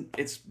 Yeah,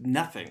 it's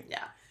nothing.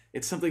 Yeah.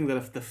 It's something that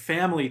if the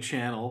Family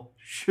Channel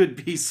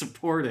should be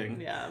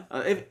supporting. Yeah.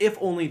 If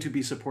only to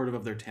be supportive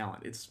of their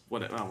talent. It's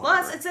whatever.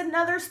 Plus, it's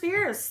another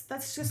Spears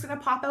that's just going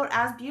to pop out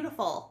as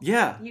beautiful.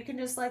 Yeah. You can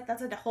just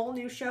that's a whole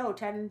new show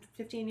 10,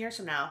 15 years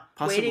from now.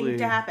 Possibly Waiting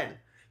to happen.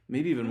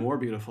 Maybe even more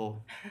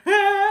beautiful.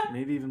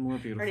 Maybe even more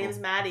beautiful. Her name's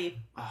Maddie.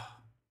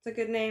 It's a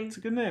good name. It's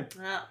a good name.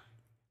 Yeah.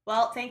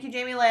 Well, thank you,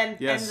 Jamie Lynn,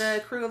 Yes. and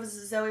the crew of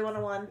Zoe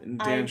 101.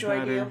 And I Dan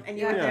enjoyed you, Schneider. and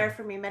you were Yeah. there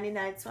for me many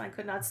nights when I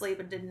could not sleep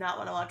and did not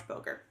want to watch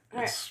poker. All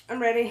right, I'm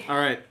ready. All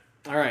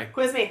right.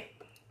 Quiz me.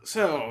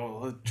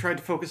 So, I tried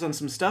to focus on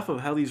some stuff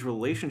of how these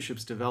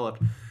relationships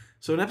developed.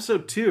 So in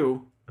episode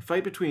 2, a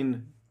fight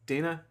between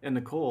Dana and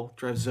Nicole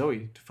drives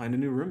Zoe to find a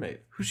new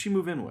roommate. Who's she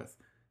move in with?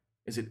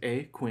 Is it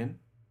A, Quinn,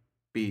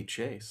 B,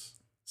 Chase,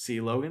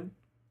 C, Logan,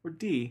 or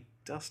D,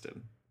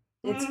 Dustin?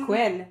 It's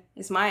Quinn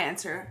is my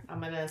answer.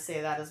 I'm gonna say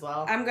that as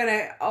well. I'm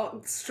gonna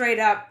straight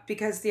up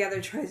because the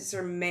other choices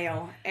are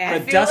male. And I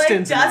But feel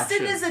Dustin's like an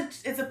Dustin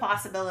option. is a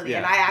possibility, Yeah.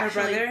 and I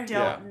actually brother?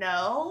 don't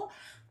know.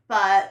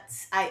 But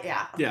I'm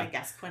gonna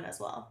guess Quinn as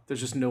well. There's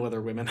just no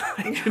other women.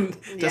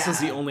 Dustin's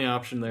the only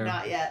option there.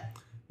 Not yet.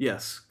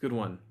 Yes, good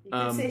one. You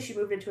could say she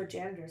moved into a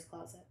janitor's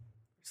closet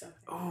or something.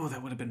 Oh,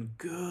 that would have been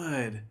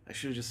good. I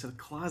should have just said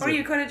closet. Or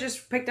you could have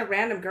just picked a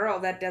random girl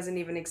that doesn't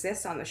even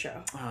exist on the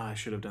show. Oh, I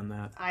should have done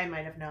that. I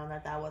might have known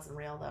that wasn't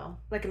real though.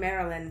 Like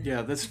Marilyn.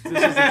 Yeah, this is the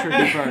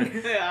tricky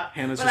part. Yeah.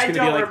 Hannah's But just I going to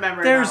don't be like,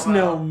 remember there's that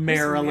no well.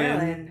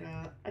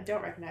 Marilyn. I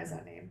don't recognize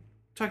that name.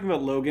 Talking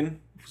about Logan,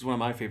 who's one of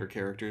my favorite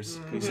characters.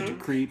 He's such a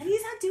creep. And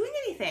he's not doing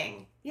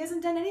anything. He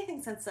hasn't done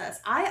anything since this.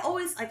 I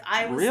was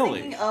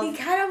Really? thinking of He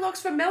kind of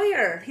looks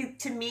familiar.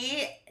 to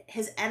me,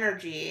 his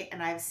energy,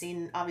 and I've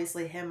seen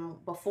obviously him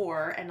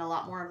before and a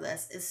lot more of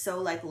this, is so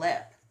like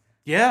Lip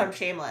Yeah. from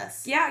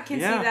Shameless. Yeah, I can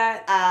Yeah. see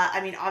that.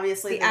 I mean,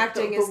 obviously The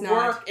acting is not.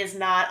 work is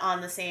not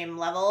on the same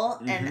level,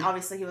 and Mhm.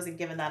 obviously he wasn't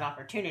given that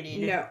opportunity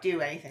to No.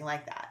 do anything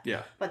like that.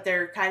 Yeah. But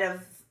their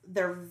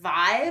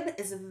vibe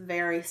is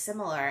very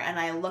similar, and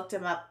I looked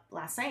him up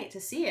last night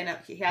to see, and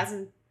he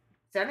hasn't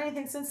done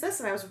anything since this,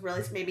 and I was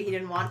really maybe he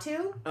didn't want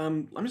to.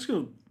 I'm just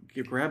going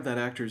to grab that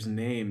actor's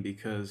name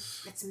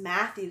because... It's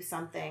Matthew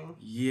something.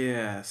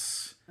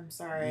 Yes. I'm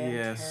sorry,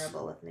 Yes. I'm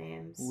terrible with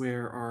names.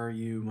 Where are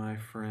you, my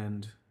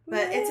friend?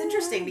 But it's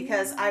interesting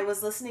because I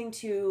was listening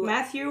to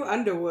Matthew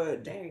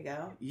Underwood. There you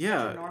go.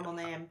 Yeah. Such a normal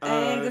name.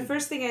 And the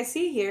first thing I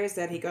see here is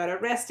that he got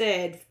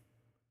arrested.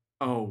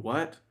 Oh,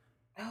 what?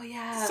 Oh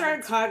yeah. Started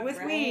that's caught with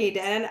right. weed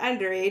and an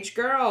underage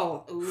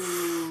girl.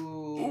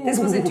 Ooh. This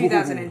was in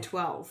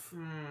 2012.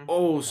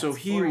 Oh, so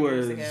That's he 4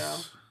 years was... ago.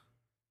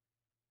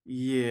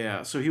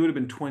 Yeah, so he would have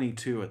been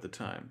 22 at the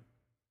time.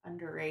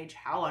 Underage?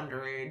 How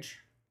underage?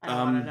 I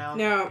don't want to know.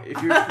 No.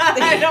 If you're...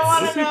 I don't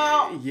want to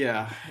know.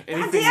 Yeah. God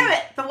anything- damn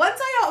it! The ones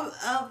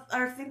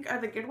I think are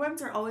the good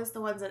ones are always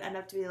the ones that end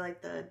up to be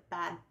like the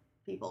bad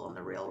people in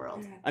the real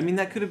world. I mean,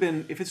 that could have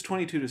been... If it's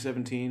 22 to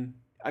 17,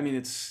 I mean,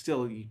 it's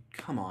still...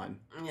 Come on.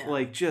 Yeah.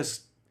 Like,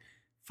 just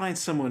find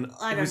someone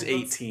I who's don't-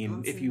 let's- 18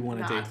 let's if you want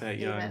to not date that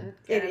young. even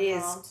It get is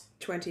involved.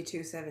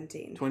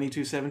 2217.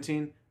 22,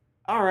 17?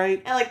 All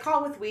right. And like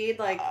caught with weed,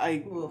 like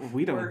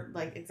we don't... or,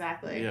 like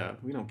exactly. Yeah,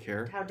 we don't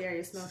care. How dare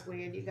you smoke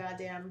weed, you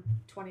goddamn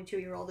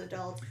 22-year-old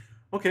adult.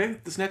 Okay,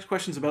 this next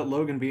question's about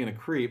Logan being a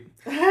creep.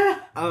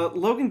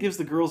 Logan gives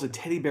the girls a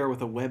teddy bear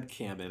with a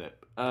webcam in it.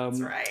 That's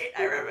right.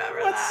 I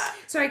remember that.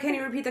 Sorry, can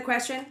you repeat the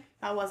question?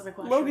 That wasn't a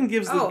question. Logan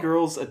gives the Oh.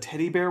 girls a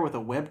teddy bear with a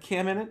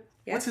webcam in it.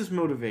 Yes. What's his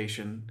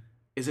motivation?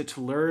 Is it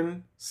to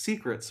learn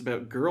secrets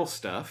about girl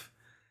stuff?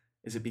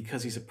 Is it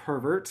because he's a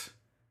pervert?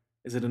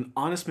 Is it an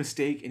honest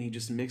mistake and he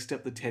just mixed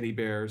up the teddy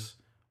bears?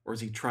 Or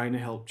is he trying to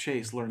help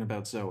Chase learn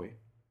about Zoe?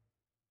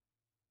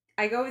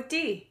 I go with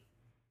D.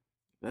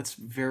 That's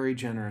very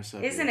generous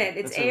of Isn't you. it?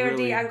 It's That's A or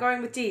really- D. I'm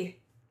going with D.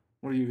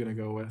 What are you going to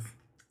go with?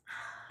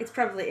 It's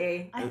probably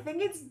A. I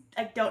think it's.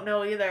 I don't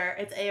know either.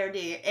 It's A or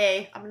D.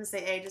 A. I'm gonna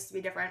say A just to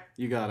be different.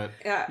 You got it.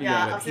 Yeah. You Yeah,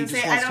 got I it. was He gonna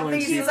just say I wants to don't learn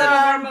think he's secrets.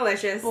 more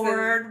malicious.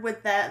 bored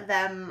with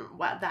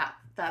that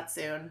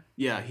soon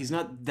Yeah, he's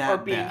not that or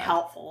being bad.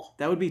 helpful.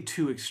 That would be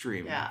too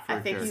extreme. Yeah, for I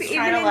a think character. he's See,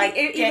 trying to even like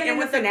in the- get even in in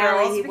with the the finale,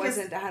 girls he because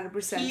wasn't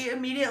 100%. He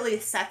immediately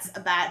sets a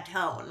bad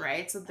tone,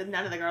 right? So that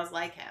none of the girls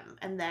like him,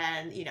 and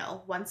then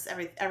once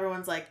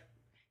everyone's like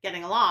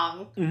getting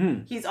along,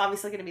 Mhm. he's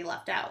obviously going to be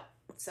left out.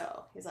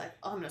 So he's like,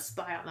 oh, I'm going to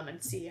spy on them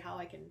and see how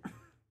I can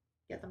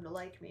get them to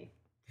like me.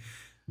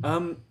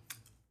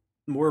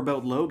 More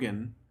about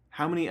Logan.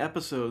 How many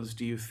episodes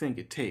do you think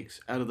it takes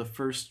out of the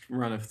first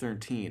run of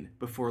 13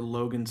 before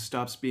Logan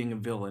stops being a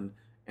villain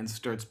and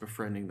starts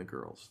befriending the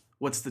girls?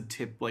 What's the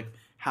tip? Like,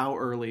 how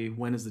early?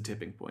 When is the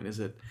tipping point? Is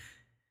it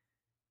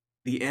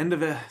the end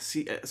of is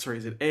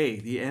it A,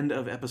 the end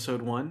of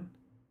episode 1,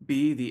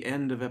 B, the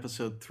end of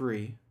episode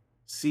 3,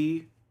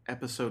 C,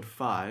 episode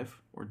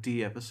 5, or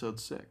D, episode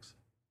 6?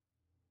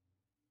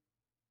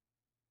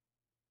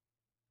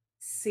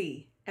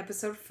 C.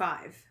 Episode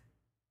 5.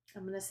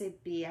 I'm going to say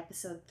B,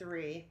 episode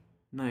 3.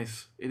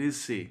 Nice. It is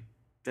C.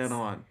 Dead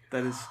on.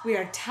 That is We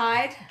are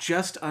tied.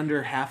 just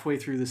under halfway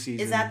through the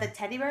season. Is that the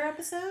teddy bear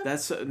episode?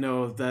 That's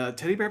no, the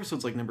teddy bear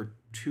episode's like number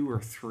 2 or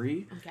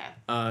 3. Okay.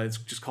 It's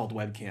just called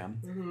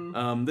Webcam.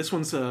 Mhm. This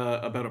one's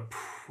about a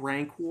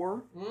prank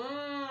war.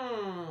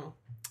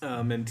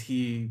 And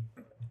he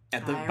by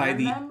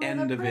the remember end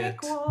the of it,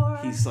 prank war.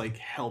 he's like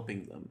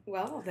helping them.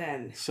 Well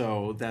then.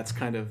 So that's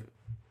kind of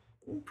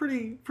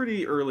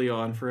pretty early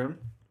on for him.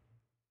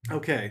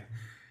 Okay.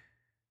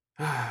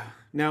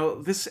 Now,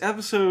 this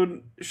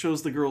episode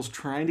shows the girls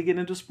trying to get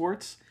into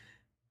sports,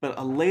 but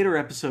a later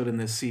episode in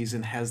this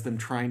season has them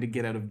trying to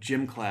get out of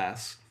gym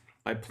class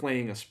by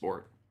playing a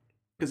sport.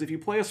 Because if you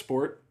play a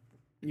sport,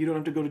 you don't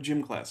have to go to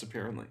gym class,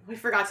 apparently. We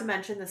forgot to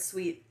mention the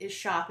suite is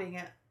shopping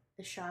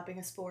Is shopping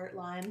a sport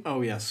line?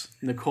 Oh, yes.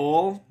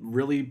 Nicole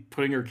really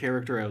putting her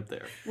character out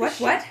there.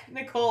 What?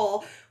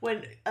 Nicole,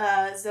 when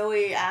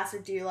Zoe asked her,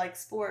 do you like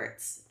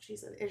sports? She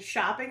said, is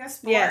shopping a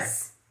sport?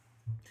 Yes.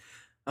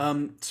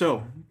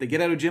 So, they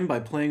get out of gym by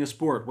playing a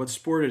sport. What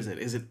sport is it?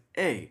 Is it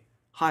A,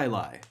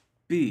 high-lie,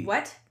 B,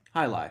 What?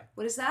 high-lie?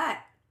 What is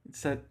that?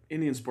 It's that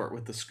Indian sport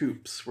with the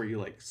scoops, where you,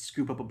 like,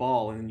 scoop up a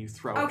ball and then you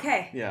throw it.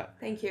 Okay. Yeah.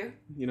 Thank you.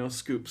 You know,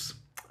 scoops.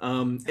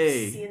 I've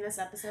A, seen this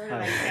episode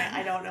and high-lie.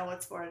 I don't know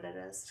what sport it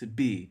is. Is it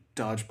B,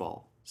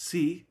 dodgeball,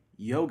 C,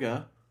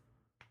 yoga,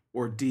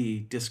 or D,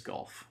 disc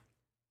golf?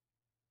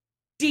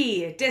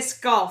 D,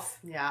 disc golf.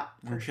 Yeah,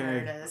 for sure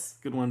it is.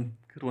 Good one,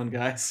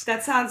 guys.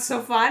 That sounds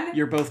so fun.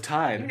 You're both You've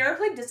tied. never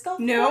played disc golf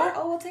No. before?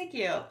 Oh, we'll take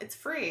you. It's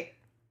free.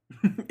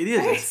 It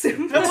is. It's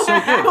We'll so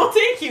good.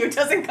 take you. It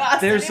doesn't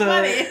cost There's any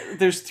money.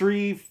 there's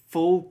 3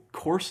 full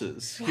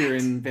courses here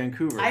in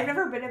Vancouver. I've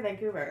never been to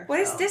Vancouver. What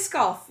is so. disc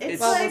golf? It's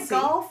Well, like we'll see.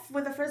 golf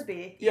with a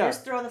frisbee. You Yeah.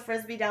 just throw the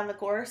frisbee down the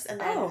course, and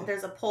then Oh.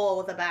 there's a pole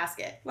with a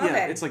basket. Love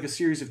yeah, it. it's like a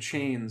series of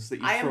chains that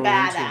you I throw am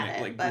bad into at and it,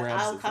 it like but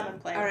grabs I'll the come thing.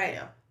 and play All with right.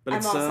 you. But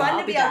it's Fun I'll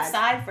to be be bad.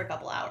 outside for a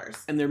couple hours.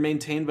 and they're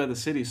maintained by the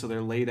city, so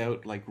they're laid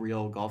out like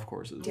real golf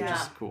courses, which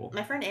Yeah. is cool.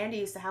 My friend Andy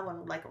used to have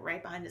one like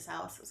right behind his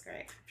house. It was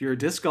great. If you're a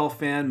disc golf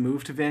fan,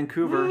 move to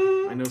Vancouver.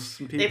 I know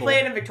some people. They play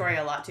it in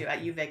Victoria a lot too. At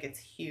UVic, it's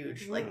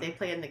huge. Like they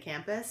play it in the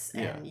campus,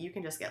 and Yeah. you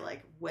can just get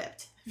like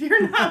whipped if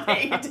you're not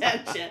paying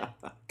attention.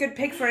 Good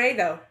pick for A,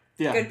 though.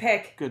 Yeah. Good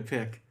pick. Good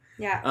pick.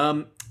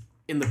 Yeah.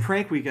 In the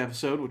Prank Week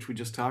episode, which we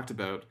just talked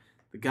about,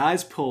 the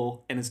guys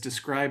pull, and it's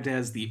described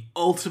as the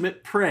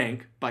ultimate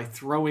prank by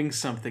throwing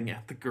something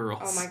at the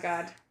girls. Oh my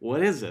God.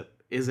 What is it?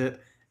 Is it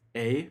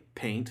A,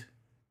 paint,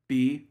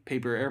 B,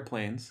 paper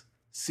airplanes,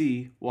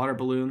 C, water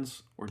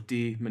balloons, or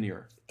D,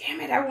 manure?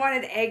 Damn it, I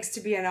wanted eggs to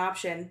be an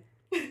option.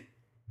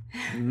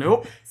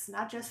 Nope. It's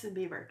not Justin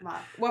Bieber. Come on.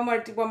 One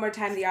more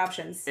time the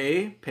options.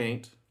 A,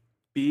 paint,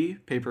 B,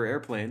 paper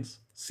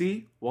airplanes,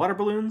 C, water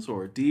balloons,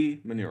 or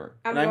D, manure.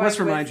 I'm And I must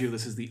going remind with you,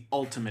 this is the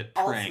ultimate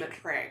prank.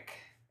 Ultimate prank.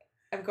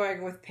 I'm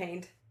going with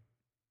paint.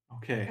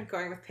 Okay. I'm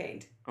going with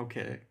paint.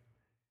 Okay.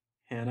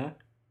 Hannah?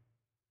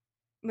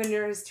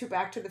 Manure is too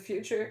Back to the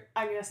Future.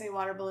 I'm gonna say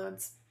water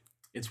balloons.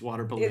 It's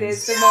water balloons. It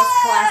is the most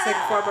classic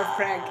form of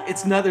prank.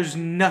 It's not. There's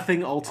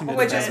nothing ultimate.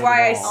 Which about is it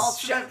why at all.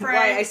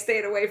 why I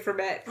stayed away from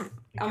it.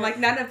 I'm like,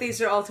 none of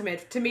these are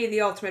ultimate. To me, the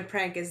ultimate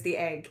prank is the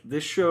egg.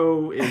 This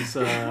show is.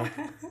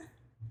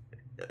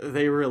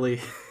 They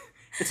really.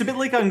 It's a bit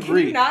like on Can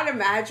Greek. you not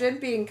imagine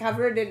being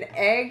covered in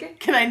egg?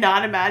 Can I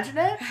not imagine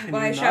it?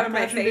 When I you not shoved my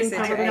imagine face being into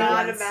covered egg in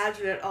not once.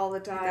 imagine it all the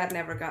time. That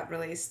never got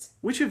released.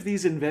 Which of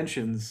these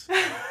inventions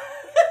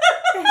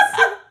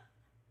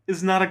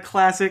is not a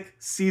classic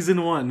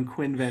season 1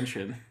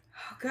 Quinvention?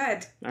 Oh,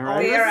 good. All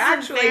right. They are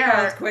This isn't actually fair.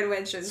 called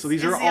Quinventions. So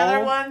these Is are the other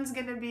all. one's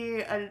gonna be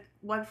a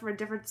one from a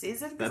different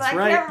season? Because That's I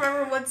right. can't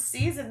remember what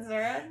seasons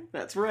they're in.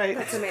 That's right.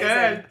 That's amazing.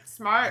 Good.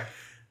 Smart.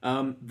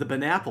 The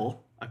Banapple,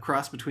 a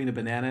cross between a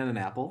banana and an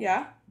apple.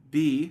 Yeah.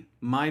 B,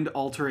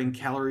 mind-altering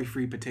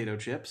calorie-free potato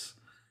chips.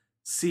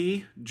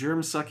 C,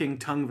 germ-sucking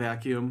tongue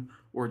vacuum.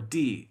 Or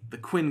D, the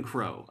Quinn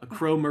Crow, a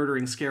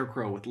crow-murdering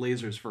scarecrow with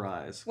lasers for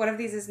eyes. One of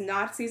these is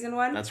not season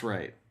 1. That's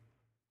right.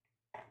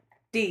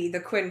 D,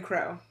 the Quinn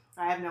Crow.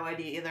 I have no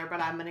idea either,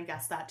 but I'm gonna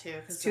guess that too.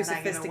 It's too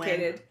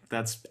sophisticated.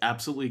 That's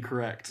absolutely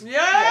correct.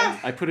 Yeah.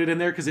 I put it in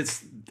there because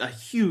it's a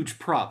huge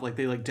prop. Like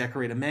they like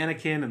decorate a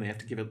mannequin and they have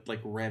to give it like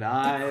red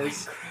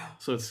eyes.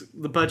 So it's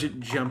the budget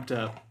jumped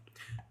up.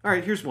 All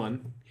right, here's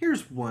one.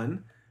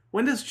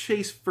 When does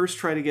Chase first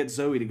try to get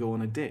Zoe to go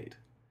on a date?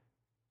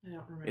 I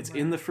don't remember. It's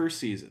in the first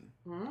season.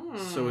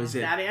 So is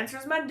it? That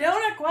answers my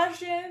donut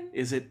question.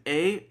 Is it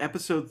A,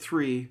 episode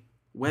 3,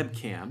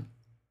 webcam,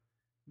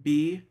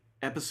 B,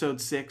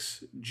 episode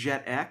 6,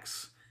 Jet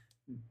X,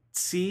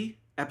 C,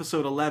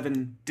 episode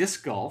 11,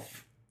 disc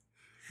golf,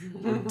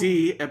 or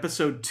D,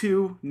 episode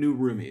 2, new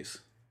roomies?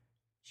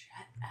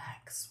 Jet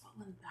X.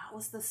 Well, that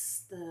was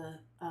the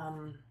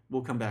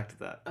We'll come back to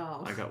that.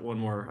 Oh. I got one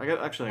more. I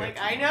got two I more.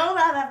 know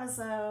that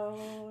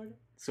episode.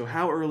 So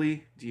how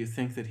early do you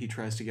think that he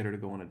tries to get her to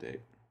go on a date?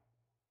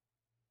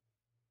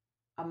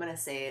 I'm gonna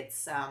say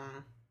it's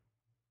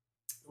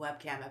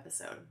webcam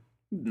episode.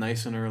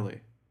 Nice and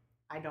early.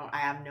 I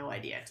have no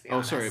idea, to be Oh,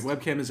 honest. sorry.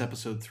 Webcam is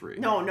episode 3.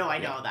 No, I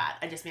know that.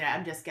 I just mean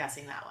I'm just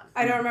guessing that one.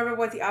 I don't remember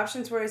what the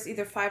options were. It's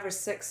either 5 or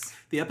 6.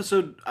 The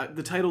episode,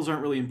 the titles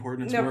aren't really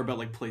important. It's No. more about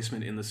like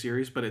placement in the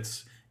series. But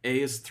it's A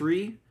is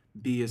 3,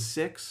 B is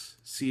 6,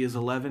 C is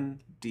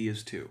 11, D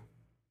is 2.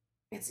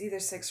 It's either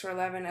 6 or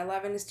 11.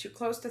 11 is too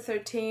close to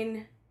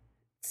 13.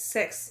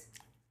 6.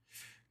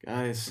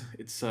 Guys,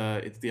 it's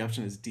the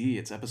option is D.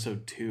 It's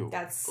episode 2.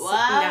 That's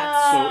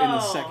Wow. So in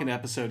the second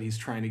episode, he's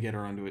trying to get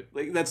her onto it.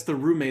 Like that's the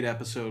roommate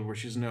episode where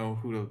she doesn't know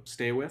who to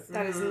stay with.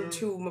 That isn't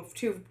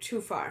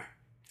too far.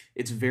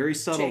 It's very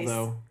subtle Chase.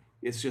 though.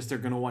 It's just they're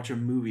gonna watch a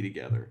movie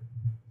together.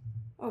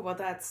 Oh, well,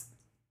 that's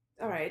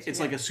all right. It's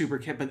like a super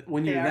kid, but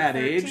when They you're are that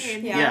 13,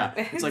 age, yeah.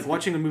 it's like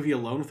watching a movie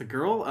alone with a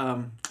girl.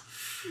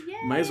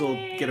 Might as well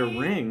get a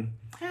ring.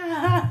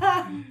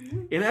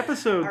 In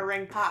episode A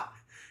ring pop.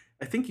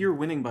 I think you're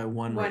winning by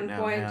one right 1 now,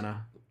 point.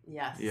 Hannah.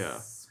 Yes. Yeah.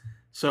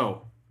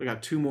 So, we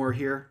got 2 more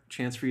here.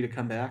 Chance for you to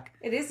come back.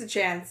 It is a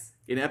chance.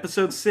 In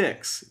episode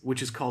 6,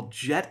 which is called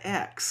Jet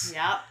X,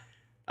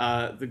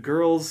 Yep. the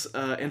girls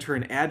enter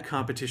an ad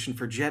competition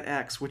for Jet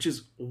X, which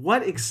is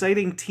what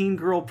exciting teen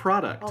girl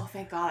product? Oh,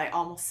 thank God. I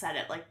almost said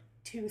it like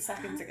 2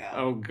 seconds ago.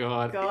 Oh,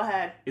 God. Go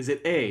ahead. Is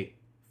it A,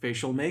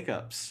 facial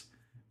makeups,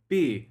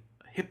 B,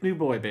 a hip new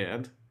boy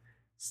band,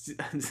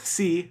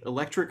 C,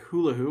 electric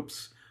hula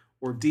hoops,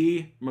 or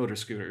D, motor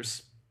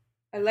scooters?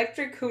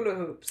 Electric hula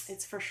hoops.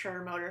 It's for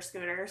sure motor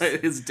scooters.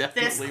 It is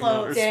definitely This motor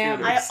close.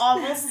 scooters. I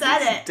almost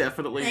said it.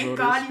 Definitely Thank motor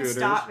God scooters. you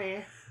stopped me.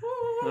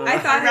 I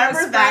thought it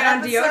was sprayed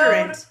on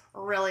deodorant.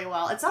 Really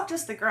well. It's not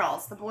just the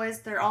girls. The boys,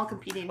 they're all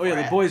competing Oh for yeah,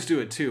 it. the boys do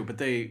it too, but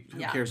who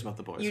Yeah. cares about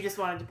the boys? You just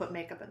wanted to put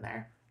makeup in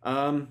there.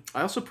 I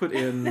also put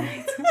in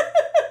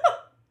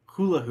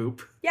hula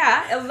hoop.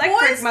 Yeah, electric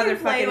Boys can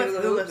motherfucking play with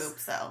hula hula hoops.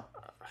 hoops, though.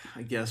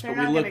 I guess, They're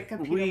but not we gonna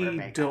compete over we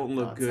makeup. don't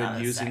look Well, it's good not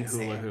as using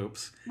sexy. hula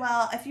hoops.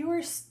 Well, if you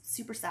were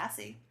super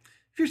sassy.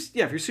 If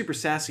you're super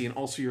sassy and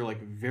also you're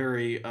like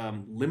very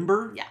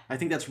limber, Yeah. I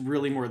think that's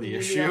really more the You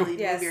issue. really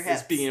move your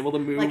hips. Is being able to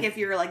move. Like if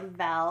you're like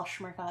Val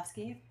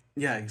Schmirkovsky.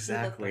 Yeah, You look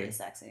exactly. pretty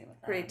sexy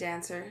with that. Great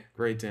dancer.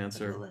 Great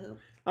dancer. Hula hoop.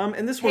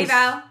 And this Hey one's,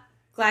 Val,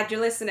 glad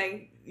you're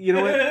listening. you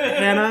know what,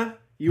 Hannah,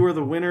 you are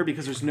the winner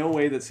because there's no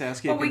way that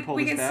Saskia Well, can pull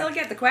we this can back. still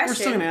get the question. We're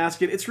still going to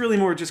ask it. It's really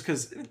more just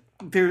because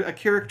a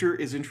character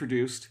is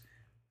introduced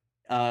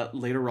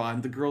later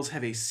on. The girls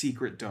have a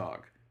secret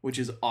dog, which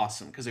is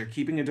awesome because they're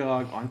keeping a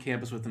dog on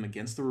campus with them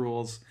against the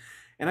rules.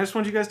 And I just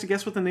want you guys to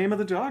guess what the name of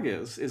the dog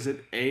is. Is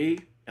it A,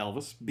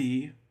 Elvis,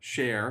 B,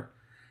 Cher,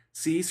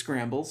 C,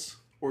 Scrambles,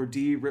 or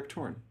D, Rip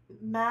Torn?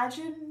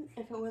 Imagine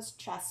if it was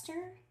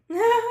Chester.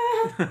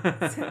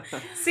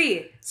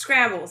 C,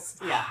 Scrambles.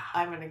 Yeah,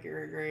 I'm gonna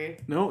agree.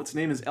 No, its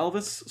name is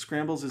Elvis.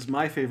 Scrambles is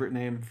my favorite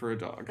name for a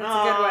dog. That's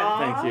a good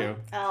one. Thank you.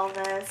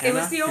 Elvis. It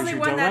was the Hannah, only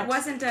here's your one that donut.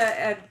 wasn't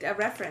a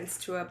reference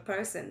to a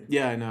person.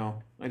 Yeah, I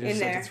know. I In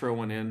just had there. to throw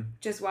one in.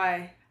 Just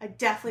why? I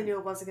definitely knew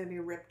it wasn't gonna be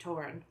Rip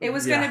Torn. It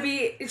was Yeah. going to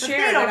be But Cher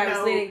they don't that I was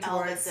know leaning Elvis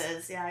towards.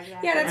 is. Yeah,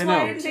 exactly. Yeah, that's I why I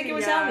know. didn't think it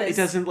was Yeah. Elvis. It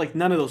doesn't, like,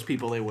 none of those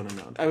people they wouldn't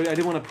have known. I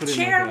didn't want to put in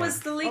Cher like a, was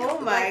the legal. Oh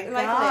my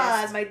like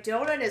God, list. my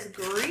donut is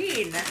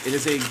green. It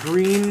is a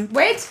green.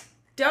 Wait!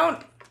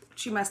 Don't.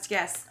 She must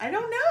guess. I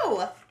don't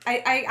know.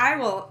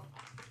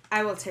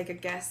 I will take a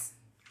guess.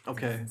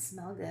 Okay. Doesn't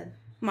smell good.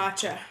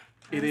 Matcha.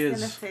 It I was is.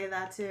 gonna say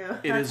that too.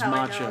 It That's is how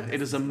I know matcha. It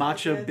doesn't is a smell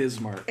matcha good.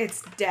 Bismarck.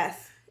 It's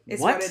death. Is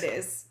What? what it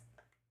is.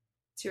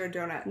 It's your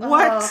donut.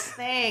 What? Oh,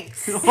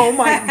 thanks. Oh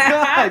my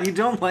God! You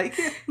don't like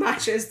it?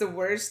 Matcha is the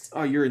worst.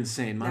 Oh, you're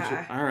insane,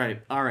 matcha. Nah.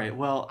 All right.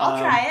 Well, I'll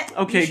try it.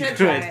 Okay, You should good.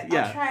 try it.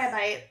 Yeah, I'll try a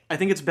bite. I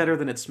think it's better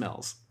than it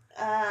smells.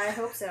 I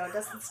hope so. It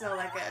doesn't smell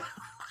like it.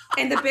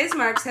 And the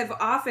Bismarcks have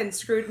often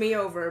screwed me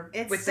over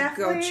It's with the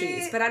goat definitely-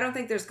 cheese, but I don't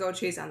think there's goat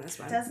cheese on this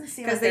one. Doesn't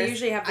seem because like they there's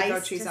usually have the goat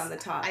ice, cheese just on the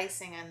top.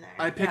 icing in there.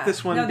 I picked Yeah.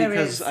 this one No, there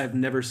because is. I've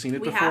never seen it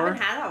We before. haven't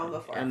had that one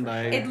before. And for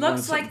I- sure. It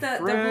looks want like the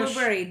something fresh.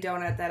 blueberry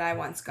donut that I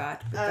once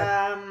got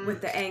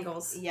with the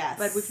angles. Yes.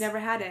 But we've never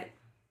had it.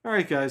 All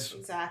right, guys.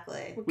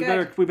 Exactly.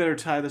 We're We better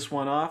tie this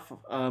one off.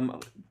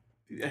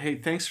 Hey,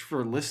 thanks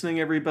for listening,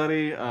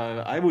 everybody.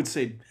 I would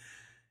say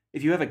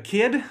if you have a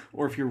kid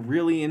or if you're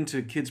really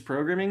into kids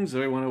programming,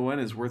 Zoe 101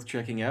 is worth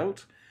checking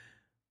out.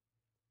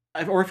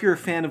 Or if you're a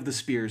fan of the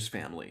Spears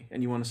family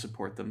and you want to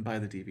support them, buy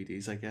the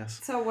DVDs, I guess.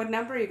 So what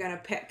number are you going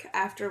to pick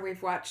after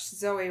we've watched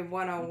Zoe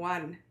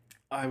 101?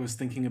 I was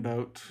thinking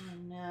about,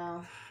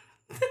 No.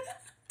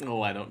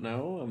 I don't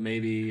know,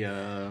 maybe,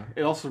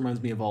 it also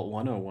reminds me of Alt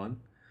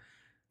 101.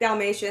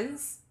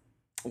 Dalmatians.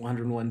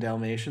 101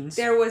 Dalmatians.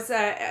 There was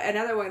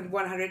another one,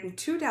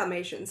 102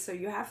 Dalmatians, so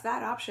you have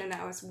that option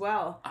now as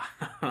well.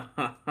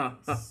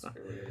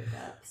 Screwed it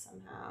up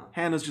somehow.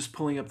 Hannah's just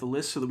pulling up the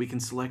list so that we can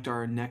select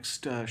our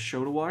next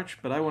show to watch.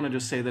 But I want to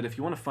just say that if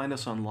you want to find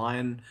us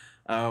online,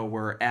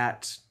 we're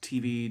at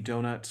TV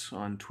Donut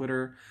on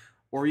Twitter,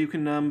 or you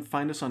can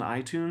find us on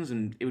iTunes,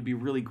 and it would be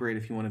really great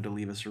if you wanted to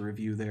leave us a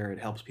review there. It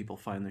helps people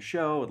find the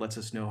show. It lets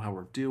us know how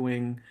we're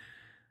doing.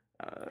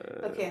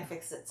 Okay, I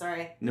fixed it.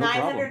 Sorry. No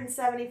problem.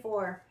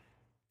 974.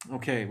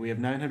 Okay, we have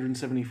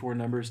 974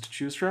 numbers to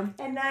choose from.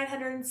 And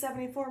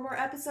 974 more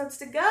episodes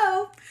to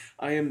go.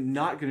 I am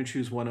not going to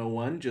choose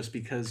 101 just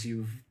because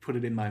you've put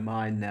it in my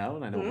mind now,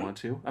 and I don't want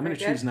to. I'm going to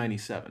Very choose good.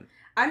 97.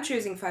 I'm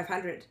choosing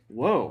 500.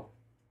 Whoa.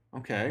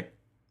 Okay.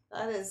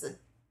 That is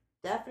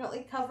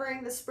definitely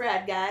covering the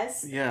spread,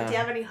 guys. Yeah. Do you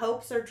have any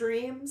hopes or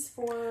dreams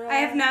for... I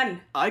have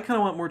none. I kind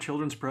of want more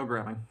children's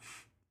programming.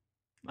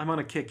 I'm on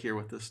a kick here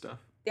with this stuff.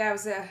 Yeah, it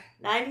was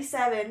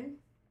 97,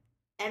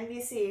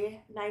 NBC,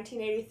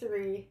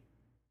 1983,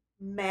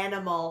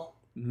 Manimal.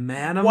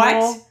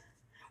 Manimal?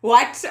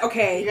 What?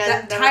 Okay, You guys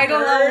that have never title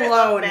heard of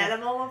alone.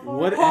 Manimal before?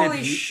 What Holy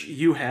have sh-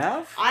 you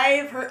have?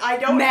 I've heard... I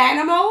don't...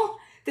 Manimal?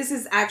 This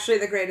is actually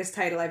the greatest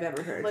title I've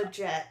ever heard.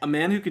 Legit. A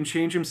man who can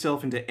change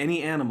himself into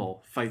any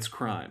animal fights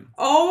crime.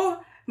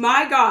 Oh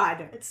My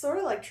God. It's sort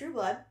of like True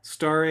Blood.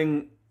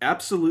 Starring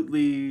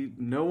absolutely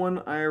no one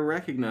I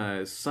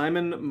recognize.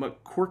 Simon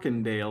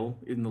McCorkindale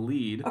in the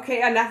lead.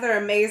 Okay, another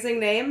amazing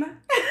name.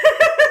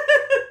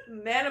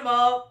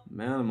 Manimal.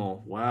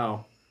 Manimal.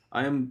 Wow.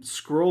 I am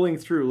scrolling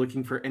through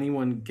looking for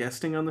anyone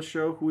guesting on the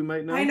show who we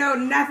might know. I know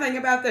nothing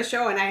about the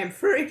show and I am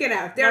freaking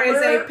out. There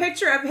is a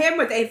picture of him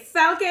with a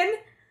falcon.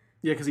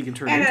 Yeah, because he can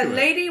turn and into a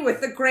lady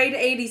with the great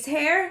 80s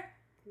hair.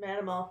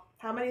 Manimal.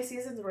 How many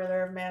seasons were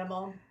there of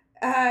Manimal?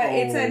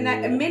 It's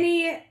a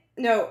mini...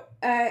 No,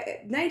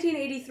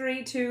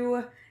 1983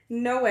 to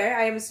nowhere.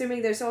 I am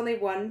assuming there's only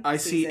one I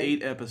season. see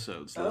 8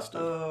 episodes listed.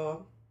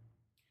 Uh-oh.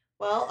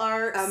 Well,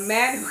 our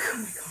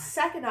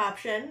second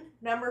option,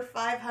 number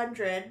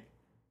 500,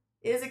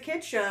 is a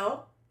kid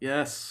show.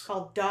 Yes.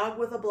 Called Dog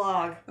with a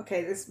Blog.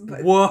 Okay, this...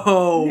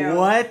 Whoa,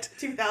 what?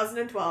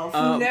 2012.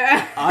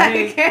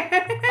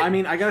 I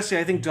mean, I gotta say,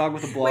 I think Dog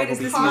with a Blog Wait, will is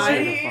be this easier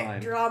mine? to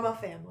find. Drama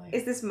family.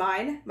 Is this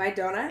mine? My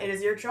donut? It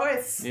is your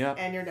choice. Yeah.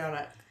 And your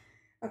donut.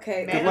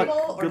 Okay.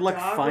 Good luck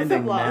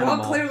finding Manimal.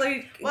 Well,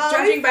 clearly,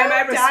 judging by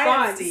my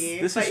response.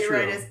 This is you're true.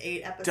 right, it's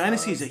 8 episodes.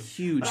 Dynasty's a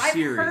huge but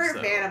series, I've heard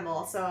though.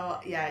 Manimal, so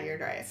yeah, you're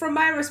right. From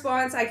my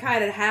response, I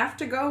kind of have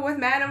to go with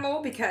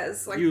Manimal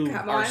because, like, You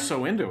come are on.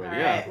 so into it, All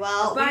yeah. right,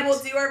 well, But- we will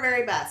do our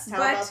very best.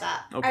 How about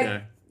that?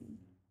 Okay.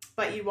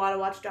 But you want to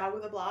watch Dog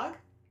with a Blog?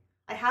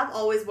 I have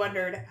always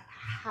wondered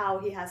how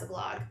he has a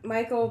blog.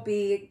 Michael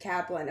B.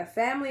 Kaplan. A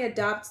family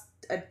adopts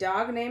a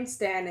dog named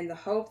Stan in the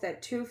hope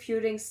that 2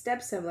 feuding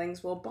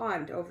step-siblings will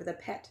bond over the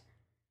pet.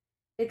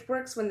 It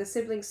works when the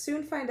siblings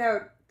soon find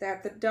out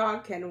that the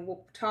dog can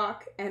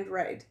talk and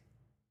write.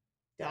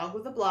 Dog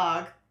with a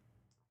Blog.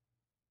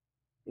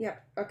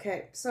 Yep.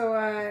 Okay. So,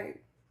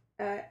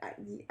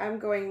 I'm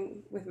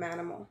going with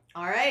Manimal.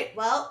 All right.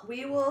 Well,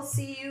 we will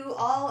see you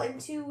all in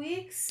 2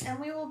 weeks, and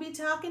we will be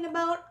talking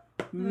about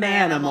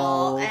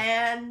Manimal.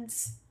 And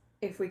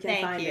if we can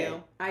thank find you.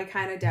 it, I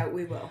kind of doubt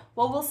we will.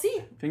 Well, we'll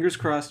see. Fingers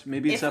crossed.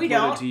 Maybe it's If we uploaded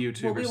don't, to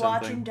YouTube we'll or be something.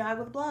 watching Dog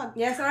with a Blog.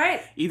 Yes. All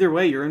right. Either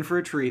way, you're in for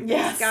a treat.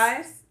 Yes,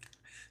 guys.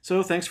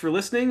 So thanks for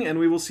listening, and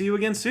we will see you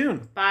again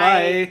soon.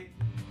 Bye.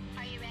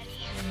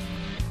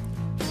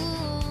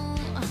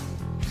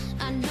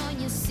 I know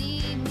you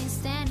see me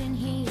standing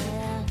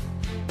here.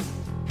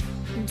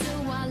 Do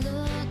I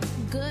look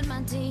good,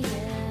 my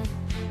dear?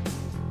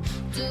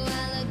 Do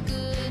I look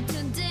good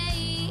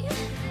today?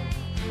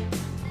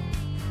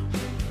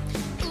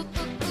 Ooh.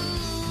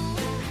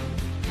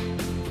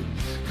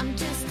 I'm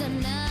just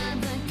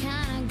another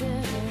kind of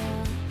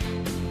girl,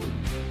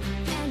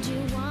 and you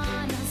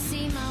wanna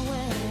see my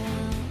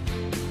world.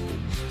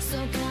 So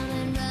come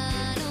and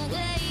run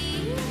away.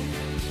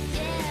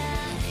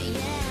 Yeah,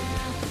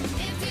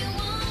 yeah. If you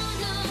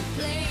wanna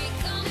play,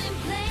 come and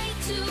play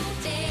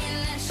today.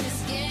 Let's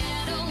just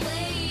get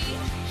away.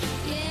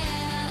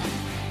 Yeah,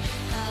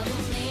 I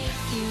will make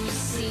you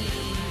see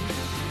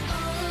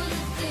all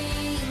the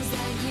things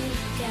that you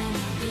can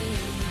be.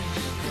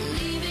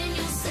 Believe in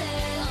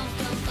yourself,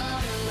 come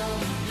follow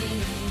me.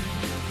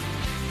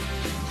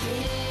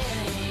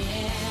 Yeah,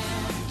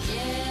 yeah,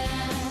 yeah.